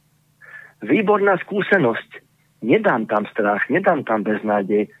šanca, výborná skúsenosť, nedám tam strach, nedám tam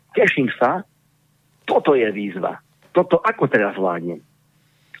beznádej, teším sa, toto je výzva. Toto ako teraz zvládnem?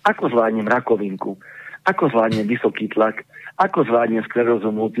 Ako zvládnem rakovinku? Ako zvládnem vysoký tlak? Ako zvládnem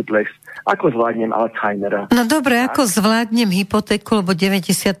sklerózu multiplex? Ako zvládnem Alzheimera? No dobre, ako zvládnem hypotéku, lebo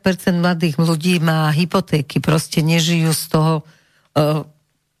 90% mladých ľudí má hypotéky, proste nežijú z toho,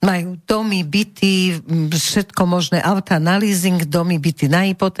 majú domy, byty, všetko možné, auta na leasing, domy, byty na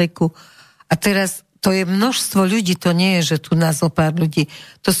hypotéku. A teraz to je množstvo ľudí, to nie je, že tu nás o pár ľudí.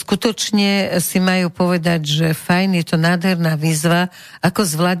 To skutočne si majú povedať, že fajn, je to nádherná výzva, ako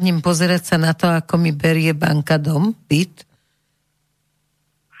zvládnem pozerať sa na to, ako mi berie banka dom, byt?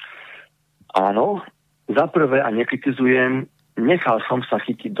 Áno, za prvé, a nekritizujem, nechal som sa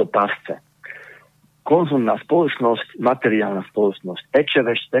chytiť do pásce. Konzumná spoločnosť, materiálna spoločnosť,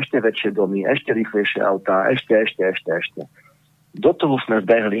 ešte väčšie domy, ešte rýchlejšie autá, ešte. Do toho sme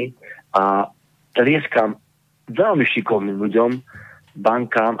zbehli a tlieskam veľmi šikovným ľuďom,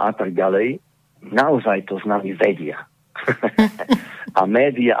 bankám a tak ďalej, naozaj to s nami vedia. A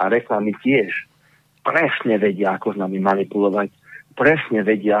média a reklamy tiež presne vedia, ako s nami manipulovať, presne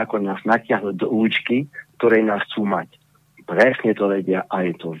vedia, ako nás natiahnuť do uličky, ktorej nás chcú mať. Presne to vedia a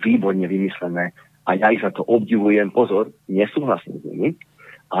je to výborne vymyslené a ja ich za to obdivujem. Pozor, nesúhlasím s nimi,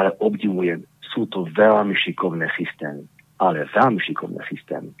 ale obdivujem. Sú to veľmi šikovné systémy. Ale veľmi šikovné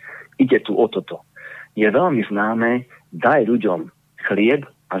systémy. Ide tu o toto. Je veľmi známe, daj ľuďom chlieb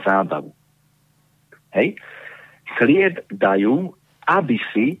a zábavu. Hej? Chlieb dajú, aby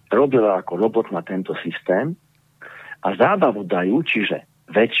si robila ako robot na tento systém a zábavu dajú, čiže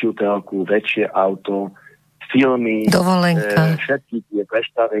väčšiu telku, väčšie auto, filmy, všetky tie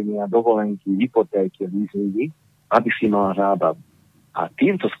predstavenia, dovolenky, hypotéky, leasingy, aby si mala zábavu. A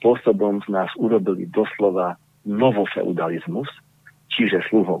týmto spôsobom z nás urobili doslova novofeudalizmus, čiže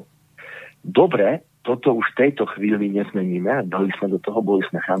sluhov. Dobre, toto už v tejto chvíli nezmeníme, dali sme do toho, boli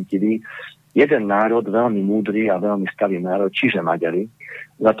sme chamtiví. Jeden národ, veľmi múdry a veľmi starý národ, čiže Maďari,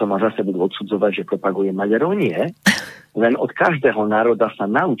 za to ma zase budú odsudzovať, že propaguje Maďarov, nie. Len od každého národa sa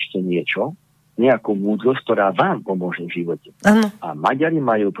naučte niečo, nejakú múdrosť, ktorá vám pomôže v živote. Ano. A Maďari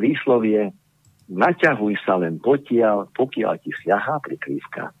majú príslovie, naťahuj sa len pokiaľ ti siahá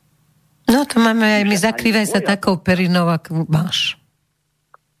prikrývka. No to máme aj my, zakrývaj sa takou perinou, ako máš.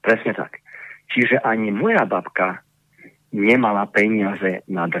 Presne tak. Čiže ani moja babka nemala peniaze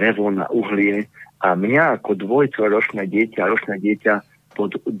na drevo, na uhlie a mňa ako ročné dieťa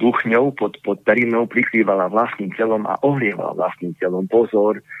pod duchňou, pod perinou prikrývala vlastným telom a ohlievala vlastným telom.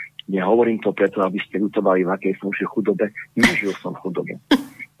 Pozor, nehovorím to preto, aby ste ľutovali, v akej som chudobe. Nežil som v chudobe.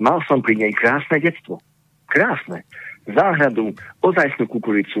 Mal som pri nej krásne detstvo. Krásne. Záhradu, ozajstnú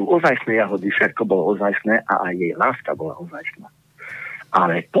kukuricu, ozajstné jahody, všetko bolo ozajstné a aj jej láska bola ozajstná.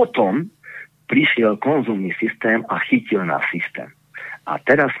 Ale potom prišiel konzumný systém a chytil nás systém. A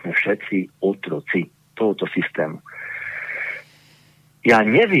teraz sme všetci otroci tohoto systému. Ja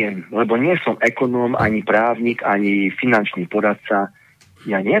neviem, lebo nie som ekonóm, ani právnik, ani finančný poradca,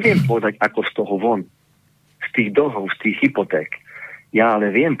 ja neviem povedať, ako z toho von, z tých dlhov, z tých hypoték. Ja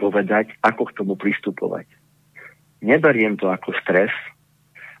ale viem povedať, ako k tomu pristupovať. Neberiem to ako stres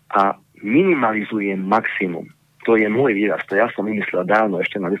a minimalizujem maximum. To je môj výraz, to ja som vymyslel dávno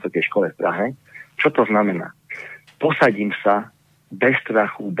ešte na vysokej škole v Prahe. Čo to znamená? Posadím sa bez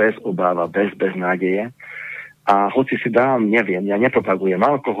strachu, bez obáva, bez nádeje a hoci si dám, neviem, ja nepropagujem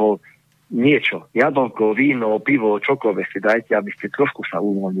alkohol, niečo, jablko, víno, pivo, čokoľvek si dajte, aby ste trošku sa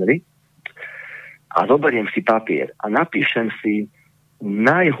uvoľnili a zoberiem si papier a napíšem si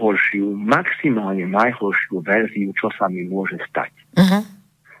najhoršiu, maximálne najhoršiu verziu, čo sa mi môže stať. Uh-huh.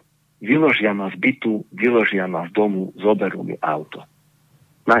 Vyložia ma z bytu, vyložia ma z domu, zoberú mi auto.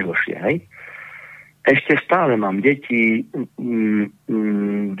 Najhoršie, hej? Ešte stále mám deti,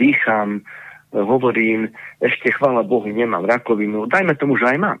 dýcham, hovorím, ešte chvála Bohu nemám rakovinu, dajme tomu,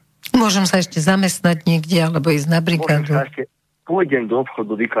 že aj mám. Môžem sa ešte zamestnať niekde, alebo ísť na brigádu. Pôjdem do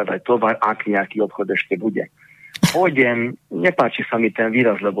obchodu vykladať tovar, ak nejaký obchod ešte bude. Pôjdem, nepáči sa mi ten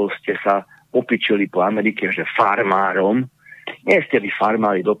výraz, lebo ste sa opičili po Amerike, že farmárom. Nie ste vy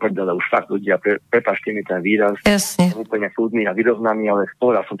farmári do prdele, už fakt ľudia, prepáčte mi ten výraz. Jasne. Som úplne súdny a vyrovnaný, ale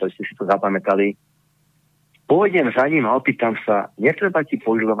skôr som to, ste si to zapamätali. Pôjdem za ním a opýtam sa, netreba ti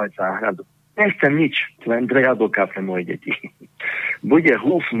požilovať záhradu. Nechcem nič, len 2 jablká pre moje deti. Bude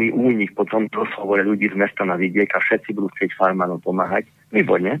hlúfny únik po tomto rozhovore ľudí z mesta na vidiek a všetci budú chcieť farmárom pomáhať.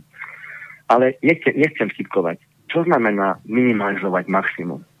 Výborne. Ale nechcem vtipkovať. Čo znamená minimalizovať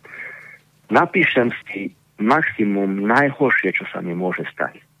maximum? Napíšem si maximum najhoršie, čo sa mi môže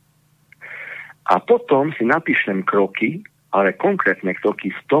stať. A potom si napíšem kroky, ale konkrétne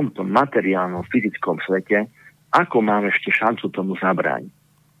kroky v tomto materiálnom, fyzickom svete, ako mám ešte šancu tomu zabrániť.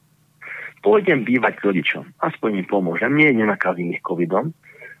 Pôjdem bývať k rodičom, aspoň im pomôžem, nie nenakazím ich covidom,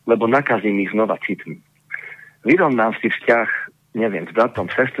 lebo nakazím ich znova citmi. Vyrovnám si vzťah, neviem, s bratom,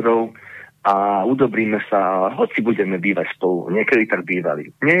 sestrou a udobríme sa, hoci budeme bývať spolu, niekedy tak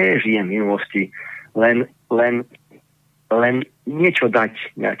bývali. Nie žijem v minulosti, len niečo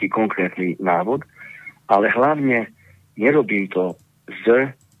dať, nejaký konkrétny návod, ale hlavne nerobím to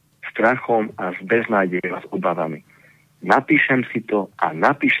s strachom a s beznádejou a s obavami. Napíšem si to a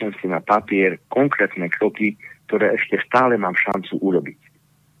napíšem si na papier konkrétne kroky, ktoré ešte stále mám šancu urobiť.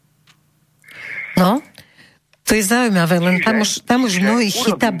 No, to je zaujímavé, len tam už mnohí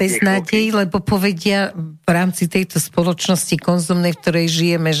chytá beznádej, lebo povedia v rámci tejto spoločnosti konzumnej, v ktorej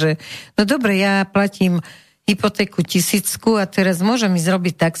žijeme, že no dobre, ja platím hypotéku 1000 a teraz môžem ísť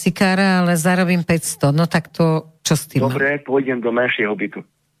robiť taxikára, ale zarobím 500. No tak to, čo s tým? Dobre, pôjdem do menšieho bytu.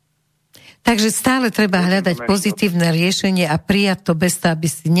 Takže stále treba hľadať pozitívne riešenie a prijať to bez toho, aby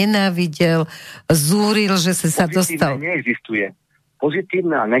si nenávidel, zúril, že si sa dostal. Pozitívne neexistuje.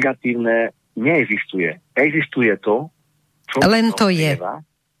 Pozitívne a negatívne neexistuje. Existuje to, čo... Len to je.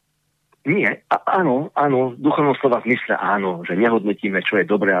 Nie, áno, v duchovnom slova zmysle áno, že nehodnotíme, čo je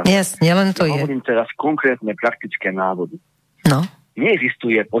dobré. Jasne, len to je. Hovorím teraz konkrétne praktické návody. No.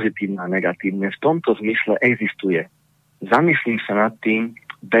 Neexistuje pozitívne a negatívne. V tomto zmysle existuje. Zamyslím sa nad tým,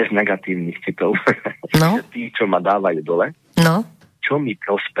 bez negatívnych citov. No. Tí, čo ma dávajú dole. No. Čo mi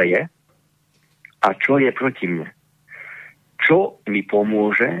prospeje a čo je proti mne. Čo mi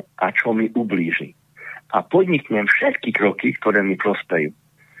pomôže a čo mi ublíži. A podniknem všetky kroky, ktoré mi prospejú.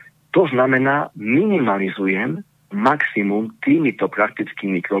 To znamená, minimalizujem maximum týmito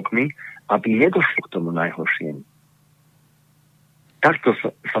praktickými krokmi, aby nedošlo k tomu najhoršiemu. Takto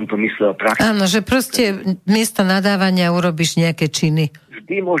som to myslel prakticky. Áno, že proste miesto nadávania urobíš nejaké činy.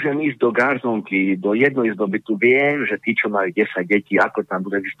 Vždy môžem ísť do garzonky, do jednej izdobytu. Viem, že tí, čo majú 10 detí, ako tam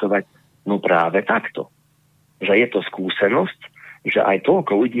budú existovať, no práve takto. Že je to skúsenosť, že aj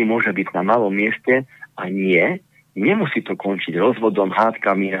toľko ľudí môže byť na malom mieste a nemusí to končiť rozvodom,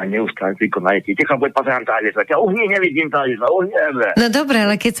 hádkami a neustále klikom na deti. Techo, bude pozerám táľezvať. Ja už nevidím táľezvať. No dobre,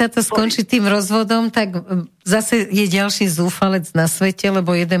 ale keď sa to skončí tým rozvodom, tak zase je ďalší zúfalec na svete,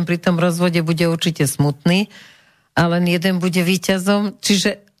 lebo jeden pri tom rozvode bude určite smutný a len jeden bude víťazom.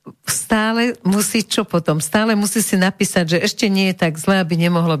 Čiže stále musí, čo potom? Stále musí si napísať, že ešte nie je tak zle, aby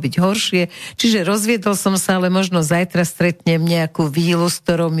nemohlo byť horšie. Čiže rozviedol som sa, ale možno zajtra stretnem nejakú vílu, s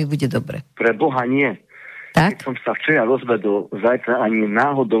ktorou mi bude dobre. Pre Boha nie. Tak? Keď som sa včera rozvedol, zajtra ani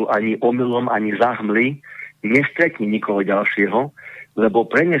náhodou, ani omylom, ani záhmly nestretni nikoho ďalšieho, lebo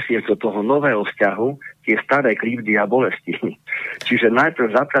prenesieš do toho nového vzťahu tie staré krivdy a bolesti. Čiže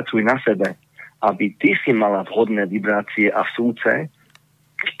najprv zapracuj na sebe, aby ty si mala vhodné vibrácie a súce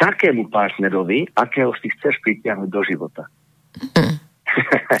k takému partnerovi, akého si chceš pritiahnuť do života.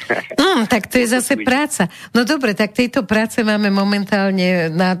 Tak to je zase práca. No dobre, tak tejto práce máme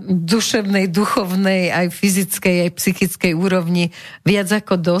momentálne na duševnej, duchovnej, aj fyzickej, aj psychickej úrovni viac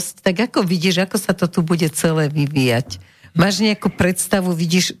ako dosť. Tak ako vidíš, ako sa to tu bude celé vyvíjať? Máš nejakú predstavu,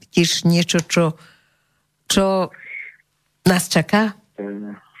 vidíš niečo, čo nás čaká?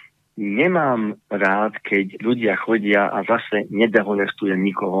 nemám rád, keď ľudia chodia a zase nedehonestujem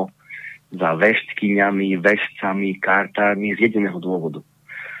nikoho za veštkyňami, veštcami, kartármi z jediného dôvodu.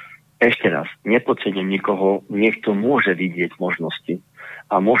 Ešte raz, nepodcením nikoho, niekto môže vidieť možnosti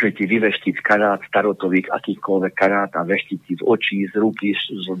a môže ti vyveštiť karát starotových, akýchkoľvek karát a veštiť ti z očí, z ruky,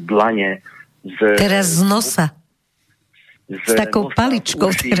 z dlane, teraz z nosa. S takou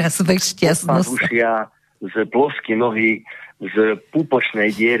paličkou uši, teraz veštia z nosa. Ušia, z plosky nohy, z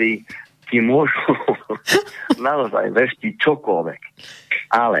púpočnej diery ti môžu naozaj veštiť čokoľvek.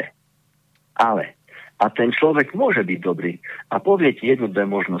 Ale a ten človek môže byť dobrý a povie ti jednu, dve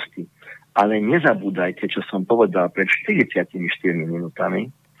možnosti. Ale nezabúdajte, čo som povedal pred 44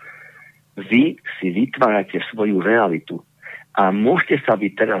 minútami. Vy si vytvárate svoju realitu. A môžete sa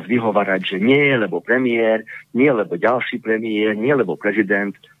byť teraz vyhovárať, že nie, lebo premiér, nie, lebo ďalší premiér, nie, lebo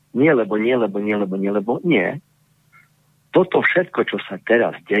prezident, nie. Toto všetko, čo sa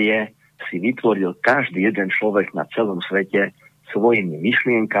teraz deje, si vytvoril každý jeden človek na celom svete svojimi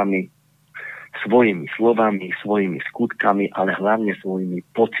myšlienkami, svojimi slovami, svojimi skutkami, ale hlavne svojimi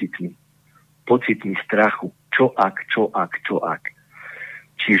pocitmi. Pocitmi strachu. Čo ak.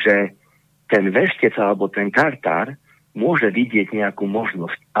 Čiže ten veštec alebo ten kartár môže vidieť nejakú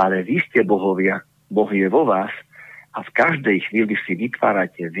možnosť, ale vy ste bohovia, Boh je vo vás a v každej chvíli si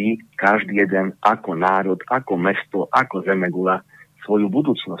vytvárate vy, každý jeden ako národ, ako mesto, ako zemegula svoju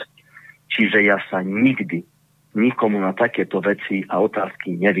budúcnosť. Čiže ja sa nikdy nikomu na takéto veci a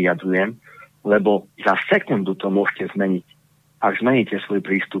otázky nevyjadrujem, lebo za sekundu to môžete zmeniť, ak zmeníte svoj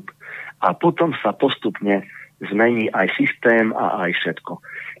prístup. A potom sa postupne zmení aj systém a aj všetko.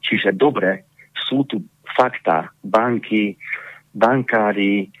 Čiže dobre, sú tu fakta, banky,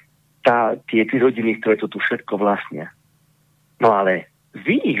 bankári, tie rodiny, ktoré to tu všetko vlastnia. No ale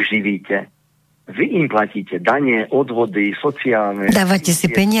vy ich živíte, vy im platíte dane, odvody, sociálne... Dávate si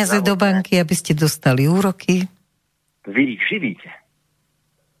peniaze do banky, aby ste dostali úroky. Vy ich živíte,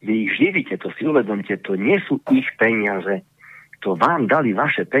 to si uvedomte, to nie sú ich peniaze, to vám dali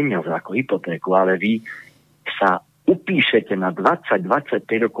vaše peniaze ako hypotéku, ale vy sa upíšete na 20-25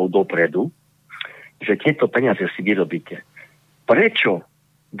 rokov dopredu, že tieto peniaze si vyrobíte. Prečo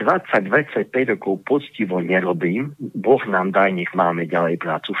 20-25 rokov poctivo nerobím, Boh nám daj, nech máme ďalej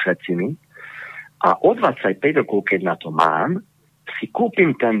prácu všetci my, a o 25 rokov, keď na to mám, si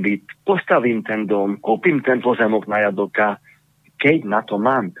kúpim ten byt, postavím ten dom, kúpim ten pozemok na Jadoka, keď na to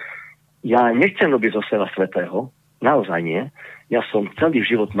mám. Ja nechcem robiť zo seba svätého, naozaj nie. Ja som celý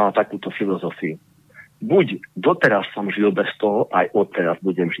život mal takúto filozofiu. Buď doteraz som žil bez toho, aj odteraz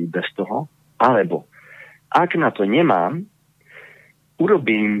budem žiť bez toho, alebo ak na to nemám,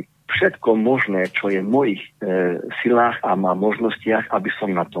 urobím všetko možné, čo je v mojich silách a mám možnostiach, aby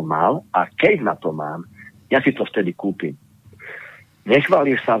som na to mal, a keď na to mám, ja si to vtedy kúpim.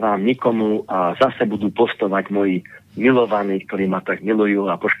 Nechválim sa vám nikomu a zase budú postovať moji milovaní, ktorí ma tak milujú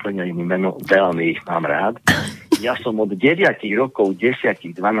a poškvrňajú mi meno, veľmi ich mám rád. Ja som od 9 rokov,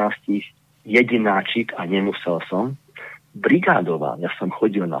 10, 12 jedináčik a nemusel som. Brigádoval, ja som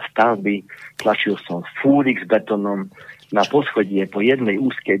chodil na stavby, tlačil som fúrik s betónom, na poschodie po jednej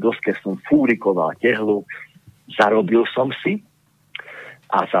úzkej doske som fúrikoval tehlu, zarobil som si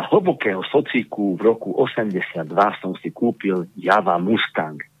a za hlbokého socíku v roku 82 som si kúpil Java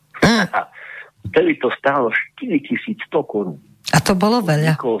Mustang. Vtedy to stálo 4100 korún. A to bolo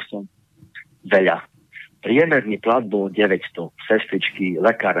veľa? Veľa. Priemerný plat bol 900. Sestričky,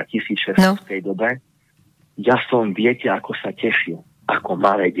 lekára 1600 v tej dobe. Ja som, viete, ako sa tešil. Ako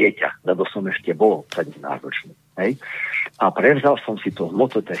malé dieťa, lebo som ešte bol predtým náročný. Hej? A prevzal som si to v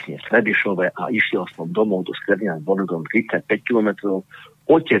mototechne v Trebišove a išiel som domov do Skrebina s Borgom 35 km.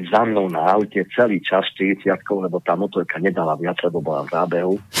 Otec za mnou na aute celý čas 40-kou, lebo tá motorka nedala viac, lebo bola v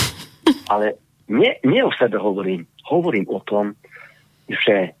zábehu. Ale nie o sebe hovorím. Hovorím o tom,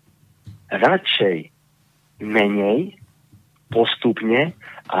 že radšej menej postupne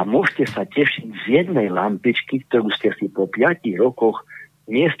a môžete sa tešiť z jednej lampičky, ktorú ste si po 5 rokoch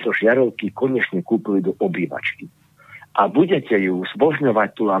miesto žiarovky konečne kúpili do obývačky. A budete ju zbožňovať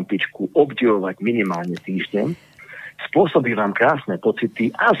tú lampičku, obdivovať minimálne týždeň, spôsobí vám krásne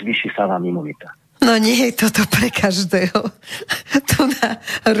pocity a zvýši sa vám imunita. No nie je toto pre každého. Tu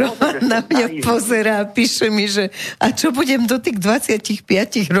Roman na mňa pozerá a píše mi, že a čo budem do tých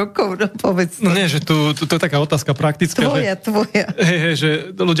 25 rokov, no povedz. No nie, že tu je taká otázka praktická. Tvoja.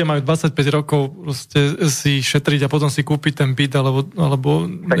 Že ľudia majú 25 rokov proste si šetriť a potom si kúpiť ten byt alebo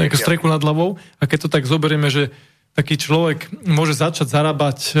nejakú strechu nad hlavou. A keď to tak zoberieme, že taký človek môže začať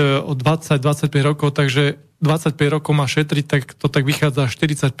zarábať od 20-25 rokov, takže 25 rokov má šetriť, tak to tak vychádza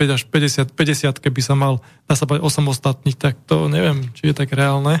 45 až 50, keby sa mal, dá sa povedať, osamostatniť, tak to neviem, či je tak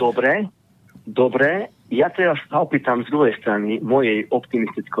reálne. Dobre. Ja teraz sa opýtam z druhej strany, mojej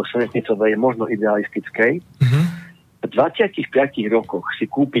optimisticko-senetnicovej, možno idealistickej. V 25 rokoch si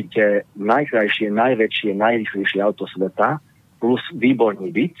kúpite najkrajšie, najväčšie, najrýchlejšie auto sveta plus výborný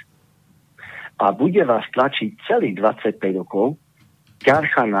byt a bude vás tlačiť celých 25 rokov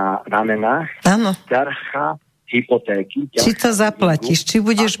ťarcha na ramenách, ťarcha hypotéky. Či to zaplatíš, či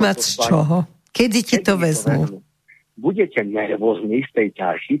budeš mať z čoho? Kedy ti to vezmú? Budete nervózni z tej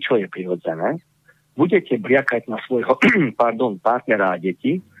ťarchy, čo je prirodzené. Budete briakať na svojho partnera a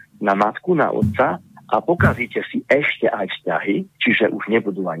deti, na matku, na otca a pokazíte si ešte aj vzťahy, čiže už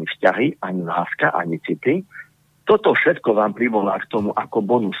nebudú ani vzťahy, ani láska, ani city. Toto všetko vám privolá k tomu ako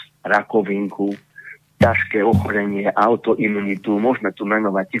bonus rakovinku, ťažké ochorenie, autoimunitu, môžeme tu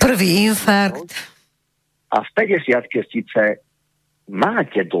menovať. Prvý infarkt. A v 50-ke síce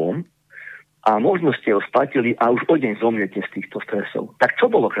máte dom a možno ste ho splatili a už o deň zomriete z týchto stresov. Tak čo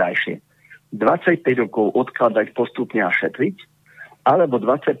bolo krajšie? 25 rokov odkladať postupne a šetriť, alebo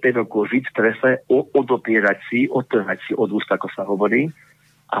 25 rokov žiť v strese, odopierať si, odtrhať si od úst, ako sa hovorí,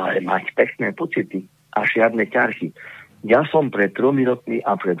 ale mať pekné pocity a žiadne ťarchy. Ja som pred 3 rokmi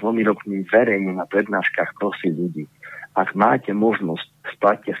a pred 2 rokmi verejne na prednáškach prosil ľudí. Ak máte možnosť,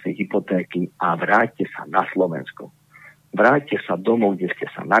 splaťte si hypotéky a vráťte sa na Slovensko. Vráťte sa domov, kde ste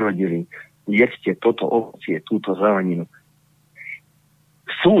sa narodili, jedzte toto ovocie, túto zeleninu.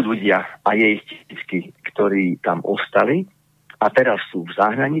 Sú ľudia, a je ich tisícky, ktorí tam ostali a teraz sú v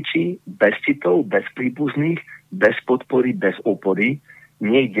zahraničí, bez citov, bez príbuzných, bez podpory, bez opory,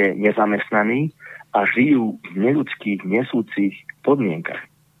 niekde nezamestnaní a žijú v neľudských, nesúcich podmienkach.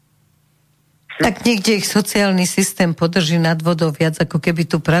 Tak niekde ich sociálny systém podrží nad vodou viac, ako keby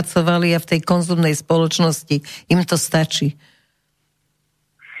tu pracovali a v tej konzumnej spoločnosti im to stačí.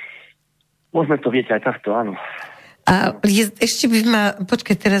 Môžeme to vieť aj takto, áno. A ešte by ma...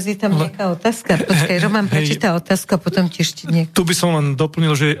 Počkaj, teraz je tam nejaká otázka. Počkaj, Roman prečíta otázku a potom ti ešte niekto. Tu by som len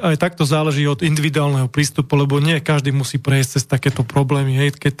doplnil, že aj takto záleží od individuálneho prístupu, lebo nie každý musí prejsť cez takéto problémy.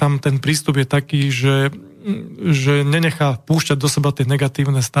 Hej. Keď tam ten prístup je taký, že nenechá púšťať do seba tie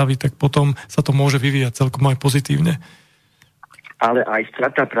negatívne stavy, tak potom sa to môže vyvíjať celkom aj pozitívne. Ale aj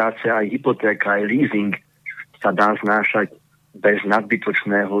strata práce, aj hypotéka, aj leasing sa dá znášať bez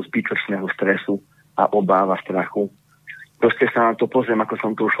nadbytočného, zbytočného stresu a obáva, strachu. Proste sa na to pozriem, ako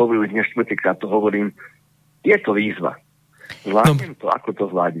som to už hovoril, dnes štvrtýkrát to hovorím, je to výzva. Zvládnem to, ako to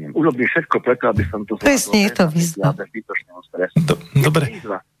zvládnem. Urobím všetko preto, aby som to zvládol. Presne, je to výzva. Bez zbytočného stresu. Dobre. Je to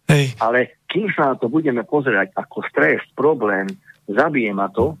výzva. Ale kým sa na to budeme pozerať ako stres, problém, zabije ma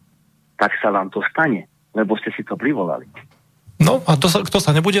to, tak sa vám to stane, lebo ste si to privolali. No a kto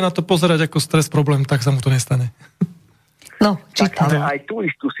sa nebude na to pozerať ako stres, problém, tak sa mu to nestane. No, ale aj tú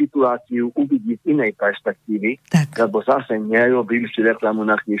istú situáciu uvidí z inej perspektívy, lebo zase nerobím si reklamu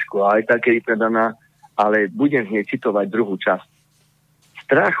na knižku, aj také je predaná, ale budem z nej citovať druhú časť.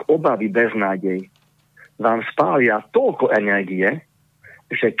 Strach, obavy, beznádej vám spália toľko energie,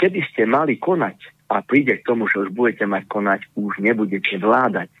 že keby ste mali konať a príde k tomu, že už budete mať konať, už nebudete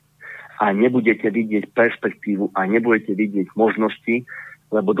vládať a nebudete vidieť perspektívu a nebudete vidieť možnosti,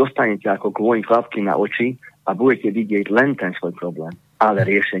 lebo dostanete ako kvôň klapky na oči a budete vidieť len ten svoj problém. Ale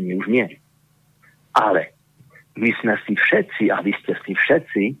riešenie už nie. Ale my sme si všetci, a vy ste si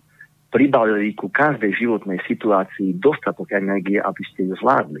všetci, pribalili ku každej životnej situácii dostatok energie, aby ste ju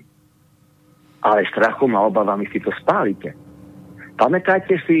zvládli. Ale strachom a obavami si to spálite.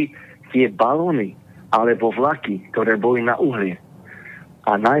 Pamätajte si tie balóny alebo vlaky, ktoré boli na uhlie.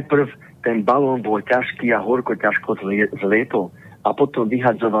 A najprv ten balón bol ťažký a horko ťažko zlietol. A potom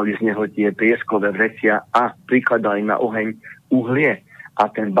vyhadzovali z neho tie pieskové vrecia a prikladali na oheň uhlie. A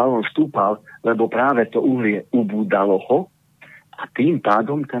ten balón stúpal, lebo práve to uhlie ubúdalo ho a tým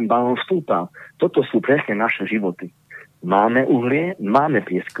pádom ten balón stúpal. Toto sú presne naše životy. Máme uhlie, máme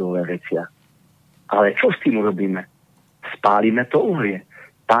pieskové vrecia. Ale čo s tým urobíme? Spálime to uhlie.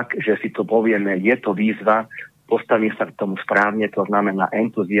 Tak, že si to povieme, je to výzva, postavím sa k tomu správne, to znamená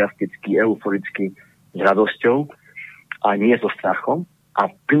entuziasticky, euforicky, s radosťou, a nie so strachom a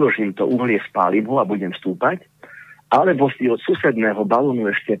priložím to uhlie, spálim ho a budem stúpať, alebo si od susedného balónu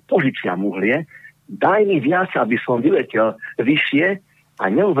ešte požičiam uhlie, daj mi viac, aby som vyletel vyššie a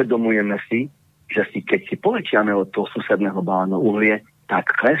neuvedomujeme si, že keď si polečiame od toho susedného balónu uhlie, tak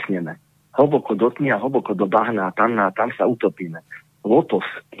klesneme. Hlboko do tmy a hlboko do bahna a tam sa utopíme. Lotos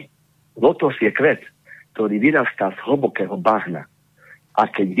je kvet, ktorý vyrastá z hlbokého bahna. A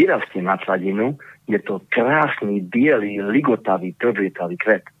keď vyrastie na sladinu, je to krásny, biely, ligotavý, trblietavý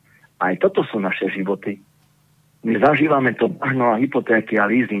kvet. Aj toto sú naše životy. My zažívame to bahno a hypotéky a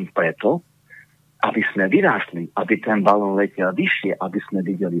leasing preto, aby sme vyrástli, aby ten balón letel vyššie, aby sme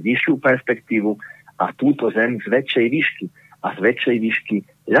videli vyššiu perspektívu a túto zem z väčšej výšky. A z väčšej výšky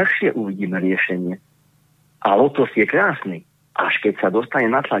ľahšie uvidíme riešenie. A lotos je krásny, až keď sa dostane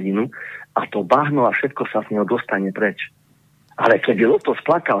na sladinu a to bahno a všetko sa z neho dostane preč. Ale keby lotos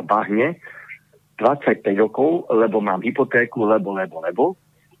plakal v bahne 25 rokov, lebo mám hypotéku, lebo,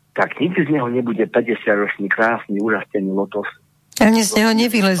 tak nikdy z neho nebude 50-ročný krásny, urastený lotos. Ani z neho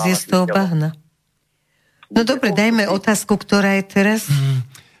nevylezie z toho bahna. No dobre, dajme otázku, ktorá je teraz.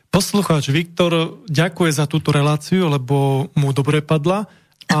 Poslucháč Viktor ďakuje za túto reláciu, lebo mu dobre padla.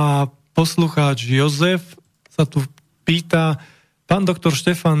 A poslucháč Jozef sa tu pýta, pán doktor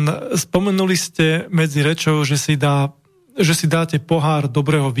Štefan, spomenuli ste medzi rečou, že si dáte pohár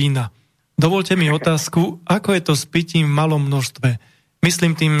dobrého vína. Dovolte mi otázku, ako je to s pitím v malom množstve?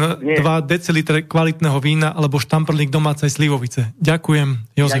 Myslím tým 2 decilitre kvalitného vína alebo štamprlík domácej slivovice.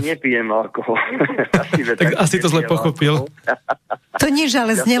 Ďakujem, Jozef. Ja nepijem alkohol. Tak asi to zle pochopil. To nič,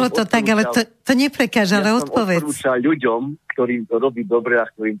 ale znelo to tak, ale to neprekáža, ale odpovedz. Ja som odporúčal ľuďom, ktorým to robí dobre a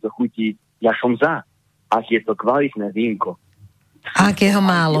ktorým to chutí, ja som za. Ak je to kvalitné vínko. A akého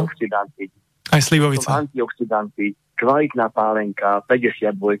málo? Aj slivovica. Antioxidanty, kvalitná pálenka, 52,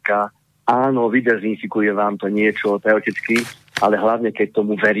 áno, vydezinfikuje vám to niečo teoreticky, ale hlavne keď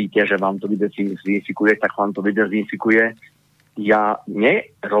tomu veríte, že vám to vydezinfikuje, tak vám to vydezinfikuje. Ja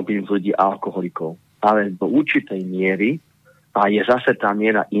nerobím z ľudí alkoholikov, ale do určitej miery, a je zase tá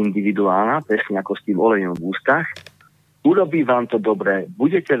miera individuálna, presne ako s tým olejom v ústach, urobí vám to dobre,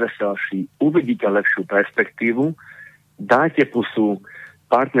 budete veselší, uvidíte lepšiu perspektívu, dáte pusu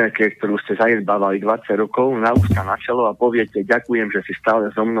partnerke, ktorú ste zanedbávali 20 rokov, na ústa na čelo a poviete, ďakujem, že si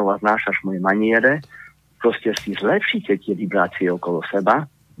stále so mnou a znášaš moje maniere, proste si zlepšíte tie vibrácie okolo seba,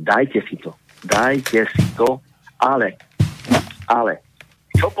 dajte si to, ale,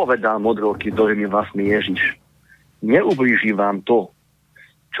 čo povedal modrovky s dlhými vlasmi Ježiš? Neublíži vám to,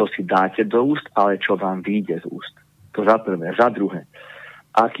 čo si dáte do úst, ale čo vám vyjde z úst. To za prvé. Za druhé,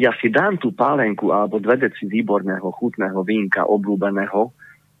 ak ja si dám tú pálenku alebo 2 deci výborného, chutného vínka, obľúbeného,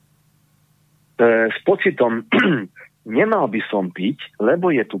 s pocitom, nemal by som piť, lebo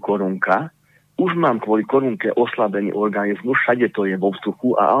je tu korunka, už mám kvôli korunke oslabený organizmus, všade to je vo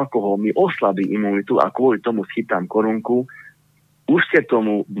vzduchu a alkohol mi oslabí imunitu a kvôli tomu schytám korunku, už ste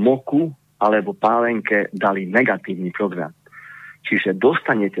tomu moku alebo pálenke dali negatívny program. Čiže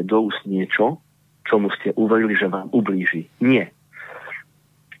dostanete do úst niečo, čomu ste uverili, že vám ublíži. Nie.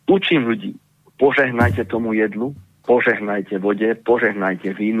 Učím ľudí, požehnajte tomu jedlu, požehnajte vode,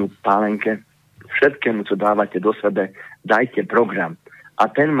 požehnajte vínu, pálenke, všetkému, čo dávate do sebe, dajte program. A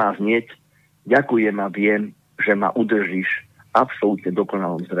ten má znieť, ďakujem a viem, že ma udržíš absolútne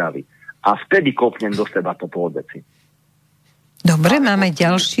dokonalom zdraví. A vtedy kopnem do seba to po odveci. Dobre, máme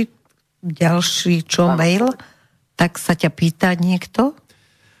ďalší mail? Tak sa ťa pýta niekto?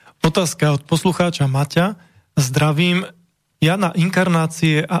 Otázka od poslucháča Maťa. Zdravím, ja na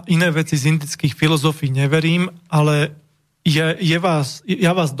inkarnácie a iné veci z indických filozofií neverím, ale ja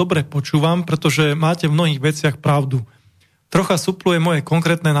vás dobre počúvam, pretože máte v mnohých veciach pravdu. Trocha supluje moje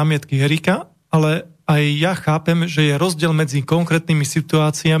konkrétne námietky Erika, ale aj ja chápem, že je rozdiel medzi konkrétnymi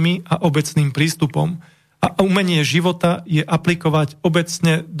situáciami a obecným prístupom. A umenie života je aplikovať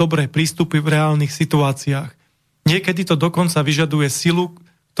obecne dobré prístupy v reálnych situáciách. Niekedy to dokonca vyžaduje silu,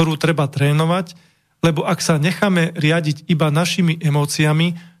 ktorú treba trénovať, lebo ak sa necháme riadiť iba našimi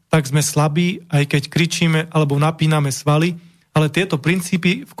emóciami, tak sme slabí, aj keď kričíme alebo napíname svaly, ale tieto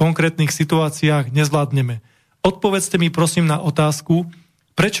princípy v konkrétnych situáciách nezvládneme. Odpovedzte mi prosím na otázku,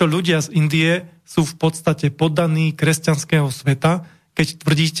 prečo ľudia z Indie sú v podstate poddaní kresťanského sveta, keď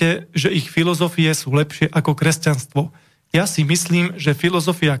tvrdíte, že ich filozofie sú lepšie ako kresťanstvo. Ja si myslím, že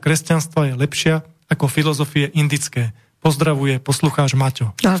filozofia kresťanstva je lepšia ako filozofie indické. Pozdravuje poslucháč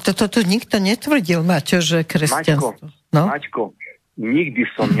Maťo. Ale to tu nikto netvrdil, Maťo, že kresťanstvo. Maťko, nikdy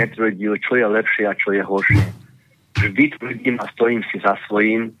som netvrdil, čo je lepšie a čo je horšie. Vždy tvrdím a stojím si za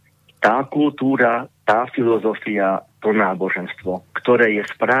svojím. Tá kultúra, tá filozofia, to náboženstvo, ktoré je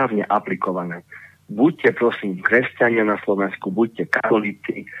správne aplikované. Buďte prosím kresťania na Slovensku, buďte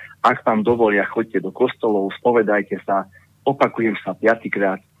katolíci, ak vám dovolia, choďte do kostolov, spovedajte sa, opakujem sa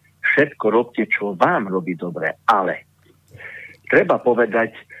 5-krát, všetko robte, čo vám robí dobre, ale treba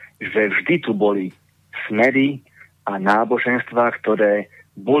povedať, že vždy tu boli smery a náboženstvá, ktoré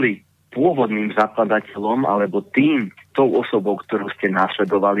boli pôvodným zakladateľom alebo tou osobou, ktorú ste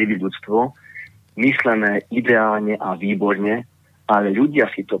následovali, ľudstvo, myslené ideálne a výborne ale ľudia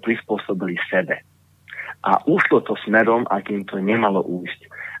si to prispôsobili sebe. A ušlo to smerom, akým to nemalo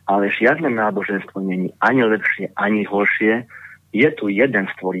újsť. Ale žiadne náboženstvo není ani lepšie, ani horšie. Je tu jeden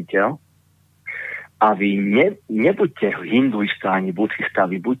stvoriteľ a vy nebuďte hinduista, ani buddhista,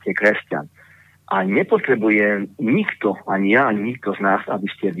 vy buďte kresťan. A nepotrebuje nikto, ani ja, ani nikto z nás, aby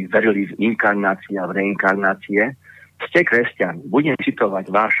ste vy verili v inkarnácie a v reinkarnácie. Ste kresťan. Budem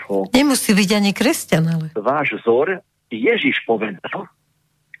citovať vášho... Nemusí byť ani kresťan, ale... Váš vzor, Ježiš povedal,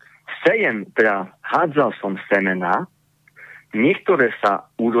 hádzal som semená, niektoré sa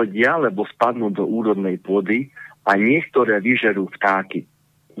urodia, lebo spadnú do úrodnej pôdy a niektoré vyžerú vtáky.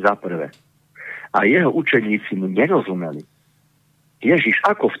 Za prvé. A jeho učeníci mu nerozumeli. Ježiš,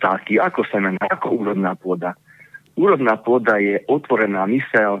 ako vtáky, ako semená, ako úrodná pôda. Úrodná pôda je otvorená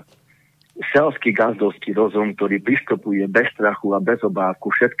myseľ, selský gazdovský rozum, ktorý pristupuje bez strachu a bez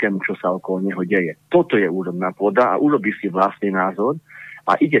obávku všetkému, čo sa okolo neho deje. Toto je úrodná pôda a urobí si vlastný názor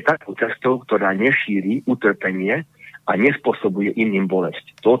a ide takou cestou, ktorá nešíri utrpenie a nespôsobuje iným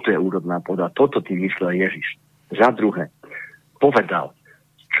bolesť. Toto je úrodná pôda, toto tým myslel Ježiš. Za druhé, povedal,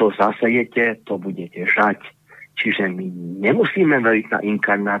 čo zasejete, to budete žať. Čiže my nemusíme veriť na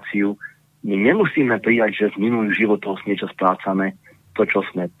inkarnáciu, my nemusíme prijať, že z minulých životov niečo splácame. To, čo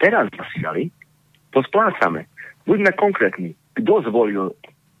sme teraz zasiali, to splácame. Buďme konkrétni. Kto zvolil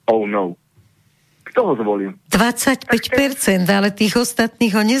oh no? Kto ho zvolil? 25%, ale tých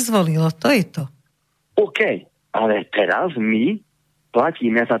ostatných ho nezvolilo. To je to. OK, ale teraz my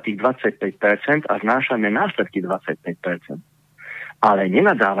platíme za tých 25% a znášame následky 25%. Ale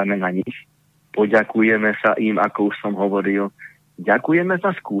nenadávame na nich. Poďakujeme sa im, ako už som hovoril. Ďakujeme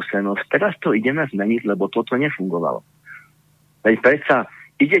za skúsenosť. Teraz to ideme zmeniť, lebo toto nefungovalo. Veď predsa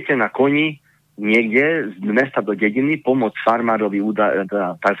idete na koni niekde z mesta do dediny pomôcť farmárovi,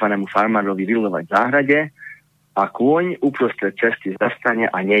 takzvanému farmárovi vylovať v záhrade a kôň uprostred cesty zastane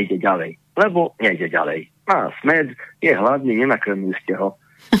a nejde ďalej. Lebo nejde ďalej. Má smed, je hladný, nenakrmili ste ho.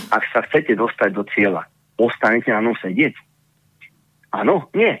 Ak sa chcete dostať do cieľa, ostanete na ňom sedieť? Áno?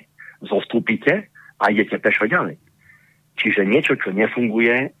 Nie. Zostúpite a idete pešo ďalej. Čiže niečo, čo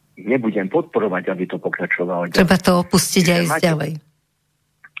nefunguje, nebudem podporovať, aby to pokračovalo. Treba to opustiť aj ísť ďalej.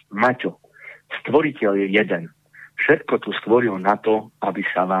 Maťo, stvoriteľ je jeden. Všetko tu stvoril na to, aby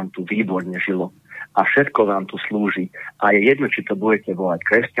sa vám tu výborne žilo. A všetko vám tu slúži. A je jedno, či to budete volať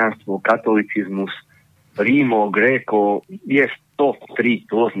kresťanstvo, katolicizmus, Rímo, Gréko, je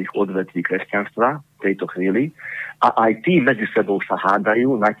 103 rôznych odvetví kresťanstva v tejto chvíli. A aj tí medzi sebou sa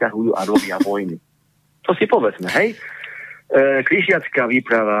hádajú, naťahujú a robia vojny. To si povedzme, hej? Križiacká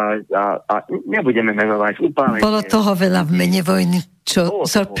výprava a nebudeme menovať upálenie. Bolo toho veľa v mene vojny, čo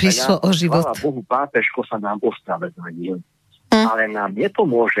prišlo o život. Chvála Bohu, pápežko sa nám ospravedlnil. Ale nám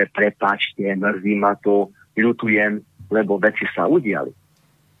nepomôže, prepáčte, mrzí ma to, ľutujem, lebo veci sa udiali.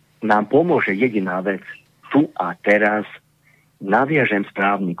 Nám pomôže jediná vec. Tu a teraz naviažem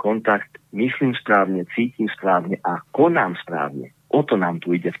správny kontakt, myslím správne, cítim správne a konám správne. O to nám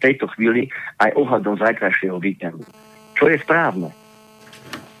tu ide v tejto chvíli aj ohľadom zajtrajšieho víkendu. Čo je správne?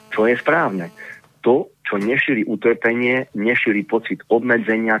 Čo je správne? To, čo nešíri utrpenie, nešíri pocit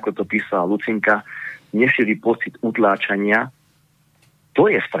obmedzenia, ako to písala Lucinka, nešíri pocit utláčania, to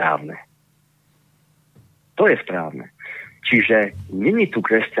je správne. To je správne. Čiže není tu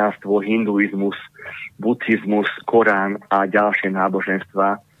kresťanstvo, hinduizmus, buddhizmus, Korán a ďalšie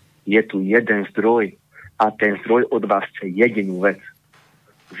náboženstva. Je tu jeden zdroj a ten zdroj od vás chce jedinú vec.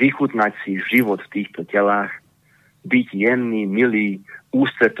 Vychutnať si život v týchto telách, byť jemný, milý,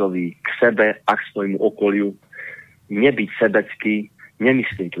 ústretový k sebe a k svojmu okoliu, nebyť sebecký,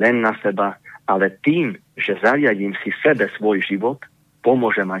 nemyslieť len na seba, ale tým, že zariadím si sebe svoj život,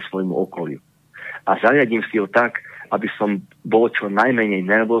 pomôžem aj svojmu okoliu. A zariadím si ho tak, aby som bol čo najmenej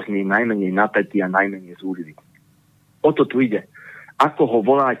nervózny, najmenej napätý a najmenej zúrivý. O to tu ide. Ako ho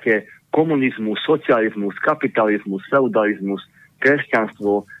voláte, komunizmus, socializmus, kapitalizmus, feudalizmus,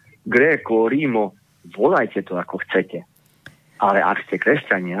 kresťanstvo, Gréko, Rímo, volajte to ako chcete. Ale ak ste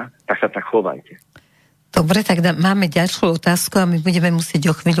kresťania, tak sa tak chovajte. Dobre, tak máme ďalšiu otázku a my budeme musieť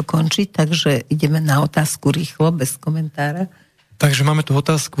o chvíľu končiť, takže ideme na otázku rýchlo, bez komentára. Takže máme tu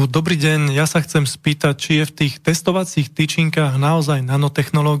otázku. Dobrý deň, ja sa chcem spýtať, či je v tých testovacích tyčinkách naozaj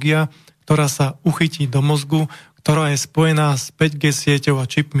nanotechnológia, ktorá sa uchytí do mozgu, ktorá je spojená s 5G sieťou a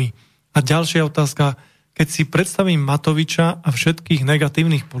čipmi. A ďalšia otázka, keď si predstavím Matoviča a všetkých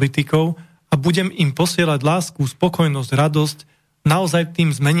negatívnych politikov a budem im posielať lásku, spokojnosť, radosť, naozaj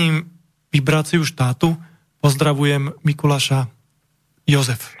tým zmením vibráciu štátu? Pozdravujem, Mikuláša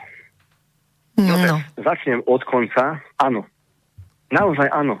Jozef. Začnem od konca. Áno.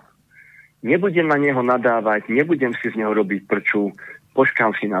 Naozaj áno. Nebudem na neho nadávať, nebudem si z neho robiť prču,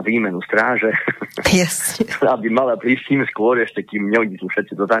 počkám si na výmenu stráže, Jasne. aby mala prísť tým skôr, ešte kým neodídu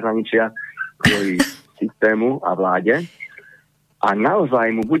všetci do zahraničia kvôli systému a vláde. A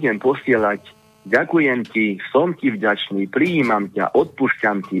naozaj mu budem posielať: ďakujem ti, som ti vďačný, prijímam ťa,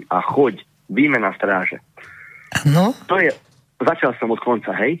 odpúšťam ti a choď, výmena stráže. Áno. To je, začal som od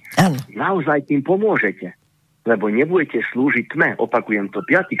konca, hej? Áno. Naozaj tým pomôžete, lebo nebudete slúžiť tme, opakujem to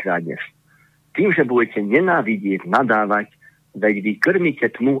 5-krát dnes. Tým, že budete nenávidieť, nadávať, veď vy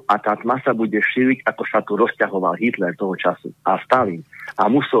krmíte tmu a tá tma sa bude šíriť, ako sa tu rozťahoval Hitler toho času. A Stalin. A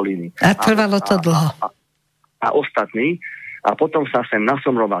Mussolini. A trvalo to dlho. A ostatní. A potom sa sem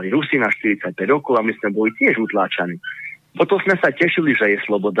nasomrovali Rusi na 45 rokov a my sme boli tiež utláčaní. Potom sme sa tešili, že je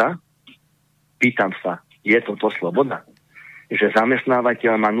sloboda. Pýtam sa, je toto sloboda? Že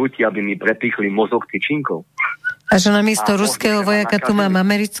zamestnávateľ ma nutí, aby mi prepichli mozog tyčinkov. A že namiesto ruského vojaka tu mám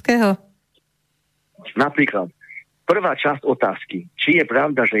amerického? Napríklad, prvá časť otázky, či je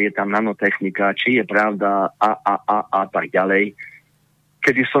pravda, že je tam nanotechnika, či je pravda a tak ďalej.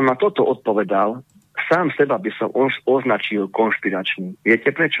 Kedy som na toto odpovedal, sám seba by som označil konšpiračný.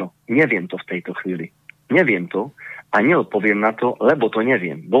 Viete prečo? Neviem to v tejto chvíli. Neviem to a neodpoviem na to, lebo to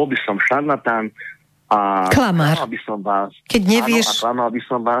neviem. Bol by som šarlatán a klamár. Klamal by som vás. Keď nevieš... Áno, a klamal by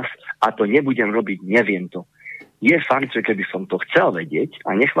som vás a to nebudem robiť, neviem to. Je fakt, že keby som to chcel vedieť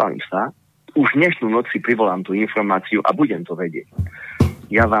a nechválim sa, už dnešnú noc si privolám tú informáciu a budem to vedieť.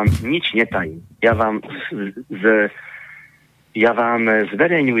 Ja vám nič netajím. Ja vám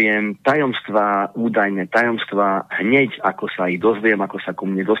zverejňujem tajomstvá, údajné tajomstvá hneď, ako sa ich dozviem, ako sa ku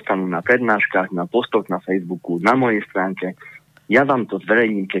mne dostanú na prednáškach, na postoch na Facebooku, na mojej stránke. Ja vám to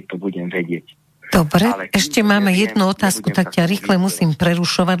zverejním, keď to budem vedieť. Dobre, ešte máme jednu otázku, tak ťa rýchle musím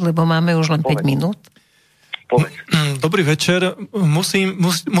prerušovať, lebo máme už len 5 minút. Dobrý večer.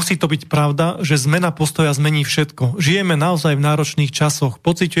 Musí to byť pravda, že zmena postoja zmení všetko. Žijeme naozaj v náročných časoch.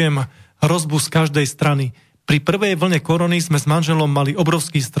 Pociťujem hrozbu z každej strany. Pri prvej vlne korony sme s manželom mali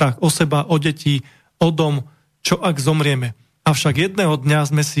obrovský strach o seba, o deti, o dom, čo ak zomrieme. Avšak jedného dňa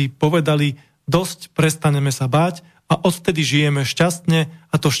sme si povedali, dosť, prestaneme sa báť a odvtedy žijeme šťastne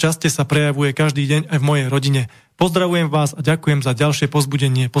a to šťastie sa prejavuje každý deň aj v mojej rodine. Pozdravujem vás a ďakujem za ďalšie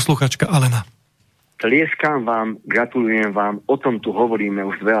povzbudenie. Posluchačka Alena. Tlieskam vám, gratulujem vám, o tom tu hovoríme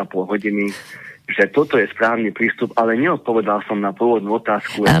už 2,5 hodiny, že toto je správny prístup, ale neodpovedal som na pôvodnú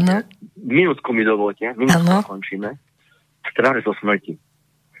otázku. Áno. Minútku mi dovolte, končíme. Strach zo smrti.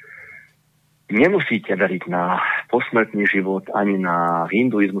 Nemusíte veriť na posmrtný život, ani na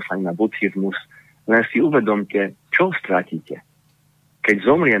hinduizmus, ani na buddhizmus, len si uvedomte, čo stratíte. Keď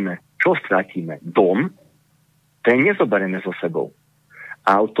zomrieme, čo stratíme? Dom, ten nezoberieme so sebou.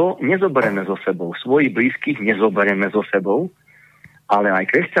 Auto nezoberieme so sebou, svojich blízkych nezoberieme so sebou, ale aj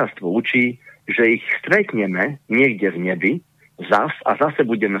kresťanstvo učí, že ich stretneme niekde v nebi a zase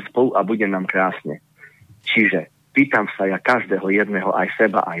budeme spolu a bude nám krásne. Čiže pýtam sa ja každého jedného, aj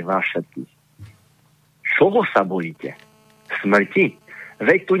seba, aj vás všetkých. Čoho sa bojíte? Smrti?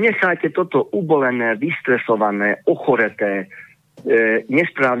 Veď tu necháte toto ubolené, vystresované, ochoreté,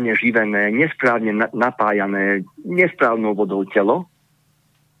 nesprávne živené, nesprávne napájané, nesprávnou vodou telo,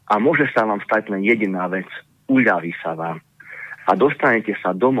 a môže sa vám stať len jediná vec. Uľaví sa vám. A dostanete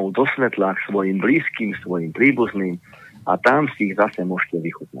sa domov do svetla k svojim blízkym, svojim príbuzným a tam si ich zase môžete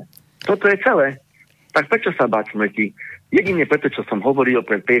vychutnať. Toto je celé. Tak prečo sa báť smrti? Jedine preto, čo som hovoril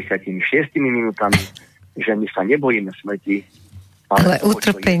pred 56 minútami, že my sa nebojíme smrti, ale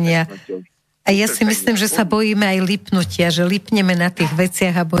utrpenia. A ja si myslím, že sa bojíme aj lipnutia, že lipneme na tých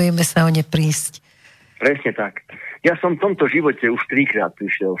veciach a bojíme sa o ne prísť. Presne tak. Ja som v tomto živote už 3-krát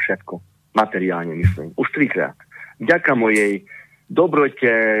prišiel všetko. Materiálne myslím. Už 3-krát. Vďaka mojej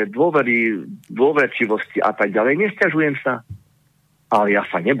dobrote, dôverčivosti a tak ďalej. Nesťažujem sa. Ale ja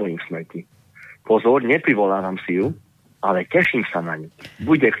sa nebojím smrti. Pozor, neprivolávam si ju, ale teším sa na ňu.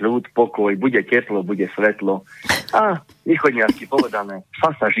 Bude kľud, pokoj, bude teplo, bude svetlo. A východňarsky povedané,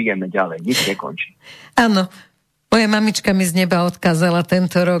 sa žijeme ďalej. Nič nekončí. Áno. Moja mamička mi z neba odkázala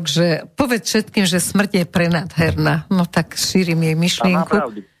tento rok, že povedz všetkým, že smrť je prenádherná. No tak šírim jej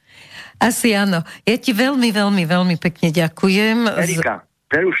myšlienku. Asi áno. Ja ti veľmi, veľmi, veľmi pekne ďakujem. Erika,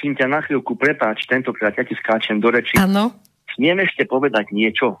 preruším ťa na chvíľku, prepáč, tentokrát ja ti skáčem do reči. Áno. Smiem ešte povedať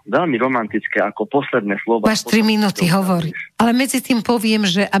niečo veľmi romantické ako posledné slovo. Máš 3 minúty, hovor. Ale medzi tým poviem,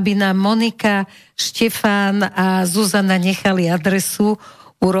 že aby nám Monika, Štefan a Zuzana nechali adresu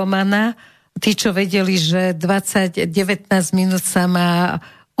u Romana. Tí, čo vedeli, že 19 minút sa má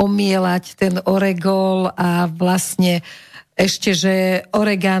omielať ten oregol a vlastne ešte, že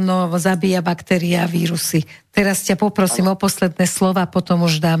oregano zabíja baktéria a vírusy. Teraz ťa poprosím o posledné slova, potom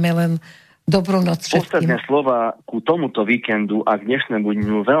už dáme len Dobrú noc všetkým. Posledné slova ku tomuto víkendu a k dnešnému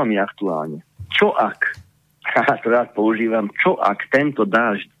dňu veľmi aktuálne. Čo ak, to rád používam, čo ak tento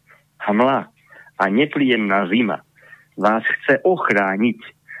dážď, hmla a nepríjemná zima vás chce ochrániť,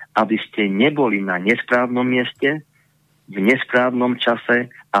 aby ste neboli na nesprávnom mieste, v nesprávnom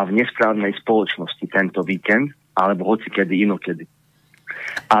čase a v nesprávnej spoločnosti tento víkend, alebo hocikedy inokedy.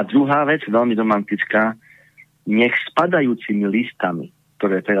 A druhá vec, veľmi romantická, nech spadajúcimi listami,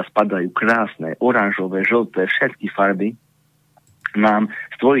 ktoré teraz padajú krásne, oranžové, žlté, všetky farby, nám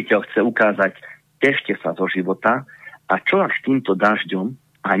stvoriteľ chce ukázať, tešte sa zo života a čo ak s týmto dažďom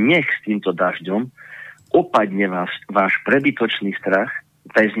a nech s týmto dažďom opadne váš prebytočný strach,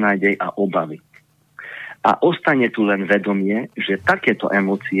 beznádej a obavy. A ostane tu len vedomie, že takéto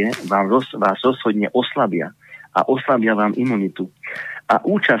emócie vás rozhodne oslabia a oslabia vám imunitu. A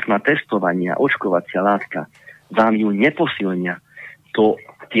účasť na testovaní a očkovacia látka vám ju neposilnia.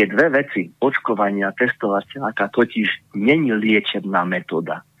 Tie dve veci, očkovania a testovacia látka, totiž není liečebná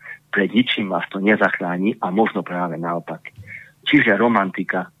metóda. Pred ničím vás to nezachráni a možno práve naopak. Čiže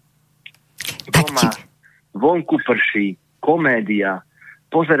romantika. Doma, vonku prší, komédia,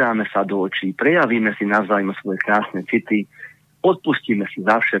 pozeráme sa do očí, prejavíme si navzájom svoje krásne city, odpustíme si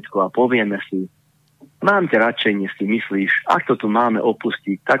za všetko a povieme si, mám ťa radšej, než si myslíš, ak to tu máme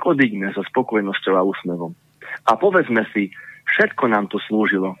opustiť, tak odíďme so spokojnosťou a úsmevom. A povedzme si, všetko nám to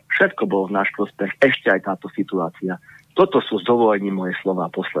slúžilo, všetko bolo v náš prospech, ešte aj táto situácia. Toto sú s dovolením moje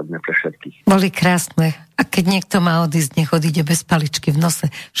slova posledné pre všetkých. Boli krásne. A keď niekto má odísť, nech odíde bez paličky v nose.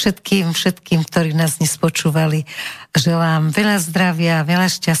 Všetkým, ktorí nás dnes počúvali, želám veľa zdravia,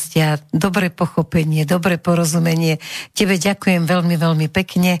 veľa šťastia, dobré pochopenie, dobré porozumenie. Tebe ďakujem veľmi, veľmi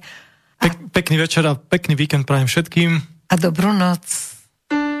pekne. Pekný večer a pekný víkend prajem všetkým. A dobrú noc.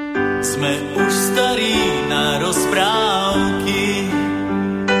 Sme už starí na rozprávky,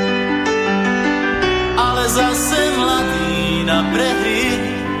 ale zase mladí na prehry.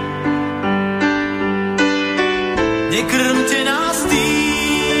 Nekrmte nás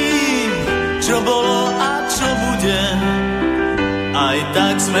tým, čo bolo a čo bude, aj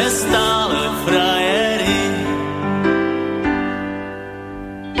tak sme stále frajeri.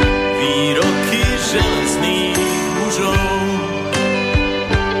 Výroky železných mužov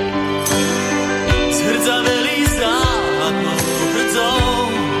zhrdzaveli záhadnou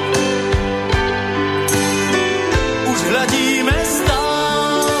hrdzou. Už hľadíme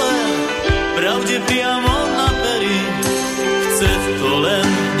stále pravde priamo na pery, chce to len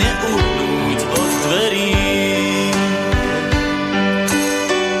neuhnúť od dverí.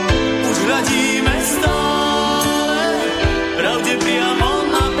 Už hľadíme stále pravde priamo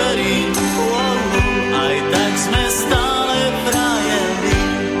na pery, aj tak sme stále frajeri.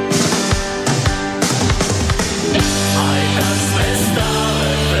 Aj tak sme stále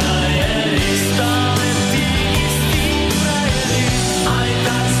frajeri, stále tí istí frajeri. Aj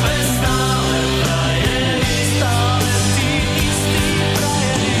tak sme stále frajeri, stále tí istí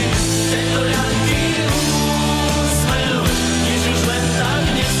frajeri. Tento ľahký úsmev, nič už len tak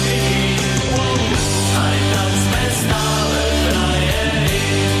neskrytý. Aj tak sme stále frajeri.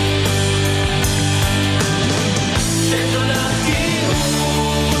 Tento ľahký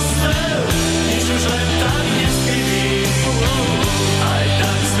úsmev, nič už len tak neskrytý. Aj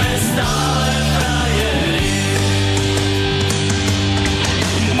tak sme stále frajeri.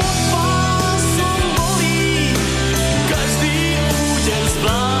 Pod pásom bolí každý úder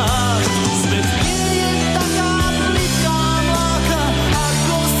zvlášť. Svet nie je taká pliká mláka,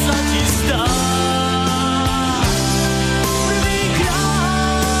 ako sa ti zdá. Prvýkrát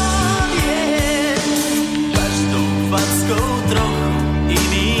je každou fackou trochu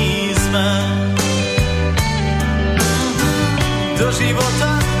iný sme. Do života